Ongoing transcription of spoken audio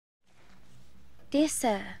Dear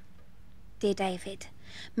Sir, dear David,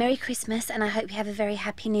 Merry Christmas and I hope you have a very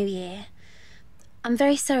happy New Year. I'm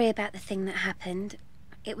very sorry about the thing that happened.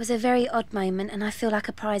 It was a very odd moment and I feel like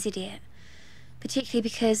a prize idiot. Particularly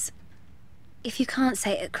because if you can't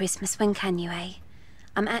say it at Christmas, when can you, eh?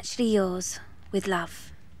 I'm actually yours, with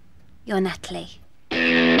love. Your Natalie.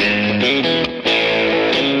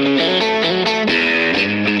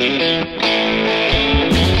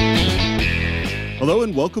 Hello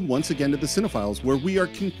and welcome once again to the Cine-Files, where we are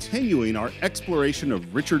continuing our exploration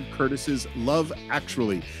of Richard Curtis's Love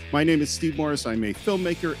Actually. My name is Steve Morris. I'm a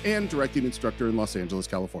filmmaker and directing instructor in Los Angeles,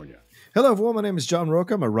 California. Hello, everyone. My name is John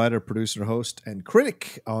Roca. I'm a writer, producer, host, and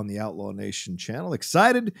critic on the Outlaw Nation channel.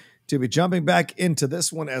 Excited to be jumping back into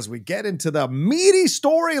this one as we get into the meaty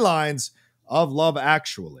storylines of Love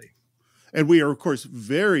Actually. And we are, of course,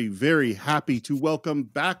 very, very happy to welcome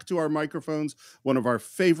back to our microphones one of our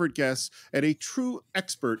favorite guests and a true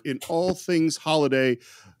expert in all things holiday,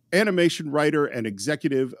 animation writer and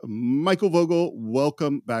executive, Michael Vogel.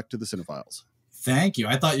 Welcome back to the Cine-Files. Thank you.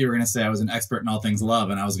 I thought you were going to say I was an expert in all things love,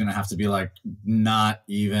 and I was going to have to be like, not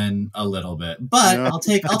even a little bit. But no, I'll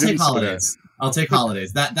take holidays. I'll take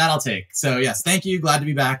holidays. That I'll take. So yes, thank you. Glad to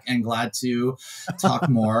be back and glad to talk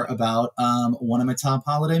more about one of my top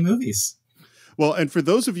holiday movies. Well, and for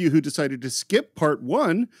those of you who decided to skip part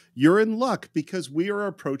one, you're in luck because we are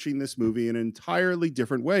approaching this movie in an entirely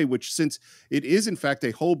different way, which since it is in fact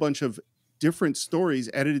a whole bunch of different stories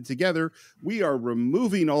edited together, we are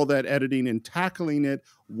removing all that editing and tackling it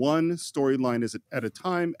one storyline at a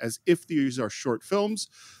time as if these are short films.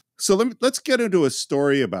 So let's get into a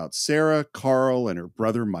story about Sarah, Carl, and her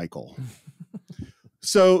brother Michael.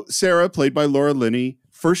 So Sarah, played by Laura Linney,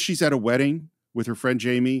 first she's at a wedding with her friend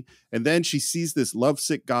Jamie, and then she sees this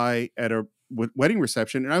lovesick guy at a wedding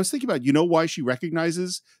reception. And I was thinking about, you know why she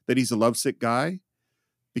recognizes that he's a lovesick guy?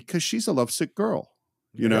 Because she's a lovesick girl,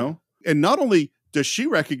 you know? And not only does she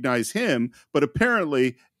recognize him, but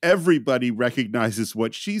apparently everybody recognizes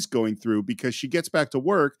what she's going through because she gets back to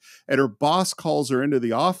work and her boss calls her into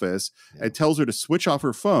the office and tells her to switch off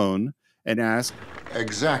her phone and ask,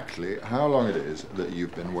 exactly how long it is that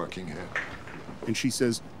you've been working here. And she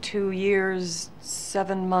says, 2 years,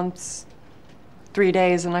 7 months, 3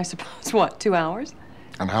 days, and I suppose, what, 2 hours?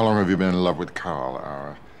 And how long have you been in love with Carl,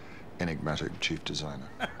 our enigmatic chief designer?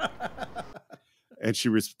 And she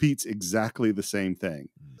repeats exactly the same thing.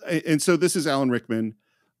 And so this is Alan Rickman.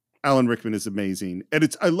 Alan Rickman is amazing.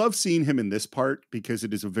 And I love seeing him in this part because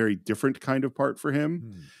it is a very different kind of part for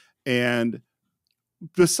him. And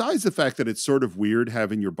besides the fact that it's sort of weird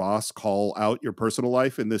having your boss call out your personal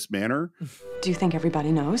life in this manner. Do you think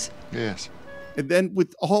everybody knows? Yes. And then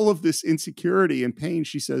with all of this insecurity and pain,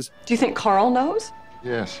 she says, do you think Carl knows?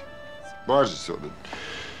 Yes. Well, I just thought that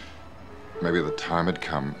maybe the time had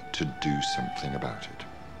come to do something about it.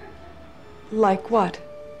 Like what?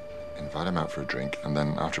 Invite him out for a drink, and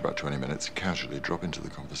then after about 20 minutes, casually drop into the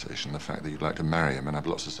conversation the fact that you'd like to marry him and have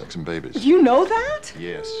lots of sex and babies. You know that?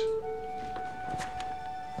 Yes.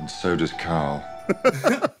 And so does Carl.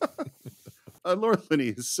 Laura Linney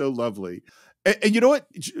is so lovely. And you know what,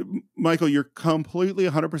 Michael, you're completely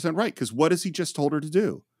 100% right. Because what has he just told her to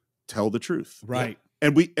do? Tell the truth. Right.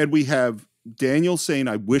 And we have Daniel saying,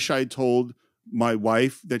 I wish I had told my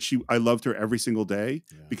wife that I loved her every single day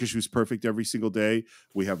because she was perfect every single day.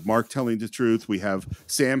 We have Mark telling the truth. We have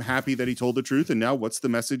Sam happy that he told the truth. And now what's the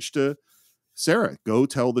message to Sarah? Go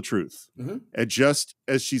tell the truth. And just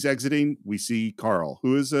as she's exiting, we see Carl,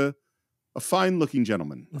 who is a fine looking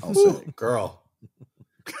gentleman, I'll say. Girl.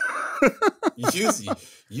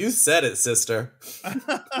 You said it, sister.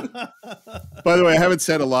 By the way, I haven't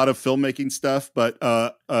said a lot of filmmaking stuff, but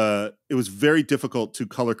it was very difficult to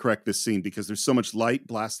color correct this scene because there's so much light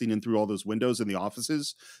blasting in through all those windows in the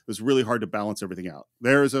offices. It was really hard to balance everything out.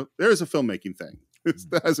 There is a filmmaking thing.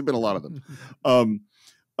 There hasn't been a lot of them.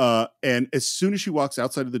 And as soon as she walks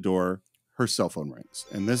outside of the door, her cell phone rings.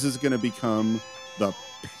 And this is going to become the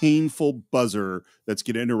painful buzzer that's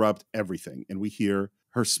going to interrupt everything. And we hear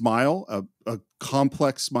her smile, a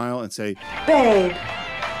complex smile, and say, babe,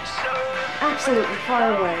 absolutely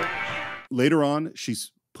far away. Later on,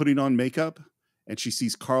 she's putting on makeup and she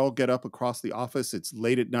sees Carl get up across the office. It's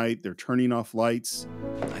late at night. They're turning off lights.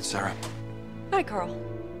 Night, Sarah. Hi, Carl.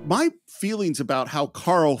 My feelings about how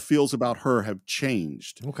Carl feels about her have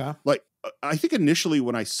changed. Okay. Like, I think initially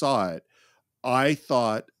when I saw it, I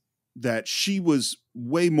thought that she was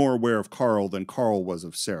way more aware of Carl than Carl was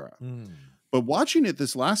of Sarah. But watching it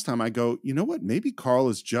this last time, I go, you know what? Maybe Carl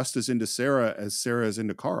is just as into Sarah as Sarah is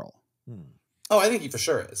into Carl. Oh, I think he for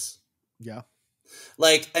sure is. Yeah.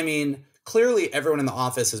 Like, I mean, clearly everyone in the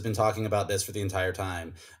office has been talking about this for the entire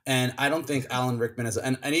time. And I don't think Alan Rickman is,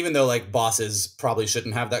 and even though like bosses probably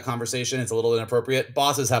shouldn't have that conversation, it's a little inappropriate.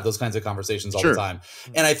 Bosses have those kinds of conversations all the time.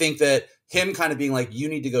 And I think that him kind of being like, you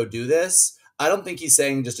need to go do this. I don't think he's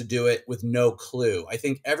saying just to do it with no clue. I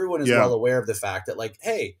think everyone is well aware of the fact that like,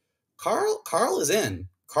 hey, Carl is in.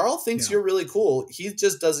 Carl thinks you're really cool. He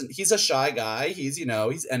just doesn't, he's a shy guy. He's, you know,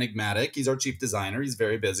 he's enigmatic. He's our chief designer. He's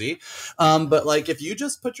very busy. But like, if you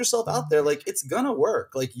just put yourself out there, like it's gonna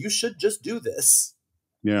work. Like you should just do this.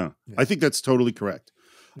 Yeah, I think that's totally correct.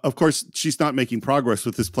 Of course, she's not making progress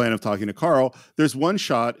with this plan of talking to Carl. There's one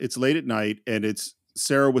shot, it's late at night, and it's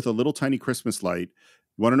Sarah with a little tiny Christmas light.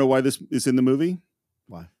 You want to know why this is in the movie?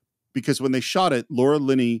 Why? Because when they shot it, Laura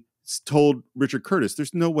Linney told Richard Curtis,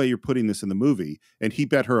 there's no way you're putting this in the movie. And he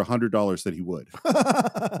bet her $100 that he would.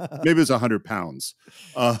 Maybe it was 100 pounds.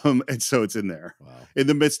 And so it's in there. Wow. In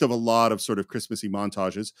the midst of a lot of sort of Christmassy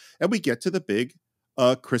montages. And we get to the big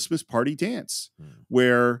Christmas party dance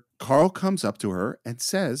where Carl comes up to her and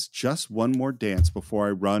says, just one more dance before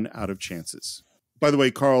I run out of chances. By the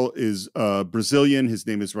way, Carl is Brazilian. His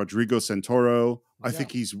name is Rodrigo Santoro. I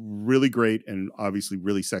think he's really great and obviously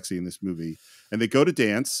really sexy in this movie. And they go to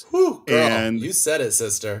dance. Whew, girl, and you said it,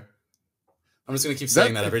 sister. I'm just going to keep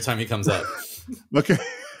saying that every time he comes up. Okay.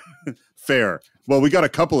 Fair. Well, we got a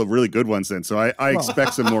couple of really good ones then, so I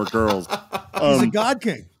expect some more girls. He's a God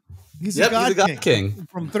King. He's a God King.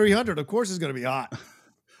 From 300, of course, he's going to be hot.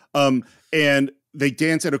 And they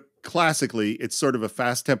dance at classically, it's sort of a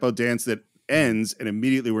fast tempo dance that ends and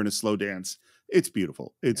immediately we're in a slow dance. It's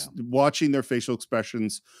beautiful. It's watching their facial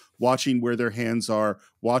expressions, watching where their hands are,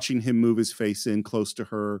 watching him move his face in close to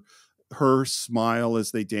her smile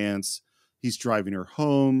as they dance. He's driving her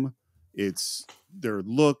home. It's their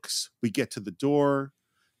looks. We get to the door,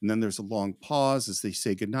 and then there's a long pause as they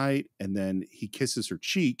say goodnight, and then he kisses her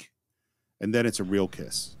cheek, and then it's a real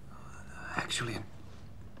kiss. Actually,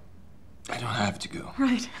 I don't have to go.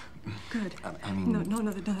 Right. Good. I mean... No,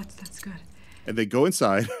 that's good. And they go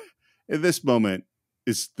inside. And this moment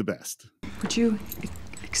is the best. Would you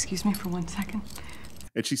excuse me for 1 second?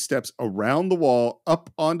 And she steps around the wall, up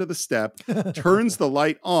onto the step, turns the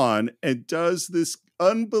light on, and does this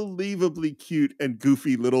unbelievably cute and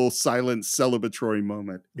goofy little silent celebratory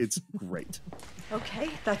moment. It's great. Okay,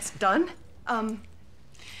 that's done. Why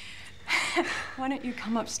don't you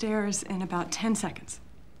come upstairs in about 10 seconds?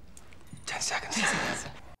 10 seconds.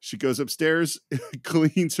 She goes upstairs,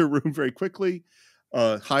 cleans her room very quickly,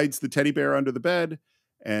 hides the teddy bear under the bed,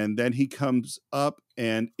 and then he comes up,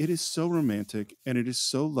 and it is so romantic, and it is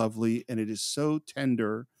so lovely, and it is so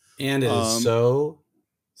tender. And it is so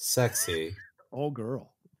sexy. Oh,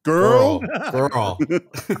 girl. Girl.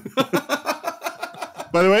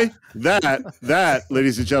 By the way, that,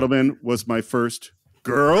 ladies and gentlemen, was my first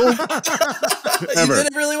girl ever. You did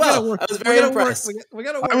it really well. I was very impressed. We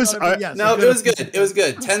got to work on it. Yes, no, it was good. It was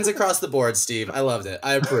good. 10s across the board, Steve. I loved it.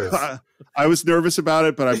 I approve. I was nervous about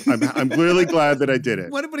it, but I'm really glad that I did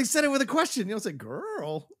it. What, but he said it with a question. You don't say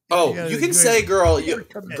girl. Oh, you can say girl.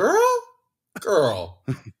 Girl.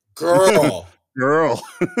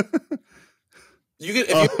 You can,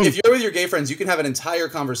 if you're with your gay friends, you can have an entire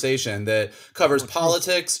conversation that covers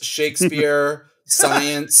politics, Shakespeare,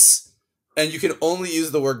 science, and you can only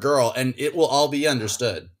use the word girl, and it will all be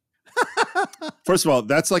understood. First of all,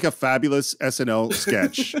 that's like a fabulous SNL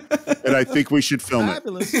sketch, and I think we should film it.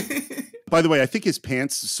 By the way, I think his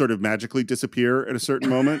pants sort of magically disappear at a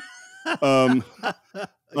certain moment. And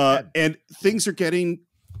things are getting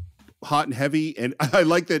hot and heavy, and I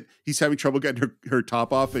like that he's having trouble getting her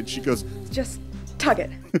top off, and she goes, just tug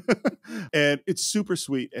it. And it's super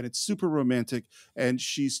sweet, and it's super romantic, and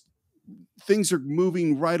things are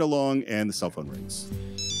moving right along, and the cell phone rings.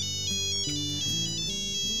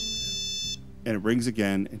 And it rings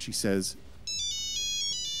again, and she says,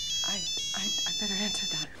 I better answer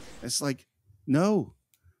that. It's like, no,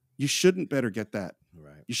 you shouldn't better get that.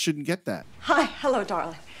 Right. You shouldn't get that. Hi, hello,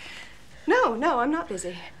 darling. No, I'm not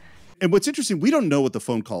busy. And what's interesting, we don't know what the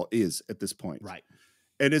phone call is at this point. Right.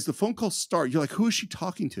 And as the phone calls start, you're like, who is she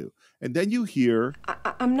talking to? And then you hear...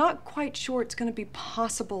 I'm not quite sure it's going to be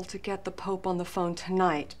possible to get the Pope on the phone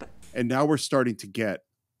tonight, but... And now we're starting to get,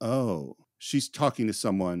 oh, she's talking to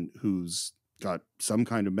someone who's got some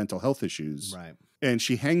kind of mental health issues. Right. And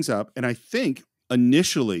she hangs up, and I think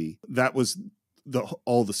initially that was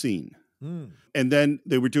all the scene. And then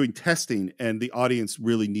they were doing testing, and the audience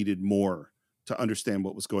really needed more to understand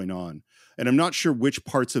what was going on. And I'm not sure which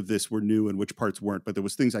parts of this were new and which parts weren't, but there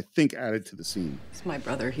was things I think added to the scene. It's my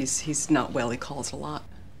brother. He's not well. He calls a lot.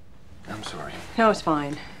 I'm sorry. No, it's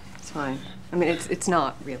fine. It's fine. I mean, it's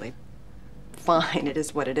not really fine. It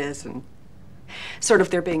is what it is, and sort of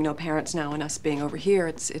there being no parents now and us being over here,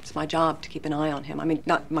 it's my job to keep an eye on him. I mean,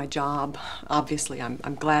 not my job, obviously.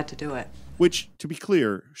 I'm glad to do it. Which, to be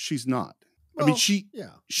clear, she's not. Well, I mean,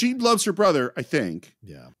 she loves her brother, I think.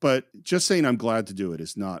 Yeah. But just saying I'm glad to do it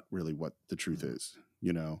is not really what the truth is,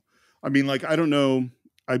 you know? I mean, like, I don't know.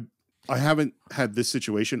 I haven't had this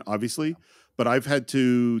situation, obviously, but I've had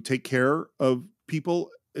to take care of people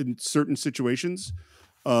in certain situations.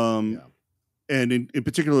 And in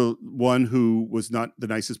particular, one who was not the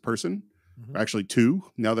nicest person. Mm-hmm. Actually, two,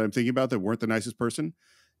 now that I'm thinking about that, weren't the nicest person.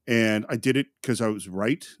 And I did it because I was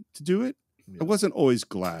right to do it. Yeah. I wasn't always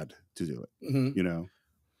glad to do it, you know?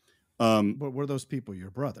 But were those people your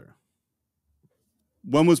brother?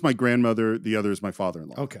 One was my grandmother. The other is my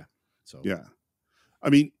father-in-law. Okay. So yeah. I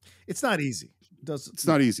mean, it's not easy. It's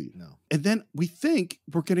not easy. No. And then we think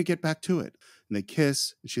we're going to get back to it. And they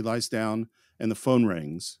kiss, and she lies down, and the phone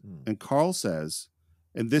rings. And Carl says,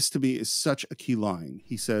 and this to me is such a key line.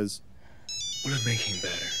 He says, Will it make him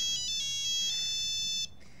better?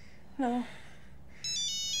 No.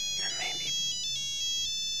 Then maybe.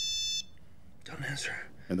 Don't answer.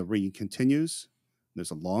 and the ringing continues. There's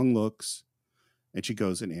a long looks, and she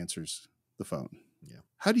goes and answers the phone. Yeah.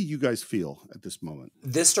 How do you guys feel at this moment?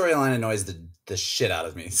 This storyline annoys the shit out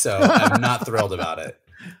of me, so I'm not thrilled about it.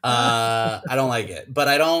 I don't like it, but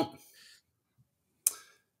I don't.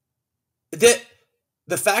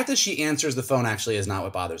 The fact that she answers the phone actually is not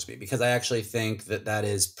what bothers me, because I actually think that that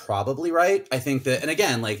is probably right. I think that, and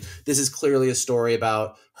again, like, this is clearly a story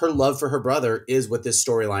about her love for her brother is what this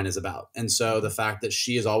storyline is about. And so the fact that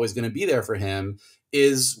she is always going to be there for him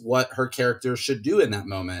is what her character should do in that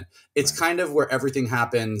moment. It's kind of where everything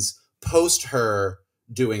happens post her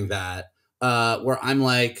doing that, where I'm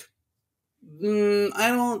like, I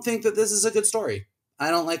don't think that this is a good story. I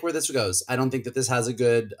don't like where this goes. I don't think that this has a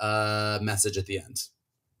good message at the end.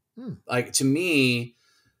 Like, to me,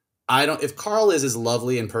 if Carl is as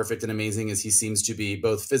lovely and perfect and amazing as he seems to be,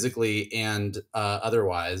 both physically and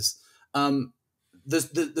otherwise,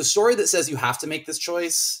 the story that says you have to make this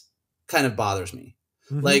choice kind of bothers me.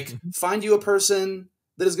 Like, find you a person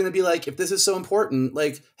that is going to be like, if this is so important,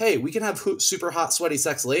 like, hey, we can have super hot, sweaty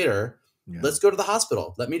sex later. Yeah. Let's go to the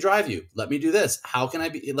hospital. Let me drive you. Let me do this. How can I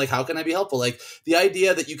be helpful? Like, the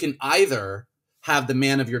idea that you can either have the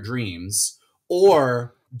man of your dreams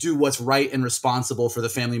or do what's right and responsible for the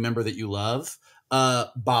family member that you love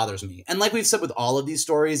bothers me. And like we've said with all of these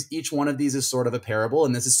stories, each one of these is sort of a parable.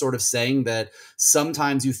 And this is sort of saying that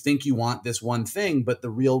sometimes you think you want this one thing, but the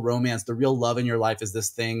real romance, the real love in your life is this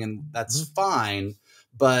thing. And that's fine.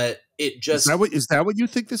 But it just... Is that what you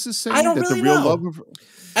think this is saying? I don't that really the real know. Love of...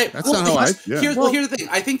 That's not how I... Yeah. Here's the thing.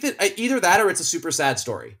 I think that either that or it's a super sad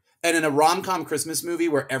story. And in a rom-com Christmas movie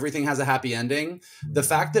where everything has a happy ending, the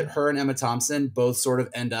fact that her and Emma Thompson both sort of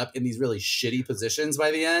end up in these really shitty positions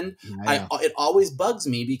by the end, it always bugs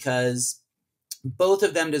me, because both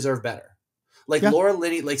of them deserve better. Like, Laura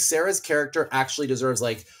Linney, like, Sarah's character actually deserves,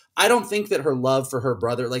 like, I don't think that her love for her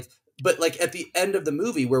brother, like, but like at the end of the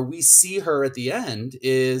movie where we see her at the end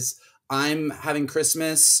is, I'm having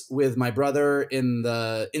Christmas with my brother in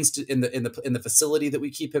the facility that we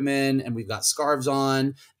keep him in, and we've got scarves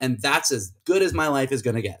on, and that's as good as my life is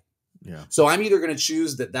going to get. Yeah. So I'm either going to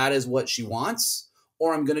choose that is what she wants,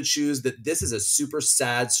 or I'm going to choose that this is a super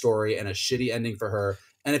sad story and a shitty ending for her.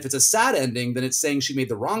 And if it's a sad ending, then it's saying she made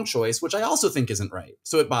the wrong choice, which I also think isn't right.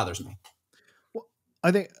 So it bothers me. Well,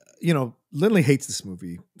 I think, Lindley hates this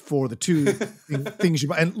movie for the two things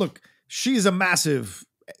and look, she's a massive,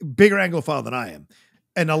 bigger Anglophile than I am.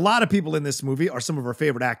 And a lot of people in this movie are some of her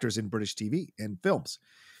favorite actors in British TV and films.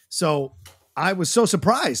 So I was so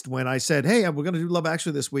surprised when I said, hey, we're going to do Love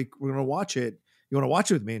Actually this week. We're going to watch it. You want to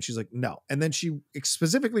watch it with me? And she's like, no. And then she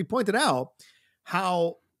specifically pointed out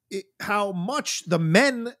how much the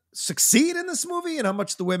men succeed in this movie and how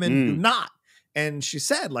much the women do not. And she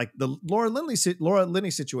said, like, the Laura Linney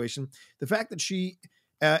situation, the fact that she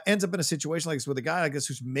ends up in a situation like this with a guy like this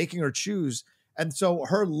who's making her choose. And so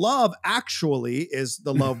her love actually is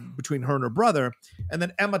the love between her and her brother. And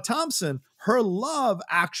then Emma Thompson, her love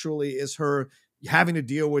actually is her having to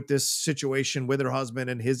deal with this situation with her husband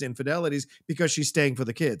and his infidelities because she's staying for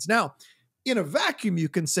the kids. Now, in a vacuum, you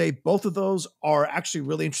can say both of those are actually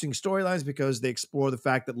really interesting storylines because they explore the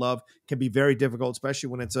fact that love can be very difficult, especially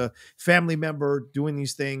when it's a family member doing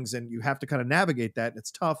these things and you have to kind of navigate that. And it's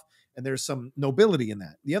tough. And there's some nobility in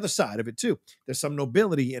that. The other side of it too, there's some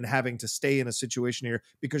nobility in having to stay in a situation here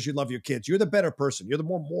because you love your kids. You're the better person. You're the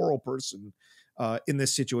more moral person in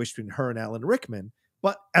this situation between her and Alan Rickman.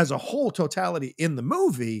 But as a whole totality in the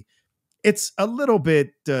movie, it's a little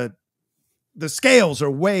bit, the scales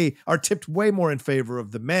are tipped way more in favor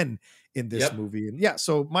of the men in this movie. And yeah,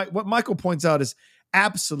 so what Michael points out is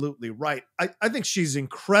absolutely right. I think she's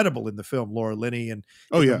incredible in the film, Laura Linney, and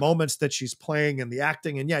the moments that she's playing and the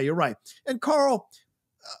acting. And yeah, you're right. And Carl,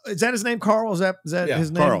 is that his name? Carl? Is that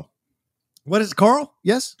his name? Carl. What is it, Carl?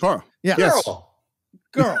 Yes, Carl. Yeah, yes.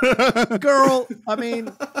 Girl. I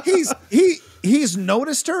mean, he's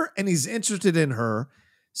noticed her and he's interested in her.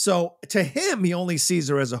 So to him, he only sees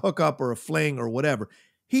her as a hookup or a fling or whatever.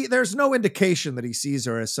 There's no indication that he sees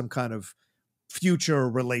her as some kind of future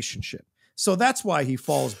relationship. So that's why he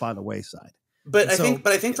falls by the wayside. But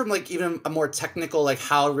I think from like even a more technical, like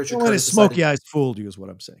how Richard Curtis his smoky eyes fooled you is what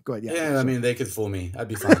I'm saying. Go ahead. Yeah, I mean, they could fool me. I'd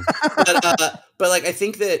be fine. but like, I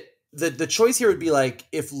think that the choice here would be like,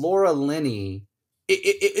 if Laura Linney,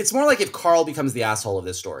 it's more like if Carl becomes the asshole of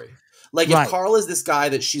this story. Like if Carl is this guy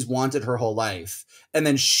that she's wanted her whole life, and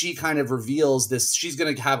then she kind of reveals this, she's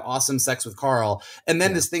going to have awesome sex with Carl. And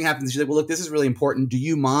then this thing happens. She's like, well, look, this is really important. Do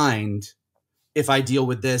you mind if I deal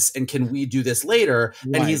with this? And can we do this later?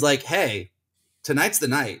 Right. And he's like, hey, tonight's the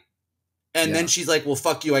night. And then she's like, well,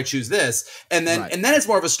 fuck you. I choose this. And then, and then it's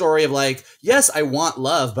more of a story of like, yes, I want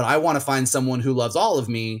love, but I want to find someone who loves all of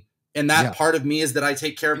me. And that part of me is that I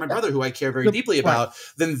take care of my brother, who I care very deeply about.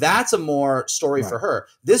 Then that's a more story for her.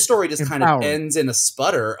 This story just kind of ends in a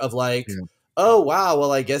sputter of like, oh, wow,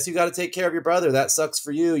 well, I guess you got to take care of your brother. That sucks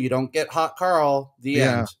for you. You don't get hot Carl. The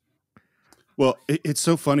end. Well, it's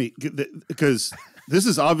so funny because this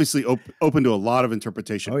is obviously open to a lot of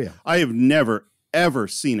interpretation. Oh, yeah. I have never, ever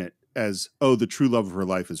seen it as, oh, the true love of her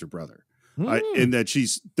life is her brother. And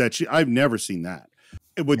I've never seen that.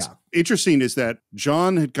 What's interesting is that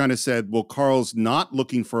John had kind of said, well, Carl's not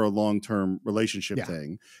looking for a long-term relationship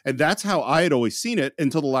thing. And that's how I had always seen it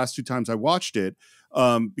until the last 2 times I watched it,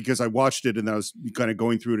 because I watched it and I was kind of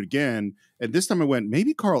going through it again. And this time I went,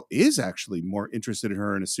 maybe Carl is actually more interested in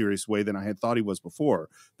her in a serious way than I had thought he was before.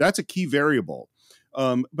 That's a key variable.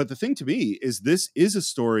 But the thing to me is this is a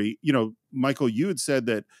story, Michael, you had said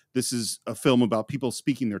that this is a film about people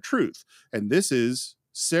speaking their truth. And this is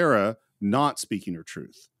Sarah not speaking her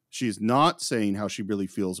truth. She is not saying how she really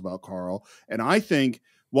feels about Carl. And I think,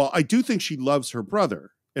 well, I do think she loves her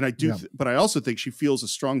brother. And I do, but I also think she feels a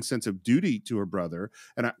strong sense of duty to her brother.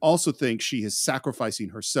 And I also think she is sacrificing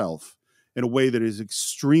herself in a way that is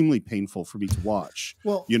extremely painful for me to watch.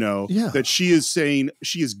 Well, that she is saying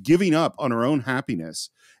she is giving up on her own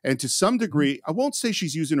happiness. And to some degree, I won't say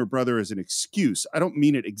she's using her brother as an excuse. I don't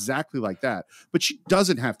mean it exactly like that, but she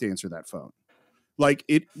doesn't have to answer that phone. Like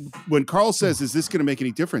when Carl says, is this going to make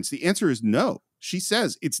any difference? The answer is no. She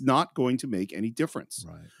says it's not going to make any difference.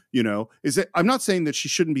 Right. I'm not saying that she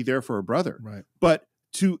shouldn't be there for her brother, but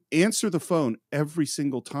to answer the phone every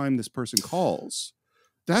single time this person calls,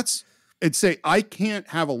 and say, I can't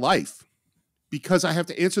have a life because I have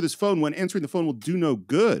to answer this phone when answering the phone will do no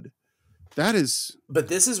good. That is, but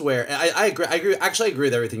this is where I agree. Actually, I agree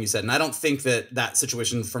with everything you said, and I don't think that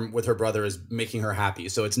situation with her brother is making her happy.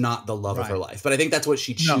 So it's not the love of her life, but I think that's what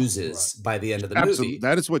she chooses by the end of the movie.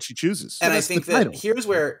 That is what she chooses, and I think that here's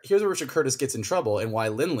where Richard Curtis gets in trouble, and why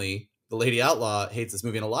Lindley, the lady outlaw, hates this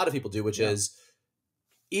movie, and a lot of people do, which is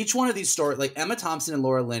each one of these stories, like Emma Thompson and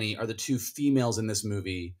Laura Linney, are the 2 females in this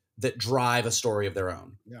movie that drive a story of their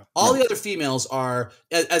own. All the other females are,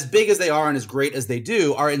 as big as they are and as great as they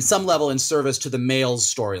do, are in some level in service to the male's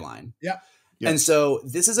storyline. And so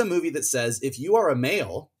this is a movie that says, if you are a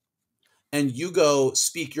male and you go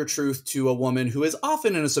speak your truth to a woman who is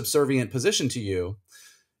often in a subservient position to you,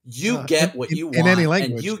 you get what you want in any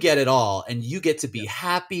language. And you get it all, and you get to be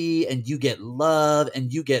happy, and you get love,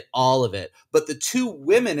 and you get all of it. But the 2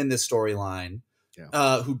 women in this storyline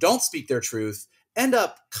who don't speak their truth end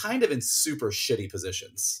up kind of in super shitty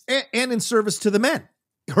positions. And in service to the men.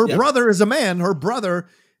 Her brother is a man. Her brother,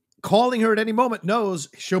 calling her at any moment, knows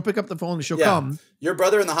she'll pick up the phone and she'll come. Your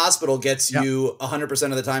brother in the hospital gets you 100%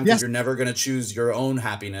 of the time because you're never going to choose your own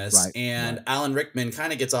happiness. And Alan Rickman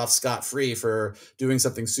kind of gets off scot-free for doing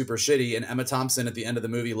something super shitty. And Emma Thompson at the end of the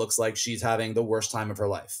movie looks like she's having the worst time of her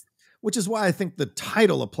life. Which is why I think the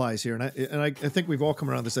title applies here. And I think we've all come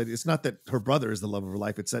around this idea. It's not that her brother is the love of her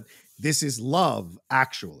life. It's that this is love,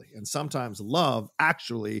 actually. And sometimes love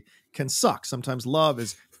actually can suck. Sometimes love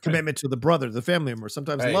is commitment to the brother, the family member.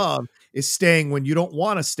 Sometimes love is staying when you don't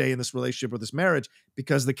want to stay in this relationship or this marriage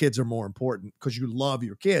because the kids are more important, because you love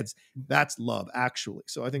your kids. That's love, actually.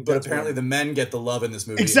 So I think But that's apparently the men get the love in this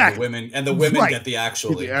movie. Exactly. And the women Right. get the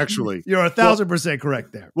actually. Actually. You're 1,000%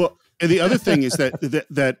 correct there. Well, and the other thing is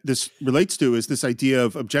that this relates to is this idea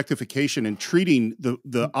of objectification and treating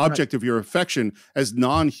the object of your affection as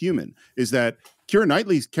non-human. Is that Keira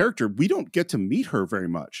Knightley's character, we don't get to meet her very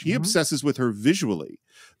much. He obsesses with her visually.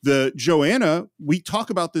 The Joanna, we talk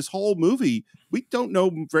about this whole movie, we don't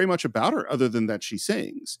know very much about her other than that she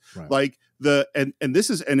sings. Right. Like and in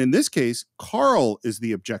this case, Carl is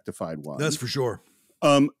the objectified one. That's for sure.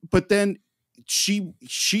 But then she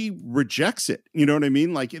rejects it. You know what I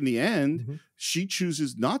mean? Like in the end, she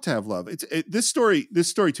chooses not to have love. This story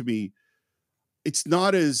to me, it's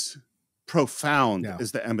not as profound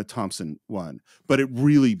as the Emma Thompson one, but it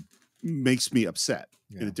really makes me upset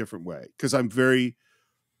in a different way. Cause I'm very,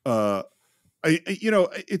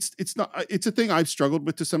 it's a thing I've struggled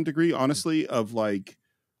with to some degree, honestly, of like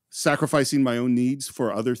sacrificing my own needs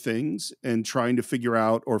for other things and trying to figure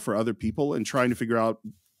out, or for other people and trying to figure out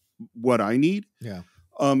what I need. Yeah.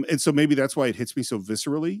 And so maybe that's why it hits me so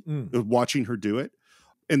viscerally watching her do it.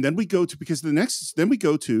 And then we go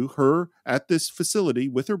to her at this facility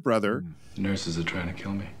with her brother. The nurses are trying to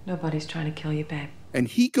kill me. Nobody's trying to kill you, babe. And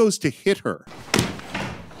he goes to hit her.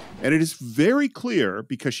 And it is very clear,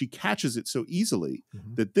 because she catches it so easily,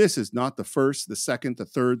 that this is not the first, the second, the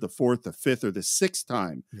third, the fourth, the fifth, or the sixth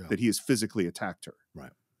time that he has physically attacked her.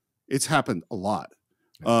 Right. It's happened a lot.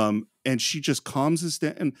 Yeah. And she just calms us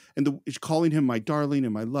down, and calling him my darling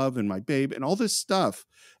and my love and my babe and all this stuff.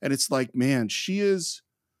 And it's like, man, she is,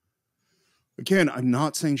 again, I'm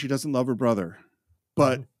not saying she doesn't love her brother,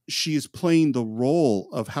 but she is playing the role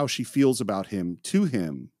of how she feels about him, to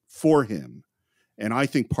him, for him. And I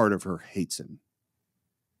think part of her hates him.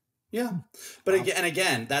 Yeah. But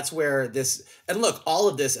again, that's where this, and look, all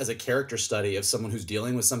of this as a character study of someone who's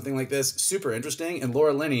dealing with something like this, super interesting. And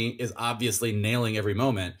Laura Linney is obviously nailing every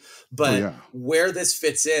moment. But where this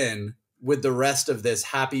fits in with the rest of this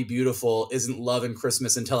happy, beautiful, isn't love and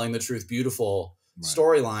Christmas and telling the truth beautiful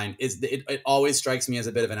storyline, it always strikes me as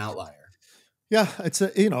a bit of an outlier. Yeah. It's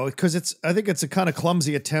because I think it's a kind of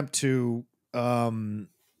clumsy attempt to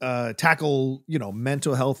tackle,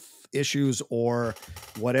 mental health issues or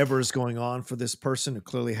whatever is going on for this person who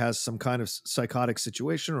clearly has some kind of psychotic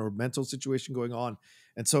situation or mental situation going on.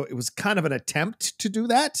 And so it was kind of an attempt to do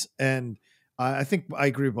that. And I think I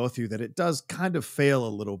agree with both of you that it does kind of fail a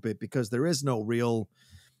little bit, because there is no real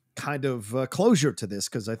kind of closure to this.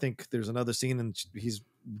 Cause I think there's another scene and he's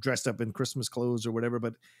dressed up in Christmas clothes or whatever,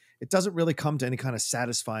 but it doesn't really come to any kind of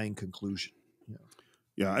satisfying conclusion.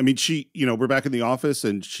 Yeah, I mean, we're back in the office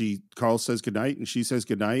and Carl says goodnight and she says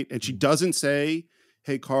goodnight, and she doesn't say,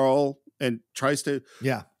 hey, Carl, and tries to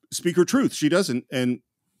speak her truth. She doesn't. And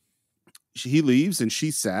he leaves and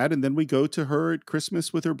she's sad. And then we go to her at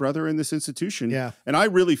Christmas with her brother in this institution. Yeah. And I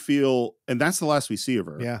really feel, and that's the last we see of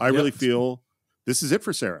her. Yeah. I really feel this is it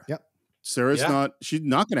for Sarah. Yep. She's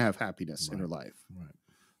not going to have happiness in her life.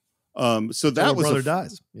 Right. So that was brother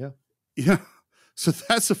dies. Yeah. Yeah. So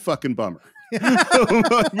that's a fucking bummer.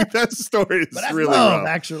 I mean, that story is really rough,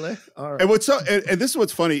 actually. All right. And and this is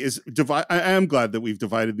what's funny is I am glad that we've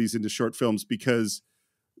divided these into short films, because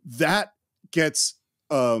that gets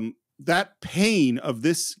that pain of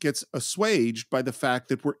this gets assuaged by the fact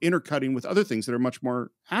that we're intercutting with other things that are much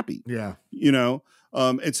more happy. Yeah.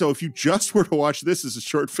 And so if you just were to watch this as a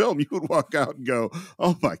short film, you would walk out and go,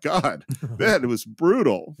 oh my God, that was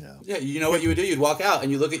brutal. Yeah. You know what you would do? You'd walk out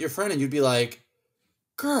and you look at your friend and you'd be like,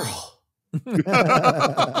 girl.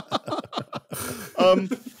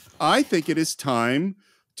 I think it is time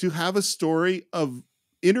to have a story of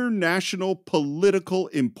international political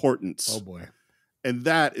importance. Oh boy. And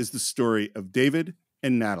that is the story of David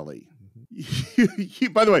and Natalie.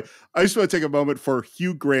 By the way, I just want to take a moment for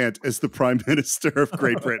Hugh Grant as the Prime Minister of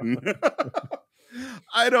Great Britain.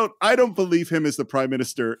 I don't believe him as the Prime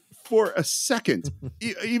Minister for a second,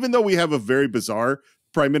 even though we have a very bizarre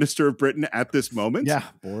Prime Minister of Britain at this moment. Yeah,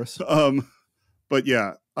 Boris. But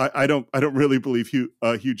yeah, I don't really believe Hugh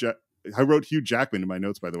I wrote Hugh Jackman in my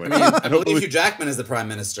notes, by the way. I mean, I believe Hugh Jackman is the Prime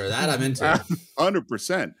Minister. That I'm into.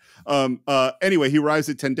 100%. Anyway, he arrives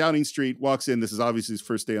at 10 Downing Street, walks in. This is obviously his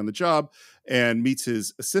first day on the job, and meets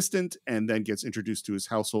his assistant, and then gets introduced to his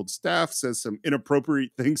household staff, says some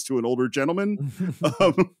inappropriate things to an older gentleman.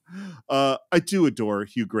 I do adore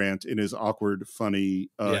Hugh Grant in his awkward, funny,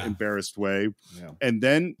 embarrassed way. Yeah. And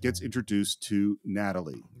then gets introduced to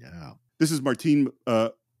Natalie. Yeah. This is Martine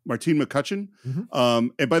McCutcheon.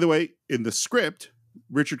 And by the way, in the script,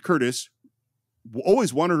 Richard Curtis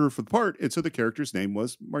always wanted her for the part, and so the character's name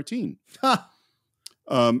was Martine.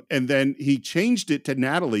 And then he changed it to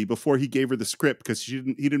Natalie before he gave her the script because he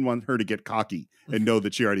didn't want her to get cocky and know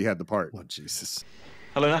that she already had the part. Oh, Jesus.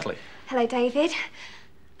 Hello, Natalie. Hello, David.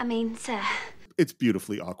 I mean, sir. It's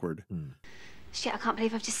beautifully awkward. Shit, I can't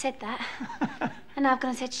believe I've just said that. And now I've gone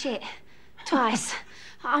and said shit. Twice.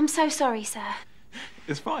 I'm so sorry, sir.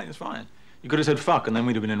 It's fine, it's fine. You could have said fuck and then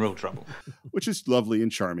we'd have been in real trouble. Which is lovely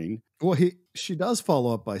and charming. Well, she does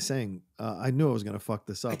follow up by saying, I knew I was going to fuck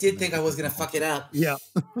this up. I did think I was going to fuck it up. Yeah.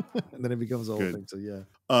 And then it becomes a whole thing. So,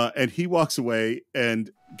 yeah. And he walks away and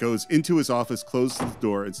goes into his office, closes the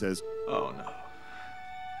door, and says, "Oh, no.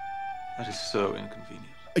 That is so inconvenient."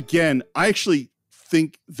 Again, I actually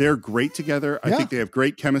think they're great together. I Yeah. think they have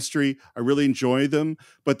great chemistry. I really enjoy them.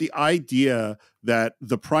 But the idea that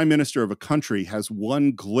the prime minister of a country has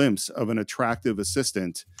one glimpse of an attractive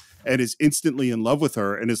assistant and is instantly in love with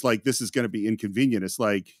her and is like, this is going to be inconvenient. It's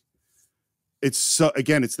like, it's so,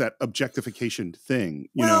 again, it's that objectification thing,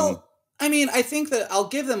 you know? I mean, I think that I'll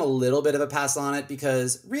give them a little bit of a pass on it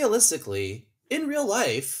because realistically, in real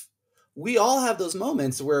life, we all have those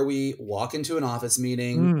moments where we walk into an office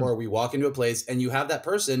meeting or we walk into a place and you have that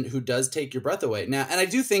person who does take your breath away. Now, and I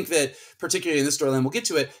do think that particularly in this storyline, we'll get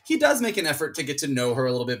to it, he does make an effort to get to know her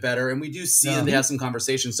a little bit better. And we do see that they have some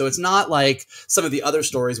conversations. So it's not like some of the other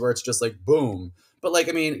stories where it's just like, boom. But like,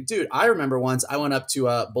 I mean, dude, I remember once I went up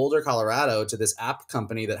to Boulder, Colorado to this app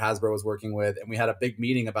company that Hasbro was working with. And we had a big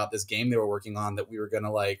meeting about this game they were working on that we were going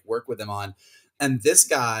to like work with them on. And this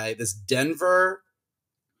guy, this Denver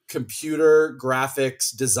computer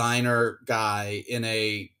graphics designer guy in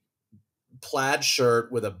a plaid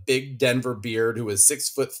shirt with a big Denver beard who was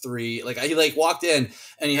 6'3". Like he like walked in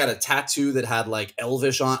and he had a tattoo that had like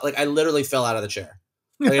Elvish on. Like I literally fell out of the chair.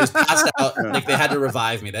 Like I just passed out. Like they had to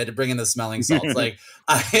revive me. They had to bring in the smelling salts. Like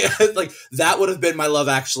like that would have been my Love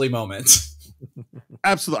Actually moment.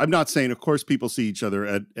 Absolutely. I'm not saying, of course, people see each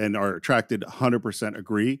other and are attracted. 100%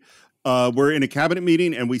 agree. We're in a cabinet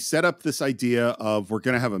meeting and we set up this idea of we're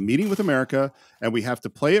going to have a meeting with America and we have to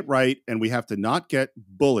play it right and we have to not get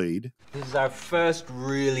bullied. This is our first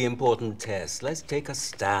really important test. Let's take a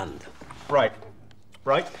stand. Right.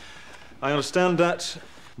 I understand that,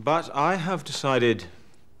 but I have decided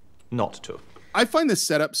not to. I find this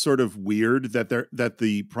setup sort of weird that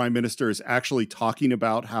the prime minister is actually talking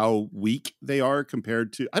about how weak they are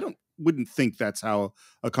compared to, wouldn't think that's how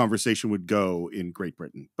a conversation would go in Great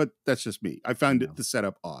Britain, but that's just me. I found the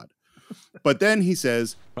setup odd. But then he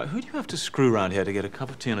says, right, who do you have to screw around here to get a cup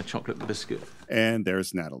of tea and a chocolate biscuit? And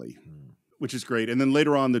there's Natalie, which is great. And then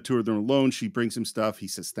later on, the two of them alone, she brings him stuff. He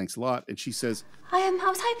says, thanks a lot. And she says, I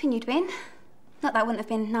was hoping you'd win. Not that wouldn't have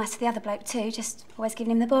been nice to the other bloke too, just always giving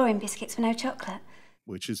him the boring biscuits with no chocolate.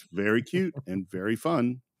 Which is very cute and very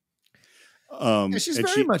fun. She's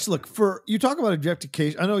very much, look, you talk about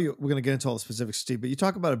objectification. I know we're going to get into all the specifics, Steve, but you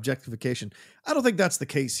talk about objectification. I don't think that's the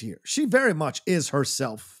case here. She very much is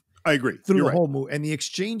herself. I agree. Through the whole movie and the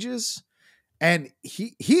exchanges, and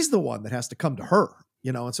he's the one that has to come to her,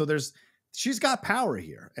 you know. And so she's got power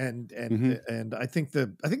here, and I think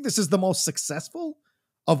this is the most successful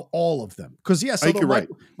of all of them because yes, I think you're right.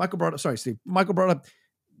 Michael brought up. Sorry, Steve. Michael brought up.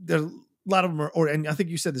 There a lot of them are, and I think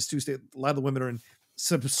you said this too. Steve, a lot of the women are in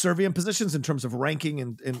subservient positions in terms of ranking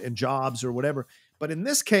and jobs or whatever. But in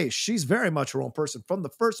this case, she's very much her own person from the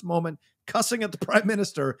first moment, cussing at the prime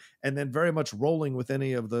minister and then very much rolling with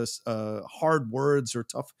any of those hard words or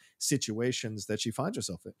tough situations that she finds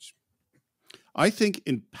herself in. I think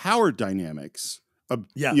in power dynamics,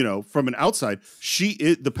 you know, from an outside,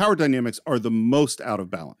 the power dynamics are the most out of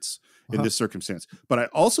balance in this circumstance. But I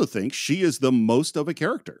also think she is the most of a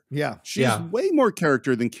character. Yeah. She's way more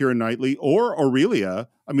character than Keira Knightley or Aurelia.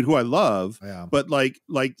 I mean, who I love, but like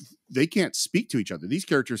they can't speak to each other. These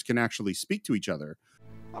characters can actually speak to each other.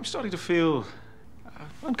 I'm starting to feel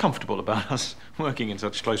uncomfortable about us working in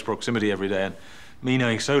such close proximity every day and me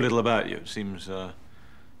knowing so little about you. It seems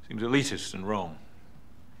elitist and wrong.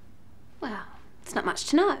 Well, it's not much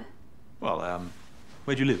to know. Well,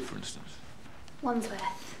 where do you live, for instance?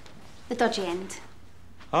 Wandsworth. The dodgy end.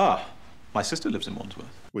 Ah, my sister lives in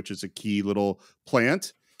Wandsworth. Which is a key little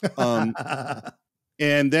plant.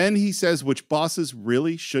 And then he says, which bosses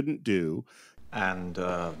really shouldn't do. And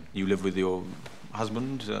you live with your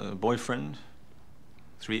husband, boyfriend,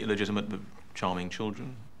 3 illegitimate but charming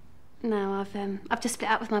children? No, I've just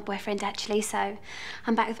split up with my boyfriend actually, so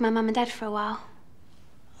I'm back with my mum and dad for a while.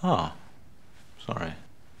 Ah, sorry.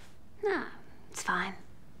 No, it's fine.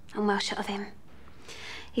 I'm well shut of him.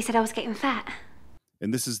 He said I was getting fat.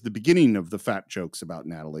 And this is the beginning of the fat jokes about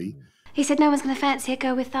Natalie. He said no one's going to fancy a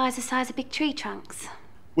girl with thighs the size of big tree trunks.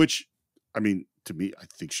 Which, I mean, to me, I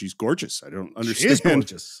think she's gorgeous. I don't understand. She is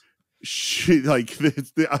gorgeous. she like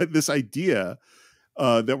this idea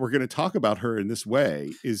that we're going to talk about her in this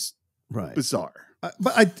way is bizarre.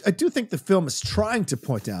 But I do think the film is trying to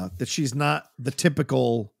point out that she's not the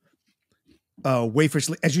typical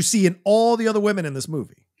wayfish, as you see in all the other women in this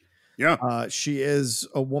movie. Yeah. She is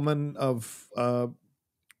a woman of,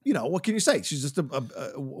 what can you say? She's just a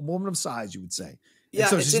woman of size, you would say. Yeah. And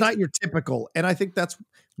so she's not your typical. And I think that's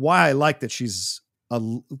why I like that she's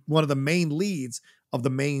one of the main leads of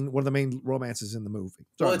one of the main romances in the movie.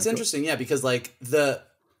 Well, it's interesting, because like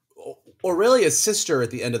Aurelia's sister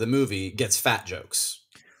at the end of the movie gets fat jokes.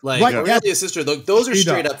 Like Aurelia's sister, those are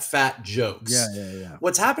straight up fat jokes. Yeah.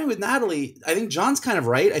 What's happening with Natalie, I think John's kind of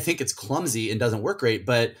right. I think it's clumsy and doesn't work great,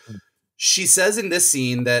 but she says in this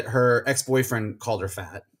scene that her ex-boyfriend called her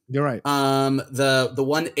fat. You're right. The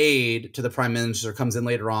one aide to the prime minister comes in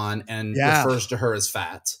later on and refers to her as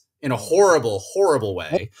fat in a horrible, horrible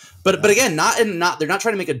way. But again, they're not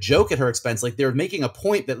trying to make a joke at her expense. Like they're making a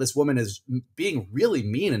point that this woman is being really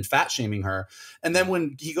mean and fat shaming her. And then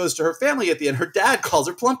when he goes to her family at the end, her dad calls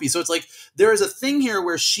her plumpy. So it's like there is a thing here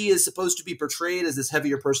where she is supposed to be portrayed as this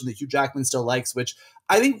heavier person that Hugh Jackman still likes, which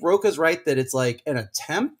I think Roca's right that it's like an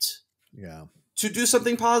attempt to do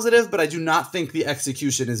something positive, but I do not think the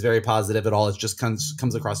execution is very positive at all. It just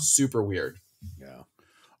comes across super weird.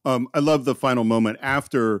 I love the final moment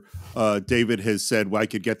after David has said, well, I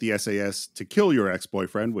could get the SAS to kill your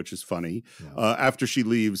ex-boyfriend, which is funny. After she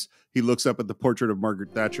leaves, he looks up at the portrait of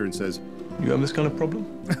Margaret Thatcher and says, you have this kind of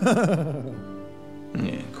problem?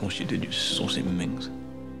 Yeah, of course you did, you saucy minx.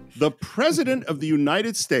 The president of the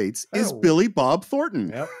United States is Billy Bob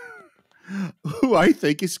Thornton, who I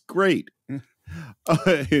think is great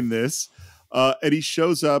in this. And he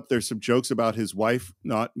shows up. There's some jokes about his wife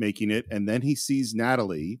not making it. And then he sees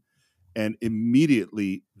Natalie and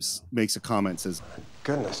immediately makes a comment, says,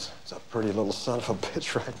 goodness, it's a pretty little son of a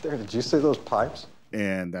bitch right there. Did you see those pipes?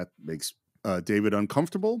 And that makes David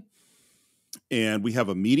uncomfortable. And we have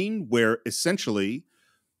a meeting where essentially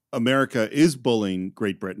America is bullying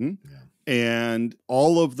Great Britain. And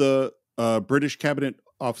all of the British cabinet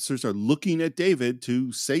officers are looking at David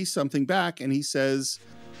to say something back. And he says,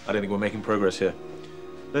 I don't think we're making progress here.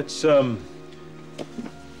 Let's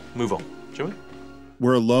move on, shall we?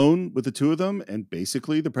 We're alone with the two of them, and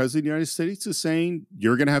basically the president of the United States is saying,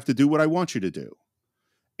 you're going to have to do what I want you to do.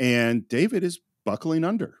 And David is buckling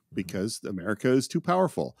under because America is too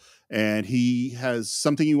powerful. And he has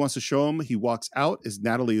something he wants to show him. He walks out as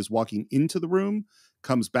Natalie is walking into the room,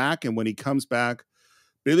 comes back, and when he comes back,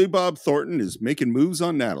 Billy Bob Thornton is making moves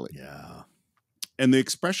on Natalie. And the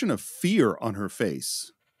expression of fear on her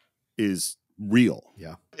face is real.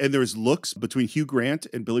 And there's looks between Hugh Grant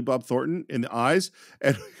and Billy Bob Thornton in the eyes.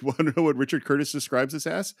 And you want to know what Richard Curtis describes this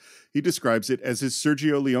as? He describes it as his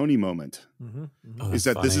Sergio Leone moment. Is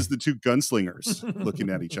that this is the two gunslingers looking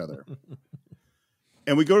at each other.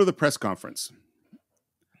 And we go to the press conference.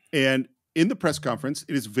 And in the press conference,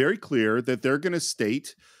 it is very clear that they're going to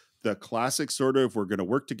state the classic sort of, we're going to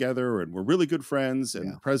work together and we're really good friends.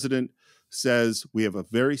 And the president says, we have a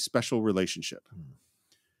very special relationship.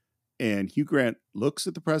 And Hugh Grant looks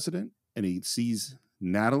at the president and he sees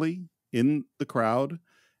Natalie in the crowd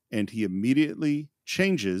and he immediately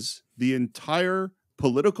changes the entire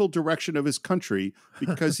political direction of his country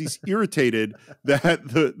because he's irritated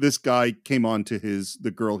that this guy came on to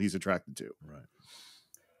the girl he's attracted to.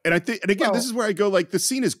 And I think, and again, this is where I go, like, the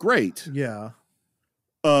scene is great.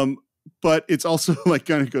 But it's also like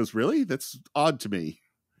kind of goes, really? That's odd to me.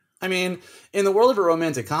 I mean, in the world of a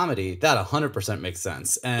romantic comedy, that 100% makes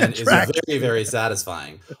sense and is very, very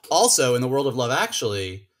satisfying. Also, in the world of Love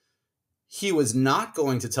Actually, he was not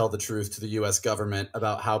going to tell the truth to the U.S. government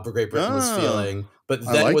about how Great Britain was feeling, but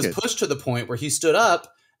then was pushed to the point where he stood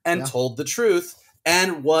up and told the truth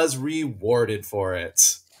and was rewarded for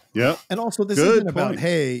it. And also, this isn't about,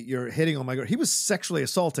 hey, you're hitting on my girl. He was sexually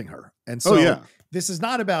assaulting her. And so this is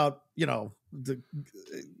not about,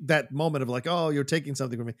 that moment of like, oh, you're taking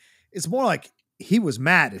something from me. It's more like he was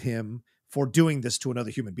mad at him for doing this to another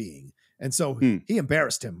human being. And so he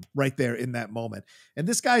embarrassed him right there in that moment. And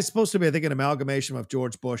this guy is supposed to be, I think, an amalgamation of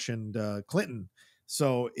George Bush and Clinton.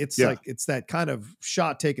 So it's like, it's that kind of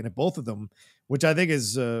shot taken at both of them, which I think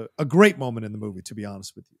is a great moment in the movie, to be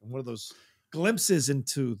honest with you. And one of those glimpses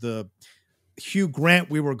into the Hugh Grant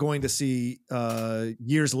we were going to see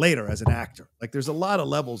years later as an actor. Like there's a lot of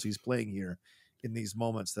levels he's playing here in these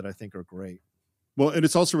moments that I think are great. Well, and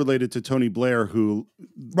it's also related to Tony Blair, who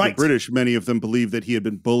the British, many of them believe that he had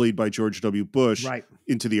been bullied by George W. Bush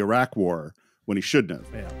into the Iraq War when he shouldn't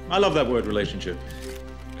have. I love that word relationship.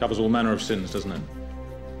 Covers all manner of sins, doesn't it?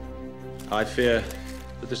 I fear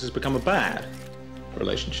that this has become a bad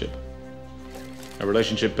relationship. A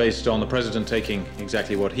relationship based on the president taking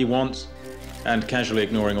exactly what he wants and casually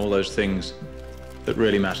ignoring all those things that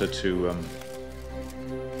really matter to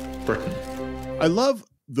Britain. I love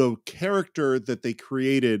the character that they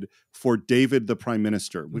created for David the Prime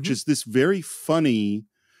Minister, which is this very funny,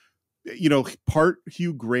 part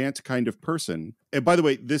Hugh Grant kind of person. And by the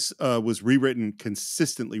way, this was rewritten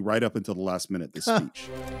consistently right up until the last minute, this speech.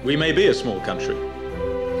 We may be a small country,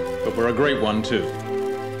 but we're a great one too.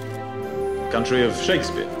 The country of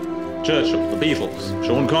Shakespeare, Churchill, the Beatles,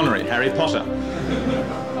 Sean Connery, Harry Potter.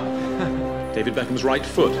 David Beckham's right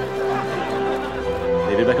foot.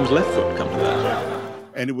 David Beckham's left foot, come to that.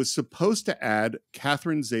 And it was supposed to add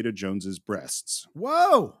Catherine Zeta-Jones's breasts.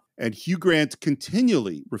 Whoa! And Hugh Grant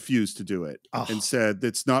continually refused to do it and said,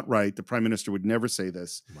 that's not right. The prime minister would never say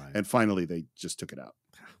this. Right. And finally, they just took it out.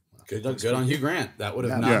 Good on Hugh Grant. That would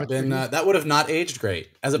have not been. That would have not aged great,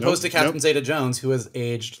 as opposed to Catherine Zeta-Jones, who has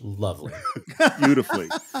aged lovely, beautifully.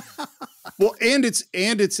 Well, and it's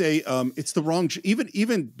the wrong.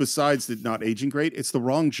 Even besides it not aging great, it's the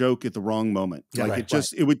wrong joke at the wrong moment. Yeah, like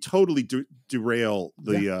it would totally derail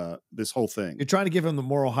the this whole thing. You're trying to give him the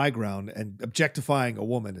moral high ground, and objectifying a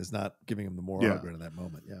woman is not giving him the moral high ground in that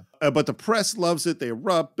moment. Yeah. But the press loves it. They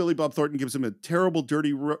erupt. Billy Bob Thornton gives him a terrible,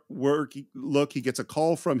 dirty look. He gets a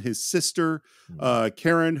call from his sister,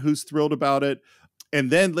 Karen, who's thrilled about it. And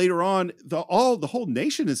then later on, the whole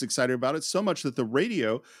nation is excited about it so much that the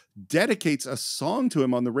radio dedicates a song to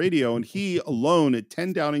him on the radio, and he alone at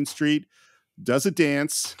 10 Downing Street does a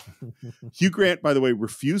dance. Hugh Grant, by the way,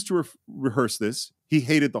 refused to rehearse this. He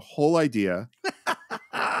hated the whole idea.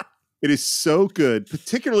 It is so good,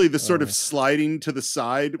 particularly the sort of sliding to the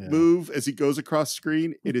side move as he goes across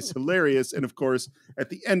screen. It is hilarious. And of course, at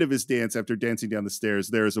the end of his dance, after dancing down the stairs,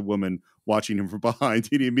 there is a woman watching him from behind.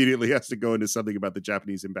 He immediately has to go into something about the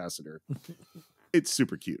Japanese ambassador. It's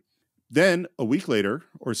super cute. Then a week later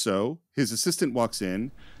or so, his assistant walks in.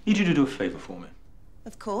 Need you to do a favor for me.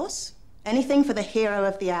 Of course. Anything for the hero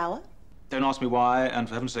of the hour. Don't ask me why, and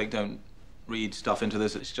for heaven's sake, don't read stuff into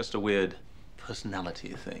this. It's just a weird personality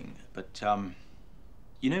thing. But,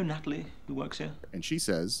 you know Natalie, who works here? And she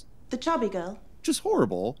says, the chubby girl. Just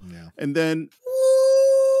horrible. Yeah. And then,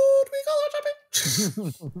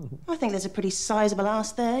 I think there's a pretty sizable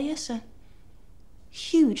ass there, yes, sir.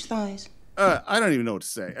 Huge thighs. I don't even know what to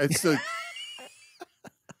say.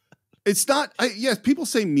 It's not, yes, people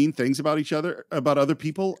say mean things about each other, about other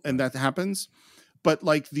people, and that happens. But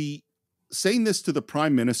like saying this to the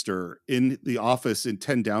prime minister in the office in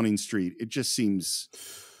 10 Downing Street, it just seems...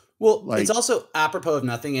 Well, it's also apropos of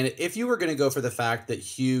nothing. And if you were going to go for the fact that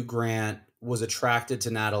Hugh Grant was attracted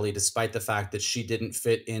to Natalie, despite the fact that she didn't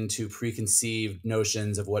fit into preconceived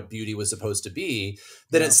notions of what beauty was supposed to be,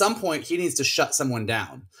 then at some point he needs to shut someone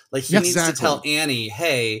down. Like he needs to tell Annie,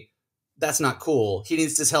 hey, that's not cool. He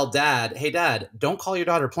needs to tell dad, hey, dad, don't call your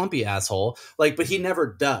daughter plumpy, asshole. Like, but he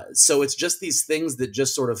never does. So it's just these things that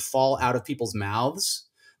just sort of fall out of people's mouths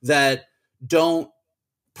that don't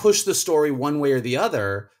push the story one way or the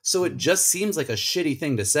other. So it just seems like a shitty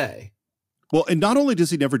thing to say. Well, and not only does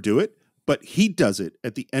he never do it, but he does it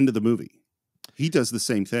at the end of the movie. He does the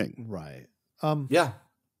same thing. Right. Yeah.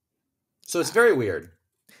 So it's very weird.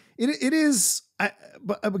 It is.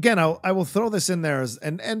 But again, I will throw this in there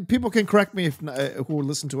and people can correct me if who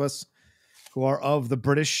listen to us, who are of the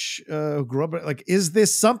British who grew up. Like, is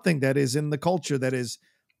this something that is in the culture that is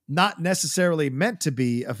not necessarily meant to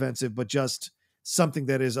be offensive, but just something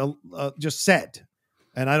that is just said?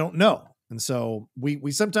 And I don't know. And so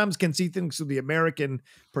we sometimes can see things through the American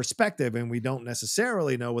perspective, and we don't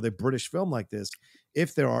necessarily know with a British film like this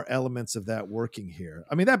if there are elements of that working here.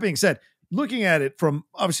 I mean, that being said, looking at it from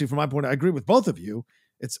my point, I agree with both of you.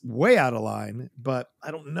 It's way out of line, but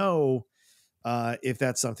I don't know if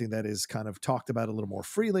that's something that is kind of talked about a little more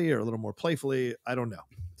freely or a little more playfully. I don't know.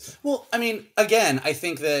 Well, I mean, again, I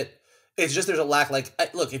think that it's just there's a lack. Like,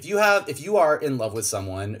 look, if you are in love with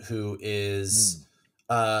someone who is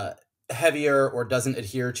heavier or doesn't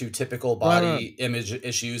adhere to typical body image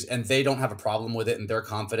issues, and they don't have a problem with it, and they're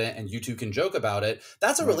confident, and you two can joke about it,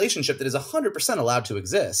 that's a relationship that is 100% allowed to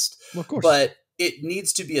exist. Well, of course. But it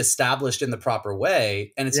needs to be established in the proper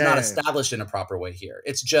way, and it's not established in a proper way here.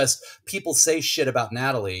 It's just people say shit about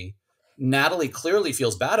Natalie. Natalie clearly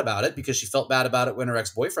feels bad about it because she felt bad about it when her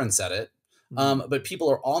ex-boyfriend said it. But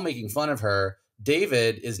people are all making fun of her.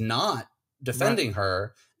 David is not defending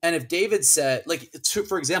her. And if David said, like,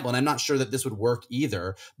 for example, and I'm not sure that this would work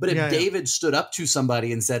either, but if David stood up to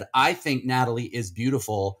somebody and said, I think Natalie is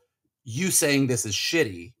beautiful, you saying this is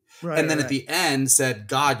shitty. And then at the end said,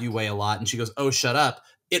 God, you weigh a lot. And she goes, oh, shut up.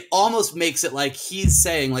 It almost makes it like he's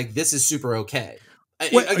saying, like, this is super okay.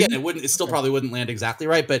 It still probably wouldn't land exactly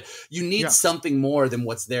right, but you need something more than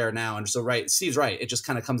what's there now. And so, Steve's right. It just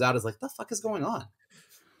kind of comes out as like, the fuck is going on?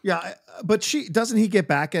 Yeah, but doesn't he get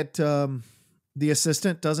back at the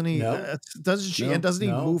assistant? Doesn't he? No. Doesn't she? No. And doesn't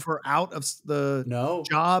he move her out of the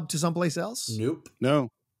job to someplace else? Nope. No.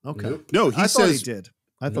 Okay. Nope. No, I thought he did.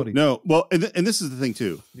 I thought he did. No. Well, and this is the thing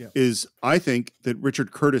too, is I think that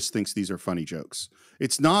Richard Curtis thinks these are funny jokes.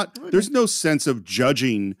 It's not, there's no sense of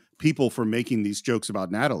judging people for making these jokes about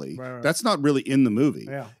Natalie. Right. That's not really in the movie.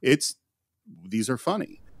 Yeah. These are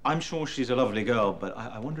funny. I'm sure she's a lovely girl, but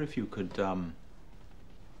I wonder if you could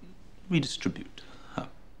redistribute her.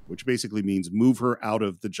 Which basically means move her out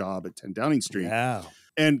of the job at 10 Downing Street. Yeah.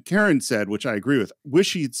 And Karen said, which I agree with,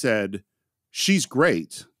 wish he'd said, she's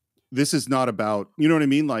great. This is not about, you know what I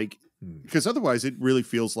mean? Like, because otherwise it really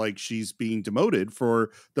feels like she's being demoted for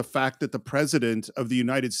the fact that the president of the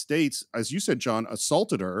United States, as you said, John,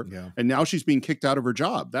 assaulted her. Yeah. And now she's being kicked out of her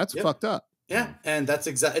job. That's fucked up. Yeah. And that's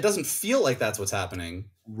it doesn't feel like that's what's happening.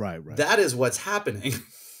 Right. That is what's happening.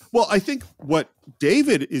 Well, I think what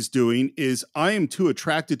David is doing is I am too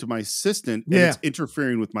attracted to my assistant and it's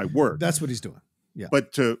interfering with my work. That's what he's doing. Yeah.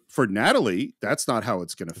 But for Natalie, that's not how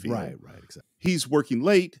it's going to feel. Right, exactly. He's working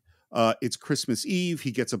late. It's Christmas Eve.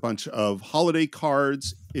 He gets a bunch of holiday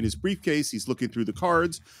cards in his briefcase. He's looking through the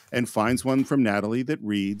cards and finds one from Natalie that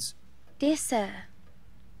reads, Dear Sir,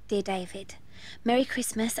 Dear David, Merry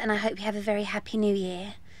Christmas and I hope you have a very happy New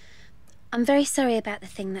Year. I'm very sorry about the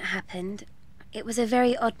thing that happened. It was a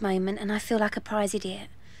very odd moment and I feel like a prize idiot.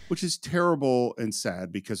 Which is terrible and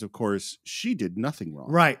sad because, of course, she did nothing wrong.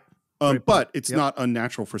 Right. But it's not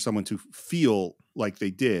unnatural for someone to feel like they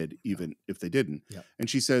did, even if they didn't. Yep. And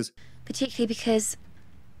she says, particularly because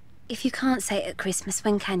if you can't say it at Christmas,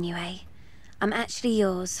 when can you, eh? I'm actually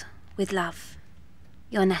yours with love.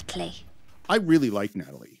 You're Natalie. I really like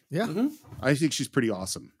Natalie. Yeah. Mm-hmm. I think she's pretty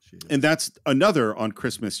awesome. And that's another on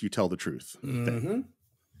Christmas, you tell the truth thing.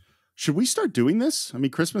 Should we start doing this? I mean,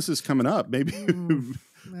 Christmas is coming up. Maybe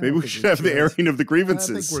we should have the airing of the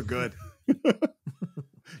grievances. I think we're good.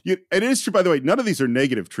 It is true, by the way, none of these are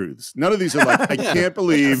negative truths. None of these are like, I can't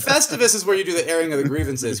believe. Festivus is where you do the airing of the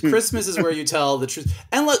grievances. Christmas is where you tell the truth.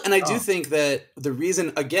 And look, and I do think that the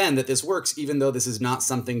reason, again, that this works, even though this is not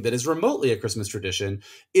something that is remotely a Christmas tradition,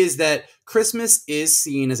 is that Christmas is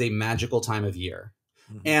seen as a magical time of year.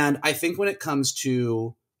 And I think when it comes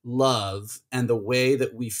to love and the way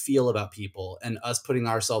that we feel about people and us putting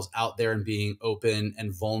ourselves out there and being open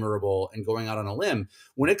and vulnerable and going out on a limb,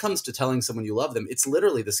 when it comes to telling someone you love them, it's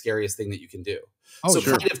literally the scariest thing that you can do.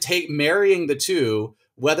 Kind of marrying the two,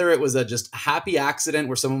 whether it was a just happy accident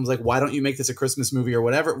where someone was like, why don't you make this a Christmas movie or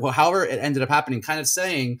whatever, well, however it ended up happening, kind of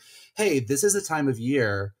saying, hey, this is a time of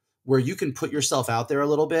year where you can put yourself out there a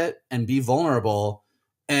little bit and be vulnerable.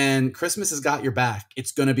 And Christmas has got your back.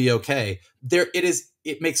 It's going to be okay.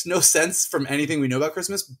 It makes no sense from anything we know about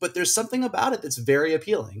Christmas, but there's something about it that's very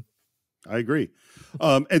appealing. I agree.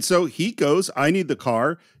 And so he goes, I need the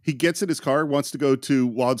car. He gets in his car, wants to go to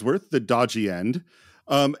Wadsworth, the dodgy end.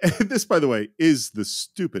 And this, by the way, is the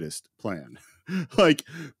stupidest plan. Like,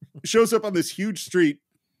 shows up on this huge street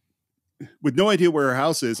with no idea where her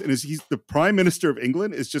house is, and he's the Prime Minister of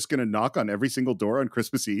England is just going to knock on every single door on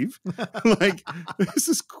Christmas Eve. Like, this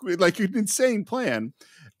is like an insane plan.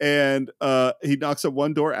 And he knocks on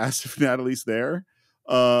one door, asks if Natalie's there,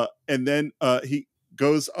 and then he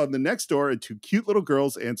goes on the next door, and two cute little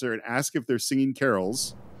girls answer and ask if they're singing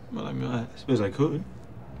carols. Well, I mean, I suppose I could.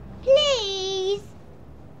 Please.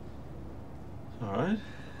 All right.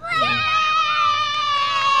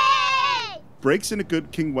 Breaks into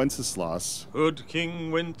good King Wenceslas. Good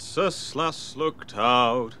King Wenceslas looked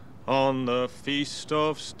out on the feast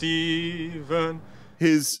of Stephen.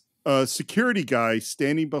 His security guy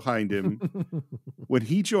standing behind him when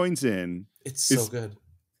he joins in. It's so good.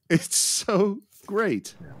 It's so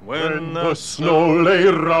great. When the snow lay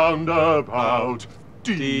round about,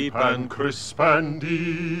 deep and crisp and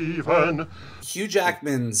even. Hugh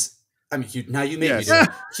Jackman's. I mean, now you made me do it.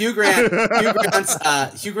 Hugh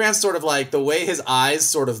Grant's sort of like the way his eyes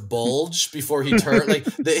sort of bulge before he turns, like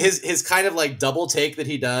his kind of like double take that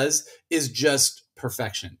he does is just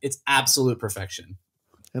perfection. It's absolute perfection.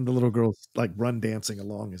 And the little girls like run dancing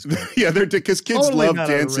along as well. Yeah, they're because kids love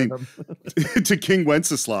dancing to King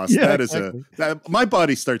Wenceslas. Yeah, that is my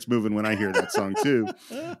body starts moving when I hear that song too.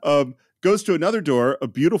 Goes to another door. A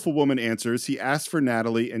beautiful woman answers. He asks for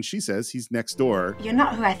Natalie, and she says he's next door. You're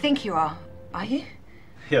not who I think you are you?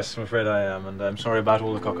 Yes, I'm afraid I am, and I'm sorry about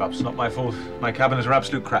all the cock-ups. Not my fault. My cabinets are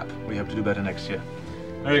absolute crap. We hope to do better next year.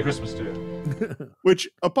 Merry Christmas to you. Which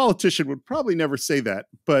a politician would probably never say that,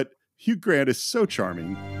 but Hugh Grant is so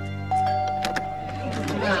charming.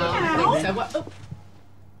 So what? Oh.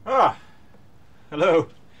 Ah, hello.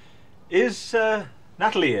 Is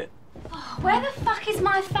Natalie here? Oh, where the fuck is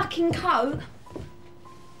my fucking coat?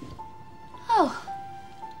 Oh,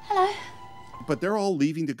 hello. But they're all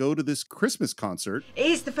leaving to go to this Christmas concert. It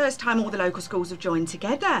is the first time all the local schools have joined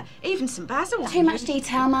together. Even St Basil. Too much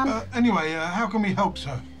detail, Mum. Anyway, how can we help,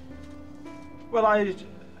 sir? Well, I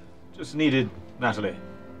just needed Natalie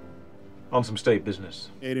on some state business.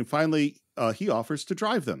 And finally, he offers to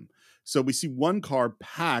drive them. So we see one car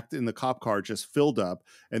packed in the cop car, just filled up.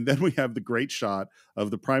 And then we have the great shot of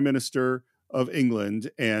the Prime Minister of England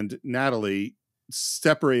and Natalie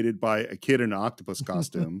separated by a kid in an octopus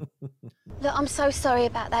costume. Look, I'm so sorry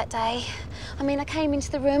about that day. I mean, I came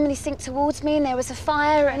into the room and he synced towards me and there was a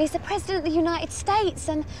fire and he's the President of the United States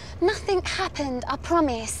and nothing happened, I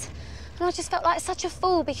promise. And I just felt like such a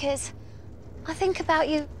fool because I think about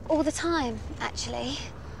you all the time, actually.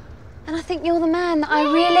 And I think you're the man that I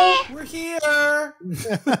really... We're here!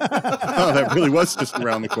 Oh, that really was just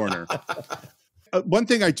around the corner. One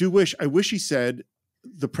thing I wish he said,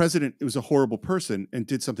 the president was a horrible person and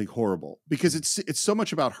did something horrible, because it's so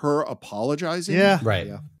much about her apologizing. Yeah. Right.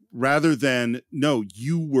 Yeah. Rather than, no,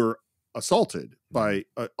 you were assaulted by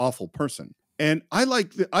an awful person. And I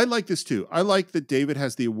like this too. I like that David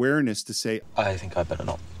has the awareness to say, I think I better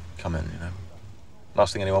not come in, you know.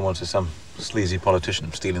 Last thing anyone wants is some sleazy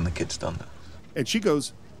politician stealing the kid's thunder. and she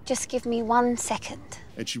goes, just give me 1 second.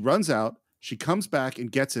 And she runs out. She comes back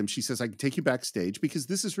and gets him. She says, I can take you backstage, because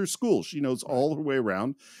this is her school. She knows all her way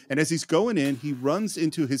around. And as he's going in, he runs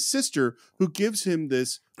into his sister, who gives him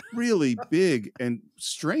this really big and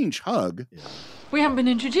strange hug. We haven't been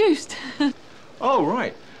introduced. Oh,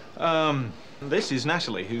 right. This is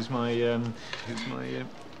Natalie, who's my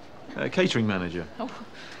catering manager. Oh.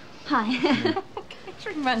 Hi.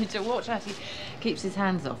 Catering manager, watch as he keeps his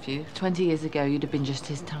hands off you. 20 years ago, you'd have been just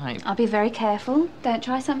his type. I'll be very careful. Don't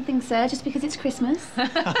try something, sir, just because it's Christmas.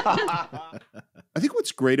 I think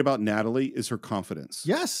what's great about Natalie is her confidence.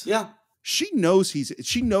 Yes. Yeah. She knows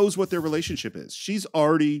what their relationship is. She's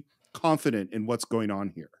already confident in what's going on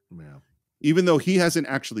here. Yeah. Even though he hasn't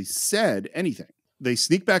actually said anything. They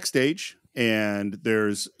sneak backstage, and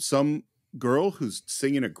there's some girl who's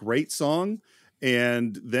singing a great song.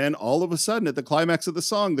 And then all of a sudden, at the climax of the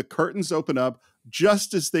song, the curtains open up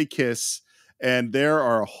just as they kiss. And there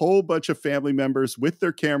are a whole bunch of family members with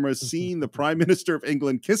their cameras seeing the Prime Minister of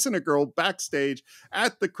England kissing a girl backstage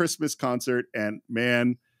at the Christmas concert. And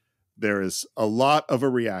man, there is a lot of a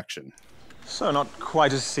reaction. So not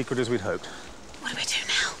quite as secret as we'd hoped. What do we do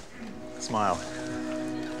now? Smile.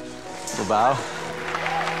 Little bow.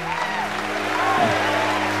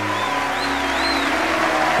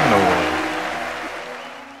 And away.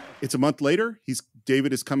 It's a month later.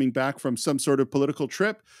 David is coming back from some sort of political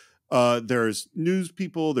trip. There's news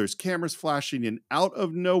people, there's cameras flashing, and out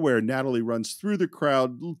of nowhere, Natalie runs through the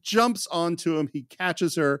crowd, jumps onto him. He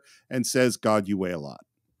catches her and says, God, you weigh a lot.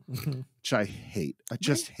 Which I hate. I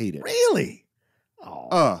just hate it. Really?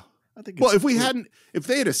 Oh, I think. Well, if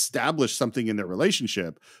they had established something in their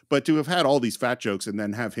relationship, but to have had all these fat jokes and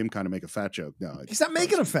then have him kind of make a fat joke, no. He's not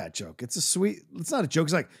making a fat joke. It's not a joke.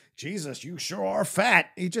 It's like, Jesus, you sure are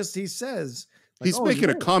fat. He says. Like, he's making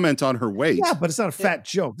a comment on her weight. Yeah, but it's not a fat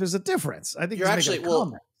joke. There's a difference. I think you're actually,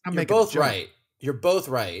 you're both right. You're both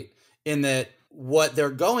right in that what they're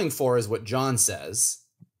going for is what John says.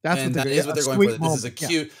 That is what they're going for. This is a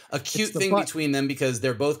cute thing between them, because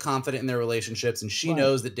they're both confident in their relationships, and she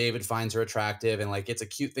knows that David finds her attractive, and like it's a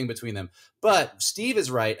cute thing between them. But Steve is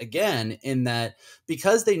right again in that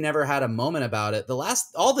because they never had a moment about it.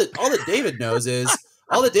 All that David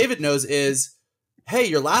knows is hey,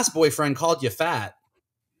 your last boyfriend called you fat,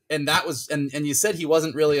 and that was and you said he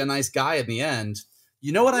wasn't really a nice guy in the end.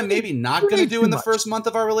 You know what I'm maybe not going to do in the first month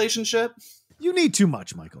of our relationship? You need too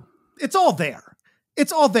much, Michael. It's all there.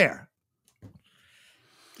 It's all there.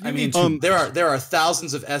 I mean, there are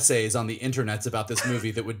thousands of essays on the internets about this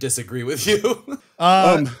movie that would disagree with you.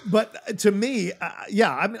 But to me,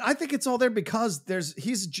 yeah, I mean, I think it's all there because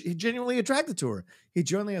he's genuinely attracted to her. He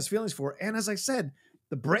genuinely has feelings for her. And as I said,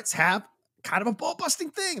 the Brits have kind of a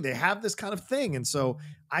ball-busting thing. They have this kind of thing. And so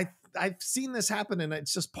I've seen this happen, and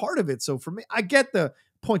it's just part of it. So for me, I get the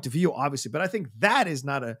point of view, obviously, but I think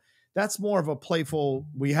that's more of a playful,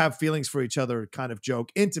 we have feelings for each other kind of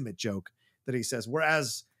joke, intimate joke that he says.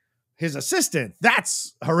 Whereas his assistant,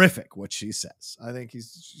 that's horrific what she says. I think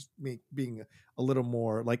he's being a little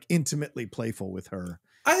more like intimately playful with her.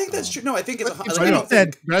 I think that's true. No, I think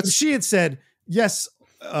she had said, yes,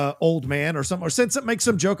 old man or something, or said something, make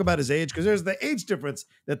some joke about his age, because there's the age difference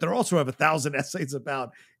that there also have 1,000 essays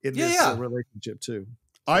about in this relationship too.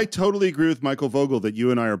 I totally agree with Michael Vogel that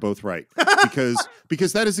you and I are both right,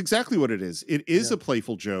 because that is exactly what it is. It is a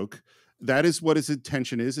playful joke. That is what his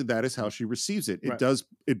intention is, and that is how she receives it.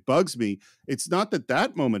 It bugs me. It's not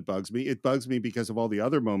that moment bugs me. It bugs me because of all the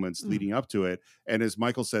other moments leading up to it. And as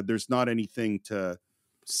Michael said, there's not anything to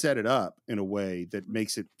set it up in a way that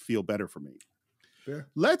makes it feel better for me. Fair.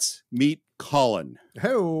 Let's meet Colin.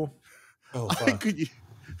 Oh, fuck.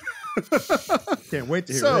 Can't wait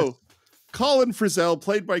to hear this. Colin Frizzell,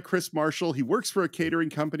 played by Chris Marshall. He works for a catering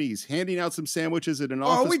company. He's handing out some sandwiches at an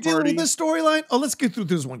office party. Are we dealing with this storyline? Oh, let's get through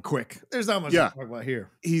this one quick. There's not much to talk about here.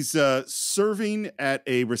 He's serving at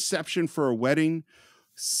a reception for a wedding,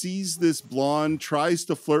 sees this blonde, tries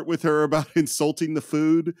to flirt with her about insulting the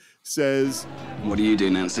food, says, "What do you do,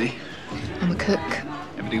 Nancy?" I'm a cook.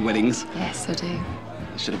 Ever do weddings? Yes, I do.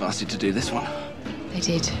 I should have asked you to do this one. I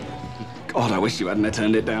did. God, I wish you hadn't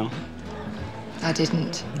turned it down. I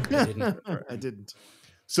didn't. I didn't.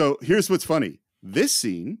 So here's what's funny. This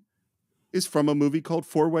scene is from a movie called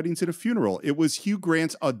 4 Weddings and a Funeral. It was Hugh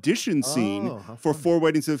Grant's audition scene for 4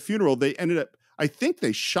 Weddings and a Funeral. They ended up, I think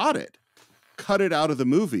they shot it, cut it out of the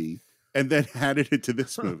movie, and then added it to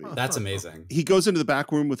this movie. That's amazing. He goes into the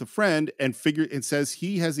back room with a friend and says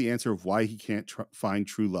he has the answer of why he can't find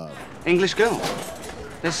true love. English girl.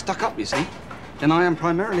 They're stuck up, you see. And I am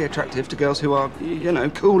primarily attractive to girls who are, you know,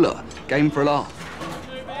 cooler, game for a laugh.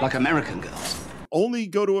 Like American girls. Only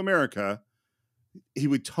go to America, he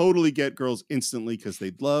would totally get girls instantly because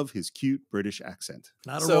they'd love his cute British accent.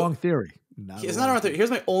 Not a wrong theory. It's not a wrong theory. Here's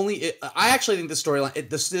my only... I actually think the storyline...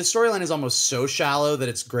 The storyline is almost so shallow that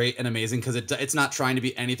it's great and amazing because it's not trying to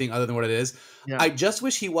be anything other than what it is. Yeah. I just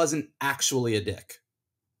wish he wasn't actually a dick.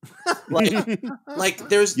 Like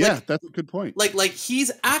there's... Yeah, that's a good point. Like he's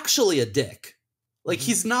actually a dick. Like,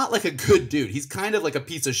 he's not like a good dude. He's kind of like a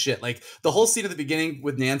piece of shit. Like, the whole scene at the beginning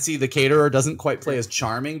with Nancy, the caterer, doesn't quite play as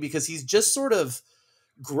charming because he's just sort of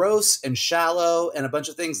gross and shallow and a bunch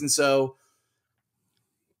of things. And so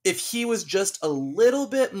if he was just a little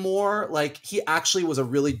bit more like he actually was a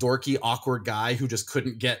really dorky, awkward guy who just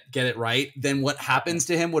couldn't get it right, then what happens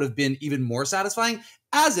to him would have been even more satisfying.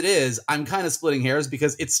 As it is, I'm kind of splitting hairs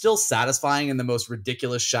because it's still satisfying in the most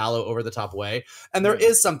ridiculous, shallow, over-the-top way. And there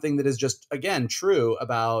is something that is just, again, true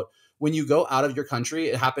about when you go out of your country.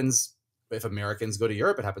 It happens if Americans go to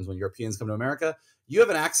Europe. It happens when Europeans come to America. You have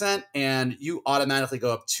an accent and you automatically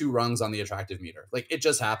go up 2 rungs on the attractive meter. Like, it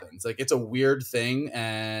just happens. Like, it's a weird thing.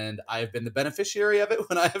 And I've been the beneficiary of it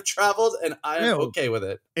when I have traveled, and I am okay with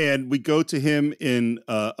it. And we go to him in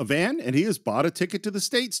a van, and he has bought a ticket to the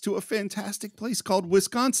States to a fantastic place called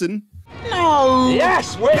Wisconsin. No!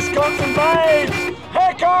 Yes, Wisconsin babes!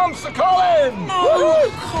 Here comes the Colin! No,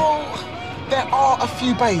 Cole. There are a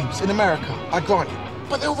few babes in America, I grant you.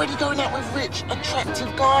 But they're already going out with rich,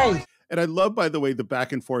 attractive guys. And I love, by the way, the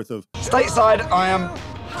back and forth of... Stateside, I am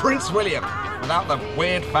Prince William, without the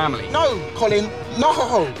weird family. No, Colin,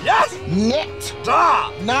 no. Yes! Net.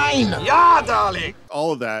 Da! 9. Yeah, darling.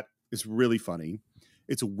 All of that is really funny.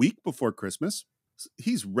 It's a week before Christmas.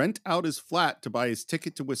 He's rent out his flat to buy his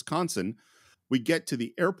ticket to Wisconsin. We get to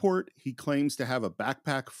the airport. He claims to have a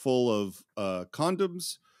backpack full of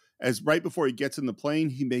condoms. As right before he gets in the plane,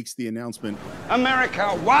 he makes the announcement,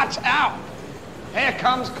 America, watch out! Here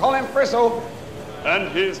comes Colin Frizzell.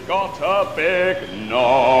 And he's got a big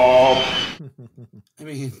knob. I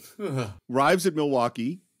mean... Arrives at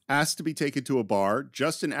Milwaukee, asked to be taken to a bar,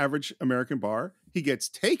 just an average American bar. He gets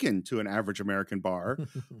taken to an average American bar,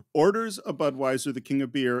 orders a Budweiser, the king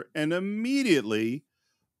of beer, and immediately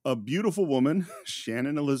a beautiful woman,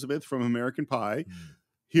 Shannon Elizabeth from American Pie,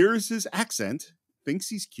 hears his accent, thinks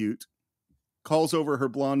he's cute, calls over her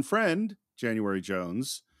blonde friend, January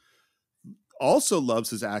Jones, also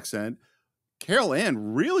loves his accent. Carol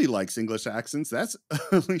Ann really likes English accents. That's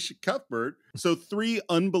Alicia Cuthbert. So 3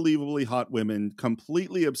 unbelievably hot women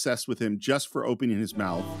completely obsessed with him just for opening his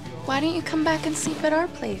mouth. Why don't you come back and sleep at our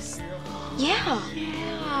place? Yeah.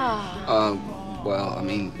 Well, I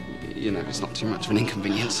mean, you know, it's not too much of an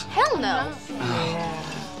inconvenience. Hell no.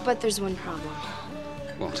 But there's one problem.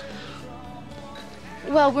 What?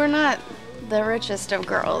 Well, we're not the richest of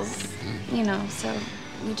girls, you know, so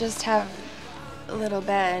we just have a little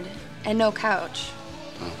bed and no couch.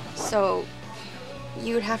 So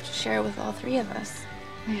you would have to share with all 3 of us.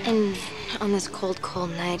 And on this cold, cold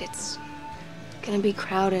night, it's gonna be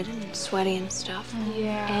crowded and sweaty and stuff.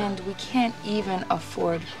 Yeah. And we can't even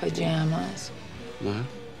afford pajamas. No?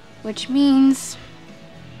 Which means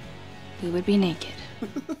we would be naked.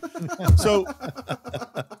 So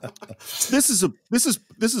this is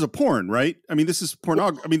a porn, right? I mean, this is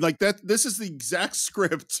pornography. I mean, like that. This is the exact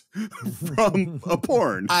script from a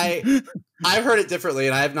porn. I've heard it differently,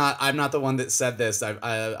 and I'm not the one that said this.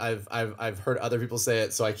 I've heard other people say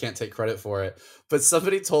it, so I can't take credit for it. But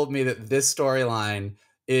somebody told me that this storyline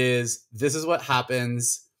is what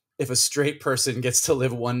happens if a straight person gets to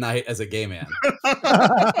live one night as a gay man.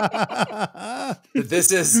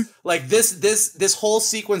 This is like this whole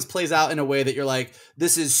sequence plays out in a way that you're like,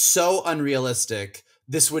 this is so unrealistic.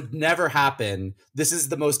 This would never happen. This is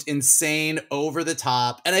the most insane, over the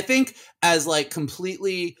top. And I think as like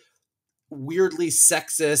completely weirdly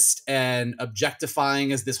sexist and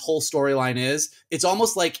objectifying as this whole storyline is, it's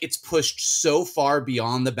almost like it's pushed so far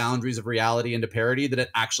beyond the boundaries of reality into parody that it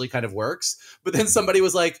actually kind of works. But then somebody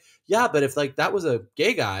was like, yeah, but if like that was a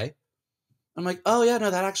gay guy, I'm like, oh yeah,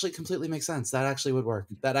 no, that actually completely makes sense. That actually would work.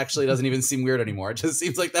 That actually doesn't even seem weird anymore. It just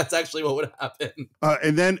seems like that's actually what would happen.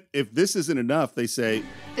 And then if this isn't enough, they say,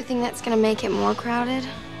 The thing that's gonna make it more crowded?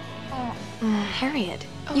 Harriet.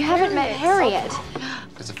 You haven't met Harriet.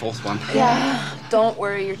 There's a fourth one. Yeah. Don't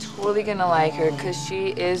worry, you're totally gonna like her because she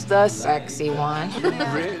is the sexy one.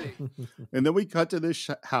 Really? And then we cut to this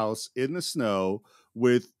house in the snow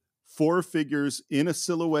with 4 figures in a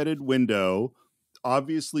silhouetted window,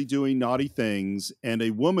 obviously doing naughty things, and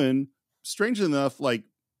a woman, strangely enough, like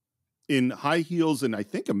in high heels and I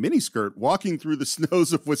think a miniskirt, walking through the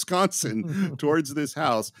snows of Wisconsin towards this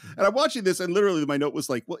house. And I'm watching this, and literally my note was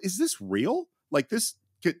like, well, is this real? Like this,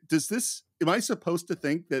 am I supposed to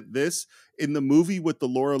think that this, in the movie with the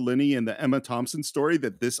Laura Linney and the Emma Thompson story,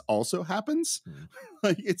 that this also happens?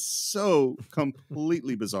 Like, it's so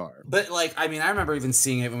completely bizarre. But like, I mean, I remember even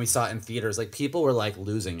seeing it when we saw it in theaters, like people were like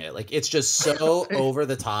losing it. Like it's just so over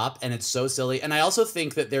the top and it's so silly. And I also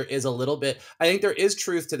think that there is a little bit, I think there is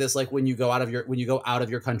truth to this. Like when you go out of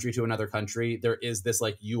your country to another country, there is this,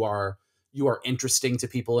 like, you are interesting to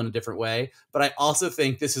people in a different way. But I also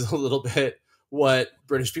think this is a little bit what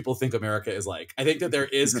British people think America is like. I think that there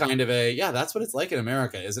is kind of that's what it's like in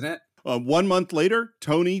America, isn't it? 1 month later,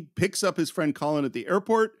 Tony picks up his friend Colin at the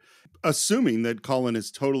airport, assuming that Colin has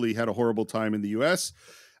totally had a horrible time in the U.S.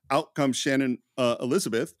 Out comes Shannon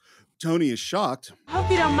Elizabeth. Tony is shocked. Hope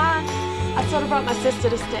you don't mind. I sort of brought my sister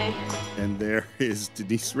to stay. And there is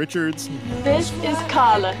Denise Richards. This is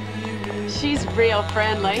Carla. She's real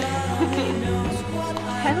friendly.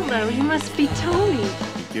 Hello, you must be Tony.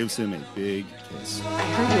 He gives him a big kiss. I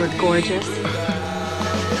heard you were gorgeous.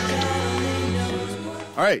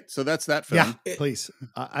 All right, so that's that film. Yeah, please.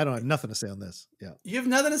 I don't have nothing to say on this. Yeah. You have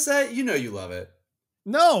nothing to say? You know you love it.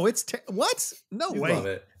 No, it's what? No you way. Love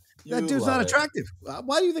it. That dude's not attractive.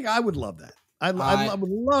 Why do you think I would love that? I would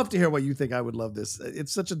love to hear what you think I would love this.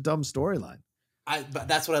 It's such a dumb storyline. But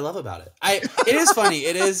that's what I love about it. It is funny.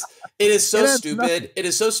 It is so stupid. Nothing. It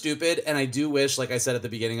is so stupid. And I do wish, like I said at the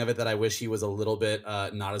beginning of it, that I wish he was a little bit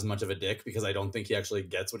not as much of a dick, because I don't think he actually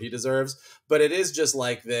gets what he deserves. But it is just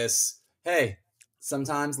like this, hey,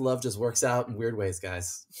 sometimes love just works out in weird ways,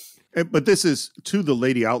 guys. But this is, to the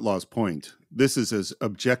Lady Outlaw's point, this is as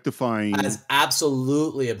objectifying. As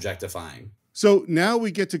absolutely objectifying. So now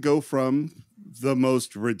we get to go from the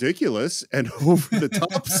most ridiculous and over the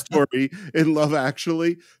top story in Love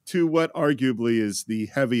Actually to what arguably is the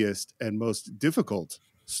heaviest and most difficult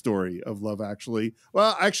story of Love Actually.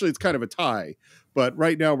 Well, actually, it's kind of a tie. But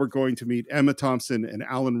right now we're going to meet Emma Thompson and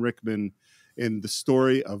Alan Rickman in the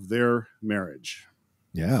story of their marriage.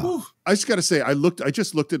 Yeah. Whew. I just got to say, I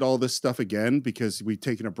just looked at all this stuff again because we've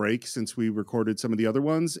taken a break since we recorded some of the other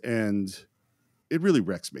ones, and it really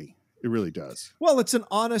wrecks me. It really does. Well, it's an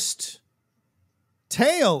honest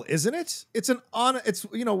tale, isn't it?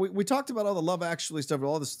 We talked about all the Love Actually stuff,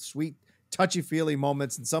 all the sweet, touchy-feely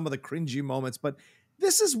moments and some of the cringy moments, but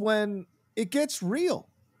this is when it gets real.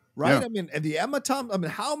 Right. Yeah. I mean, the Emma Thompson,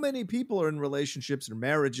 how many people are in relationships or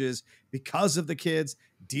marriages because of the kids,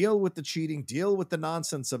 deal with the cheating, deal with the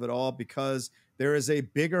nonsense of it all, because there is a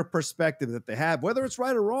bigger perspective that they have, whether it's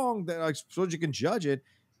right or wrong, that I suppose you can judge it.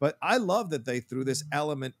 But I love that they threw this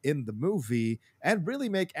element in the movie and really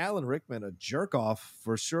make Alan Rickman a jerk off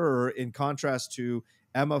for sure, in contrast to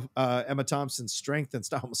Emma Thompson's strength and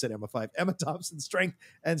style. I almost said Emma 5. Emma Thompson's strength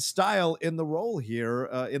and style in the role here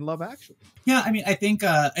in Love Actually. Yeah, I mean, I think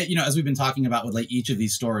as we've been talking about with like each of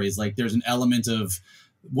these stories, like there's an element of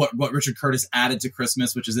what Richard Curtis added to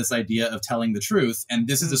Christmas, which is this idea of telling the truth. And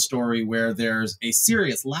this is a story where there's a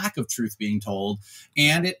serious lack of truth being told,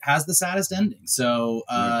 and it has the saddest ending. So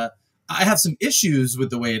I have some issues with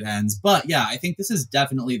the way it ends, but yeah, I think this is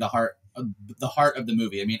definitely the heart of the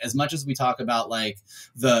movie. I mean, as much as we talk about like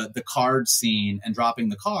the card scene and dropping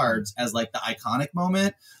the cards as like the iconic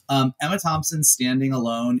moment, Emma Thompson standing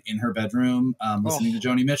alone in her bedroom listening to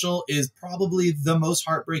Joni Mitchell is probably the most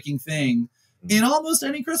heartbreaking thing in almost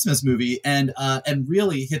any Christmas movie, and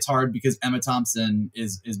really hits hard because Emma Thompson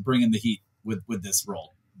is bringing the heat with this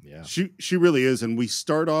role. Yeah, she really is. And we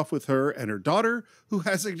start off with her and her daughter, who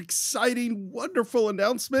has an exciting, wonderful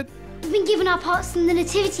announcement. We've been given our parts in the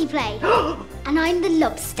nativity play, and I'm the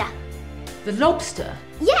lobster. The lobster?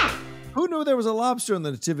 Yeah. Who knew there was a lobster in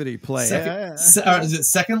the nativity play? Is it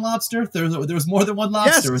second lobster? There was more than one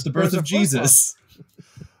lobster. Yes, it was the birth of Jesus.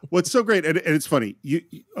 What's so great, and it's funny,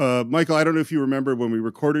 Michael, I don't know if you remember when we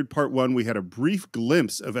recorded part 1, we had a brief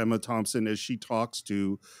glimpse of Emma Thompson as she talks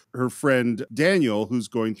to her friend Daniel, who's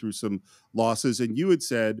going through some losses, and you had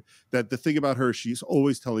said that the thing about her, she's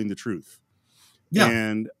always telling the truth. Yeah.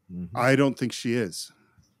 And I don't think she is.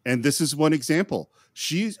 And this is one example.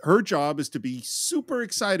 Her job is to be super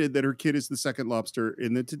excited that her kid is the second lobster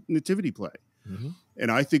in the nativity play.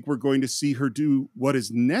 And I think we're going to see her do what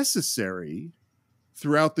is necessary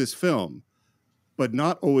throughout this film, but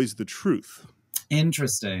not always the truth.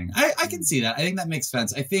 Interesting. I can see that. I think that makes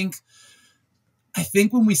sense. I think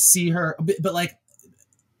when we see her, but like,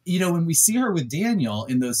 you know, when we see her with Daniel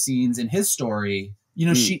in those scenes in his story, you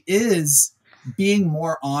know, she is being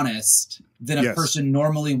more honest than a person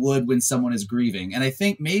normally would when someone is grieving. And I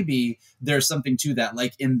think maybe there's something to that.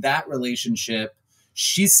 Like in that relationship,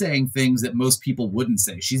 she's saying things that most people wouldn't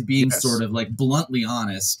say. She's being sort of like bluntly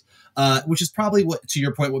honest. Which is probably what, to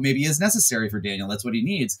your point, what maybe is necessary for Daniel. That's what he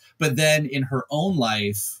needs. But then in her own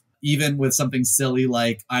life, even with something silly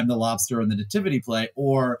like I'm the lobster in the nativity play,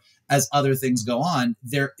 or as other things go on,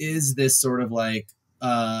 there is this sort of like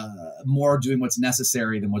more doing what's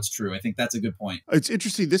necessary than what's true. I think that's a good point. It's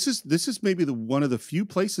interesting. This is maybe one of the few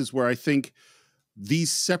places where I think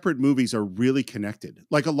these separate movies are really connected.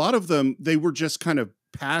 Like a lot of them, they were just kind of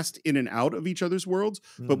passed in and out of each other's worlds.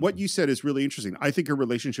 But what you said is really interesting. I think her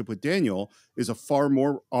relationship with Daniel is a far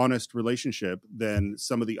more honest relationship than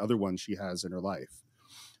some of the other ones she has in her life.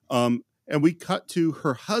 And we cut to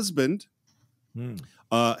her husband,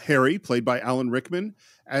 Harry, played by Alan Rickman,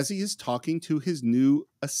 as he is talking to his new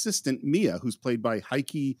assistant, Mia, who's played by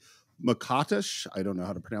Heike Makatash. I don't know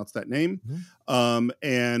how to pronounce that name.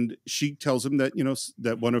 And she tells him that, you know,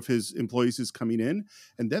 that one of his employees is coming in.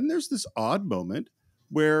 And then there's this odd moment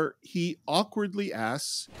where he awkwardly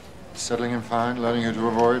asks, Settling in fine, learning who to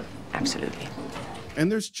avoid? Absolutely.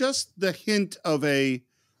 And there's just the hint of is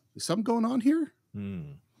something going on here?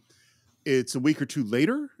 It's a week or two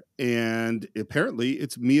later, and apparently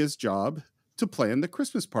it's Mia's job to plan the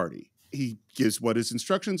Christmas party. He gives what his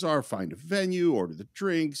instructions are: find a venue, order the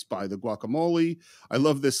drinks, buy the guacamole. I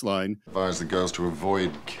love this line. Advise the girls to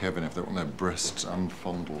avoid Kevin if they want their breasts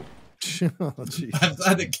unfondled. I'm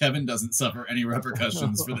glad that Kevin doesn't suffer any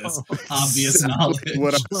repercussions for this obvious knowledge.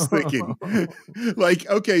 What I was thinking. Like,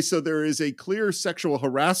 okay, so there is a clear sexual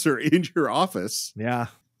harasser in your office. Yeah.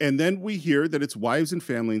 And then we hear that it's wives and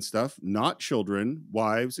family and stuff, not children,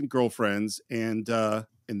 wives and girlfriends. And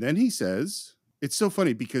then he says, it's so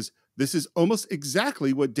funny because this is almost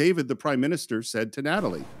exactly what David, the Prime Minister, said to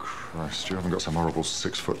Natalie. Christ, you haven't got some horrible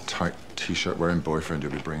 6-foot tight t-shirt wearing boyfriend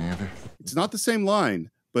you'll be bringing, have you? It's not the same line,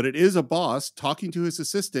 but it is a boss talking to his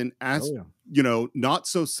assistant as, you know, not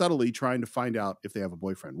so subtly trying to find out if they have a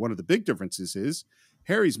boyfriend. One of the big differences is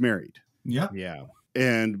Harry's married. Yeah.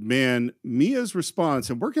 And man, Mia's response,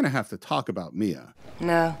 and we're going to have to talk about Mia.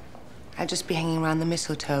 No, I'll just be hanging around the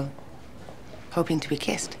mistletoe, hoping to be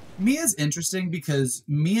kissed. Mia's interesting because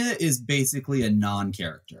Mia is basically a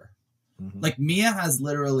non-character. Like Mia has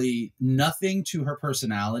literally nothing to her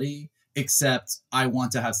personality except I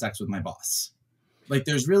want to have sex with my boss. Like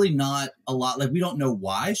there's really not a lot. Like we don't know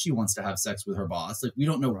why she wants to have sex with her boss. Like we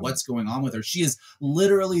don't know what's going on with her. She is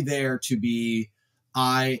literally there to be,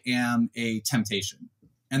 I am a temptation.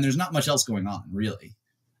 And there's not much else going on, really.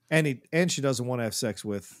 And she doesn't want to have sex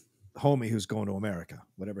with homie who's going to America,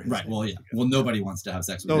 whatever his name Well, yeah. Well, nobody wants to have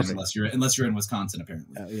sex with him unless you're in Wisconsin,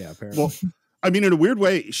 apparently. Yeah, apparently. Well, I mean, in a weird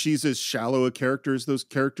way, she's as shallow a character as those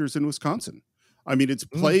characters in Wisconsin. I mean, it's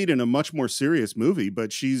played in a much more serious movie,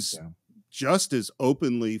 but she's just as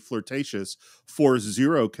openly flirtatious for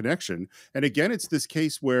zero connection. And again, it's this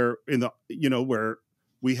case where where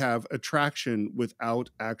we have attraction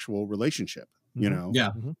without actual relationship, you know?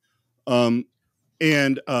 Yeah.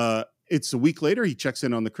 It's a week later, he checks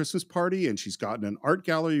in on the Christmas party and she's gotten an art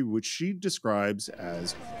gallery, which she describes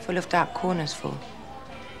as full of dark corners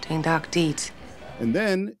doing dark deeds. And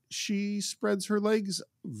then she spreads her legs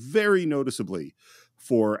very noticeably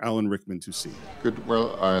for Alan Rickman to see. Good.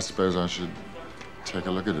 Well, I suppose I should take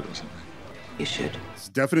a look at it or something. You should. It's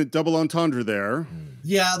definite double entendre there.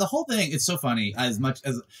 Yeah, the whole thing, it's so funny as much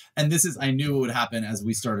as, and this is, I knew it would happen as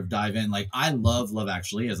we sort of dive in. Like, I love Love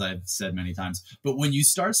Actually, as I've said many times, but when you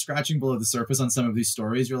start scratching below the surface on some of these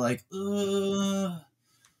stories, you're like,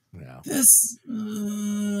 this,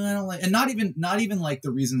 I don't like, and not even like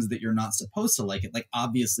the reasons that you're not supposed to like it. Like,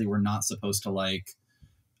 obviously we're not supposed to like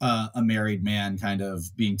a married man kind of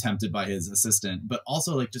being tempted by his assistant, but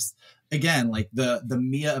also like just, again, like the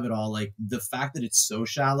Mia of it all, like the fact that it's so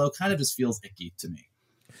shallow kind of just feels icky to me.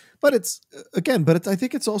 But it's, again, I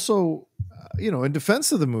think it's also, in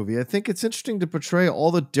defense of the movie, I think it's interesting to portray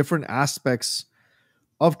all the different aspects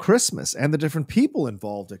of Christmas and the different people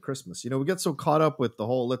involved at Christmas. We get so caught up with the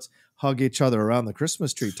whole let's hug each other around the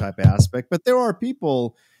Christmas tree type aspect, but there are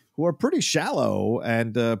people who are pretty shallow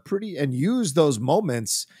and and use those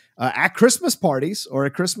moments at Christmas parties or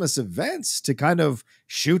at Christmas events to kind of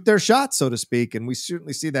shoot their shot, so to speak. And we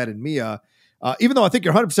certainly see that in Mia. Even though I think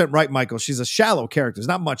you're 100% right, Michael, she's a shallow character. There's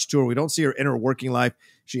not much to her. We don't see her inner working life.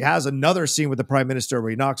 She has another scene with the prime minister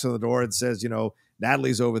where he knocks on the door and says,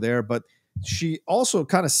 Natalie's over there. But she also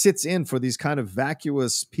kind of sits in for these kind of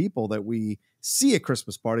vacuous people that we see at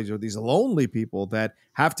Christmas parties, or these lonely people that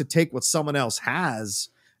have to take what someone else has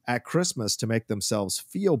at Christmas to make themselves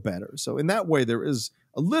feel better. So in that way, there is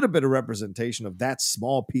a little bit of representation of that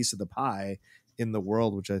small piece of the pie in the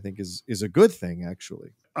world, which I think is a good thing,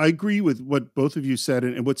 actually. I agree with what both of you said.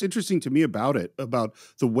 And what's interesting to me about it, about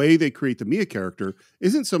the way they create the Mia character,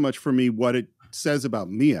 isn't so much for me what it says about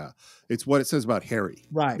Mia. It's what it says about Harry.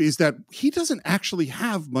 Right. Is that he doesn't actually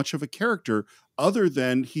have much of a character other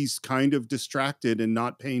than he's kind of distracted and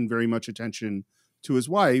not paying very much attention to his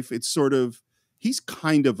wife. It's sort of, he's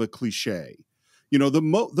kind of a cliche.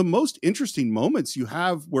 The most interesting moments you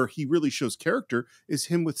have where he really shows character is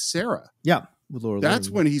him with Sarah. Yeah. With Laura That's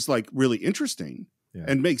Linney. when he's like really interesting. Yeah.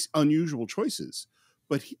 And makes unusual choices,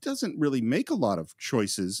 but he doesn't really make a lot of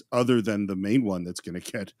choices other than the main one that's going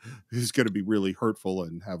to be really hurtful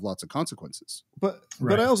and have lots of consequences. But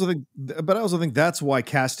I also think that's why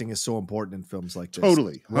casting is so important in films like this.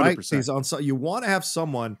 Totally, 100%. Right? You want to have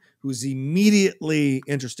someone who's immediately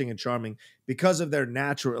interesting and charming because of their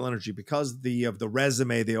natural energy, because of the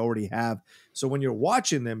resume they already have. So when you're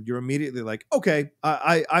watching them, you're immediately like, okay,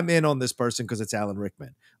 I'm in on this person because it's Alan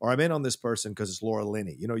Rickman, or I'm in on this person because it's Laura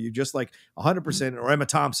Linney. You just like 100%, or Emma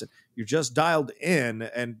Thompson. You're just dialed in,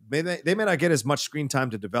 and they may not get as much screen time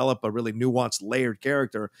to develop a really nuanced, layered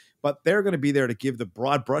character, but they're going to be there to give the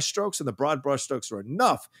broad brushstrokes, and the broad brushstrokes are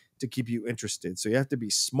enough to keep you interested. So you have to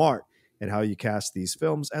be smart and how you cast these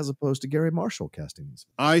films, as opposed to Gary Marshall casting these.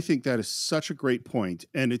 I think that is such a great point.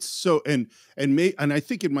 And it's so, and I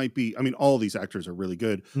think it might be, I mean, all these actors are really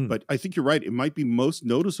good, but I think you're right. It might be most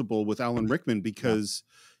noticeable with Alan Rickman because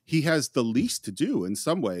he has the least to do in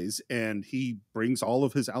some ways, and he brings all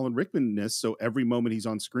of his Alan Rickman-ness. So every moment he's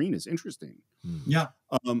on screen is interesting. Yeah.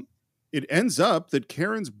 It ends up that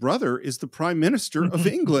Karen's brother is the Prime Minister of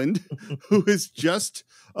England, who has just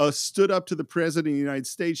stood up to the President of the United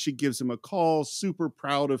States. She gives him a call, super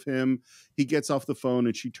proud of him. He gets off the phone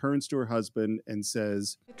and she turns to her husband and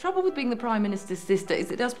says, The trouble with being the Prime Minister's sister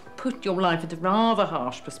is it does put your life into rather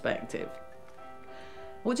harsh perspective.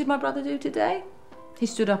 What did my brother do today? He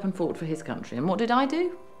stood up and fought for his country. And what did I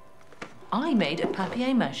do? I made a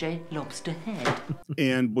papier-mâché lobster head.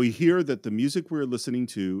 And we hear that the music we're listening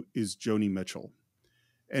to is Joni Mitchell.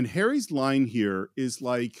 And Harry's line here is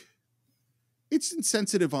like, it's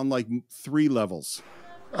insensitive on like 3 levels.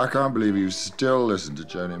 I can't believe you still listen to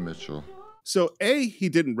Joni Mitchell. So A, he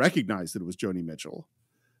didn't recognize that it was Joni Mitchell.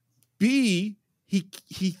 B, he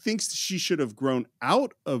thinks she should have grown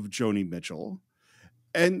out of Joni Mitchell.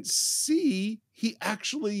 And C, he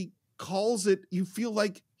actually calls it, you feel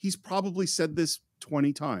like he's probably said this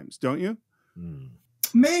 20 times, don't you?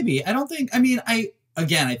 Maybe. I don't think,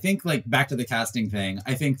 I think like back to the casting thing,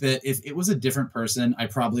 I think that if it was a different person, I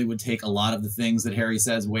probably would take a lot of the things that Harry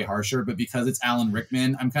says way harsher, but because it's Alan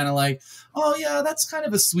Rickman, I'm kind of like, oh yeah, that's kind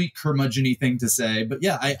of a sweet curmudgeon-y thing to say. But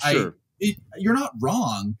yeah, Sure. You're not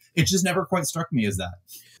wrong. It just never quite struck me as that.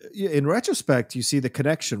 In retrospect, you see the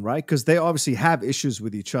connection, right? Because they obviously have issues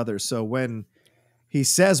with each other. So when he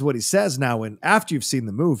says what he says now, and after you've seen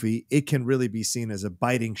the movie, it can really be seen as a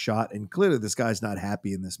biting shot. And clearly this guy's not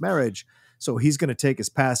happy in this marriage. So he's going to take his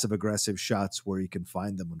passive aggressive shots where he can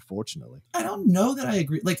find them, unfortunately. I don't know that I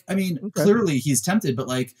agree. Clearly he's tempted, but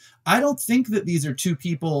I don't think that these are two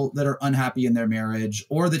people that are unhappy in their marriage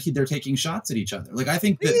or that they're taking shots at each other. I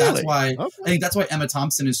think that that's why, I think that's why Emma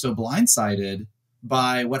Thompson is so blindsided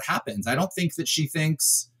by what happens. I don't think that she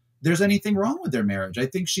thinks there's anything wrong with their marriage. I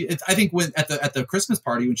think when at the Christmas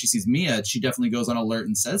party, when she sees Mia, she definitely goes on alert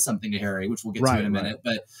and says something to Harry, which we'll get to in a minute.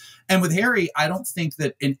 And with Harry, I don't think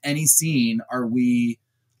that in any scene are we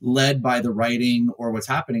led by the writing or what's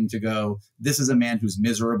happening to go, this is a man who's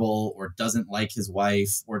miserable or doesn't like his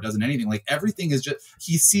wife or doesn't anything. Like everything is just,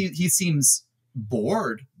 he seems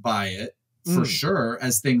bored by it for sure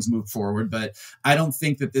as things move forward. But I don't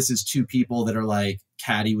think that this is two people that are like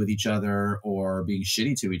catty with each other or being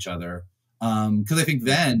shitty to each other. Because I think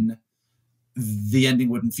then the ending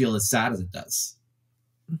wouldn't feel as sad as it does.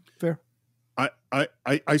 Fair.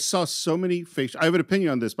 I saw so many I have an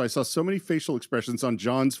opinion on this, but I saw so many facial expressions on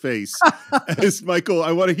John's face as Michael.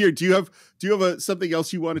 I want to hear, do you have something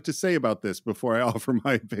else you wanted to say about this before I offer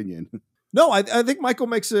my opinion? No, I think Michael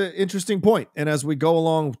makes an interesting point. And as we go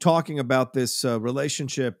along talking about this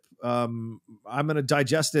relationship, I'm going to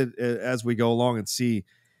digest it as we go along and see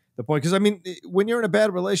the point. Because I mean, when you're in a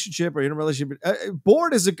bad relationship or you're in a relationship,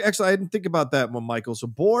 bored is actually, I didn't think about that one, Michael. So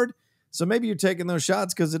bored. So maybe you're taking those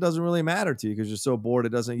shots because it doesn't really matter to you because you're so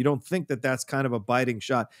bored. You don't think that that's kind of a biting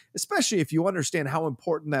shot, especially if you understand how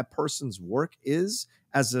important that person's work is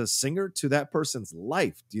as a singer to that person's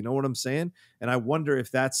life. Do you know what I'm saying? And I wonder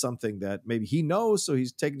if that's something that maybe he knows. So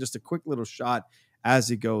he's taking just a quick little shot as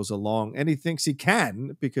he goes along, and he thinks he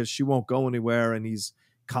can because she won't go anywhere and he's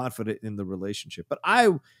confident in the relationship. But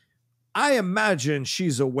I imagine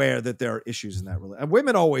she's aware that there are issues in that relationship. And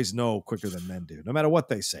women always know quicker than men do, no matter what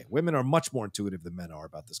they say. Women are much more intuitive than men are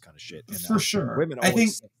about this kind of shit. And for sure. Women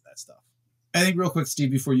always say that stuff. I think real quick,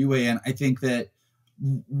 Steve, before you weigh in, I think that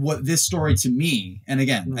what this story to me, and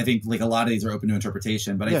again, I think like a lot of these are open to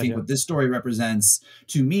interpretation, but I think what this story represents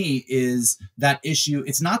to me is that issue.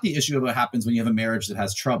 It's not the issue of what happens when you have a marriage that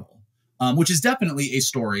has trouble. Which is definitely a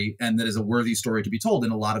story and that is a worthy story to be told,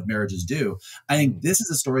 and a lot of marriages do. I think this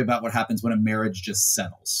is a story about what happens when a marriage just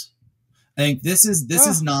settles. I think this is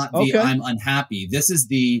not the I'm unhappy. This is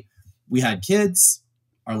the we had kids,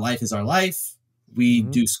 our life is our life. We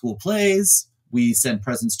do school plays, we send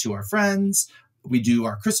presents to our friends, we do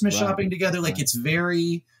our Christmas shopping together. Like it's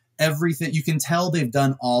very everything. You can tell they've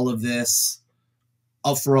done all of this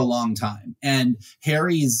for a long time. And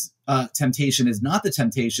Harry's temptation is not the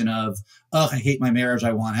temptation of, oh, I hate my marriage,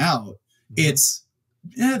 I want out. It's,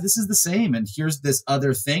 this is the same. And here's this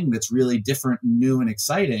other thing that's really different, new and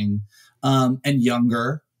exciting, and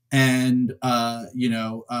younger and,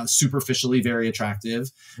 superficially very attractive.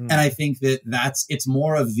 And I think it's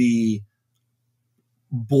more of the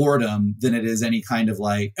boredom than it is any kind of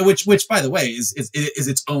like, which by the way is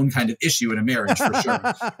its own kind of issue in a marriage for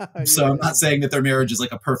sure. So I'm not saying that their marriage is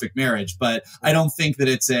like a perfect marriage, but I don't think that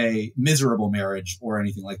it's a miserable marriage or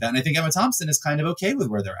anything like that. And I think Emma Thompson is kind of okay with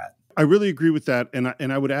where they're at. I really agree with that. And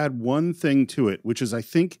I would add one thing to it, which is I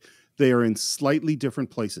think they are in slightly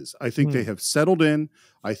different places. I think they have settled in.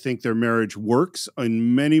 I think their marriage works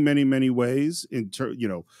in many, many, many ways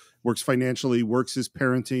works financially, works as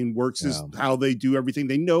parenting, works as how they do everything.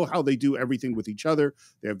 They know how they do everything with each other.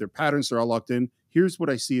 They have their patterns. They're all locked in. Here's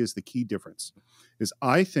what I see as the key difference is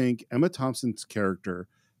I think Emma Thompson's character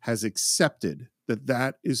has accepted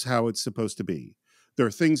that is how it's supposed to be. There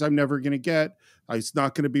are things I'm never going to get. It's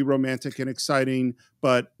not going to be romantic and exciting,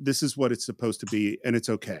 but this is what it's supposed to be. And it's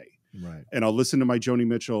okay. Right. And I'll listen to my Joni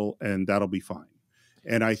Mitchell and that'll be fine.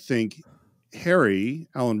 And I think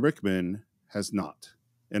Alan Rickman has not.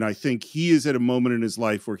 And I think he is at a moment in his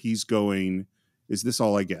life where he's going, is this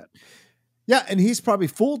all I get? Yeah, and he's probably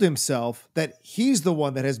fooled himself that he's the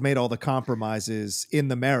one that has made all the compromises in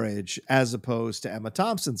the marriage as opposed to Emma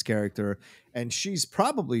Thompson's character. And she's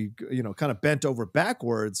probably, kind of bent over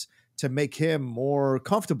backwards to make him more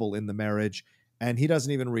comfortable in the marriage. And he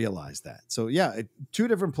doesn't even realize that. So yeah, two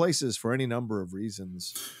different places for any number of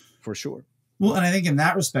reasons, for sure. Well, and I think in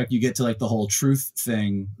that respect, you get to like the whole truth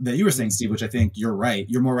thing that you were saying, Steve, which I think you're right.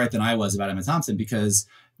 You're more right than I was about Emma Thompson, because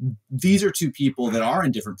these are two people that are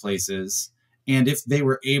in different places. And if they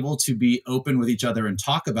were able to be open with each other and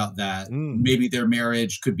talk about that, maybe their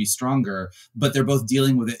marriage could be stronger, but they're both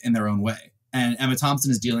dealing with it in their own way. And Emma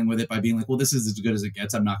Thompson is dealing with it by being like, well, this is as good as it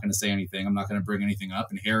gets. I'm not going to say anything. I'm not going to bring anything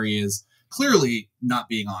up. And Harry is clearly not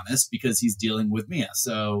being honest because he's dealing with Mia.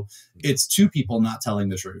 So it's two people not telling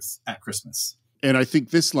the truth at Christmas. And I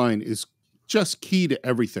think this line is just key to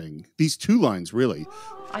everything. These two lines, really.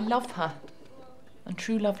 I love her, and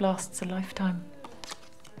true love lasts a lifetime.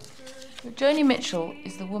 But Joni Mitchell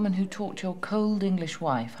is the woman who taught your cold English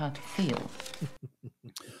wife how to feel.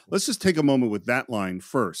 Let's just take a moment with that line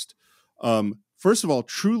first. First of all,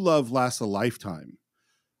 true love lasts a lifetime.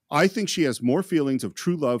 I think she has more feelings of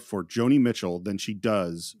true love for Joni Mitchell than she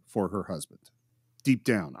does for her husband. deep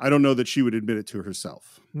down. I don't know that she would admit it to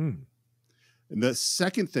herself. Hmm. And the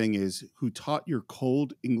second thing is, who taught your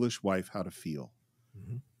cold English wife how to feel?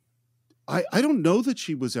 Mm-hmm. I don't know that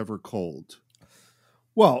she was ever cold.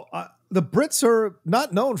 Well, the Brits are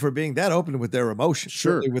not known for being that open with their emotions,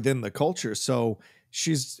 Sure. certainly within the culture. So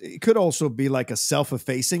it could also be like a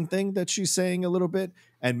self-effacing thing that she's saying a little bit.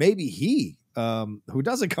 And maybe he, who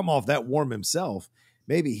doesn't come off that warm himself,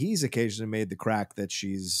 maybe he's occasionally made the crack that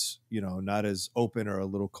she's, not as open or a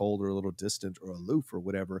little cold or a little distant or aloof or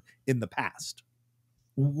whatever in the past.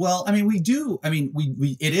 Well, I mean,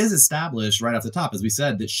 it is established right off the top, as we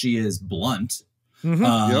said, that she is blunt,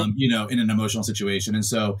 Mm-hmm. in an emotional situation. And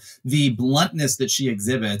so the bluntness that she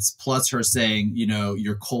exhibits, plus her saying,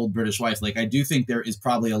 your cold British wife, like, I do think there is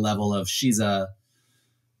probably a level of she's tough.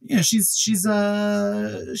 She's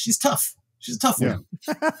a tough one.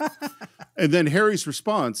 And then Harry's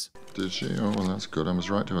response. Did she? Oh, well, that's good. I was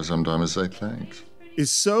right to her sometimes say thanks.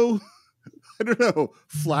 Is so, I don't know,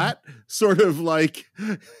 flat, sort of like,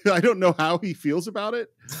 I don't know how he feels about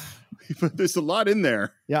it, but there's a lot in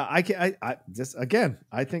there. Yeah, I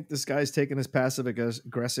think this guy's taking his passive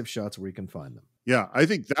aggressive shots where he can find them. Yeah, I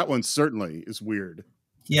think that one certainly is weird.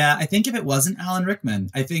 Yeah, I think if it wasn't Alan Rickman,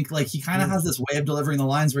 I think like he kind of has this way of delivering the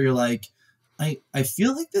lines where you're like, I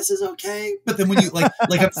feel like this is okay, but then when you like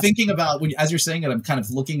I'm thinking about as you're saying it, I'm kind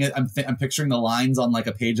of looking at I'm picturing the lines on like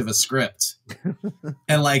a page of a script,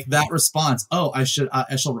 and like that response. Oh, I shall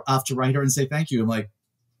have to write her and say thank you. I'm like,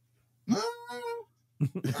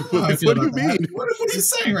 What do you mean? What are you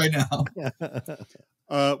saying right now?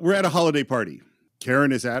 We're at a holiday party.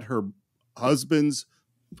 Karen is at her husband's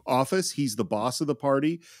office. He's the boss of the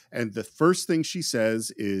party. And the first thing she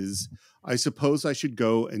says is, I suppose I should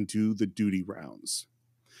go and do the duty rounds.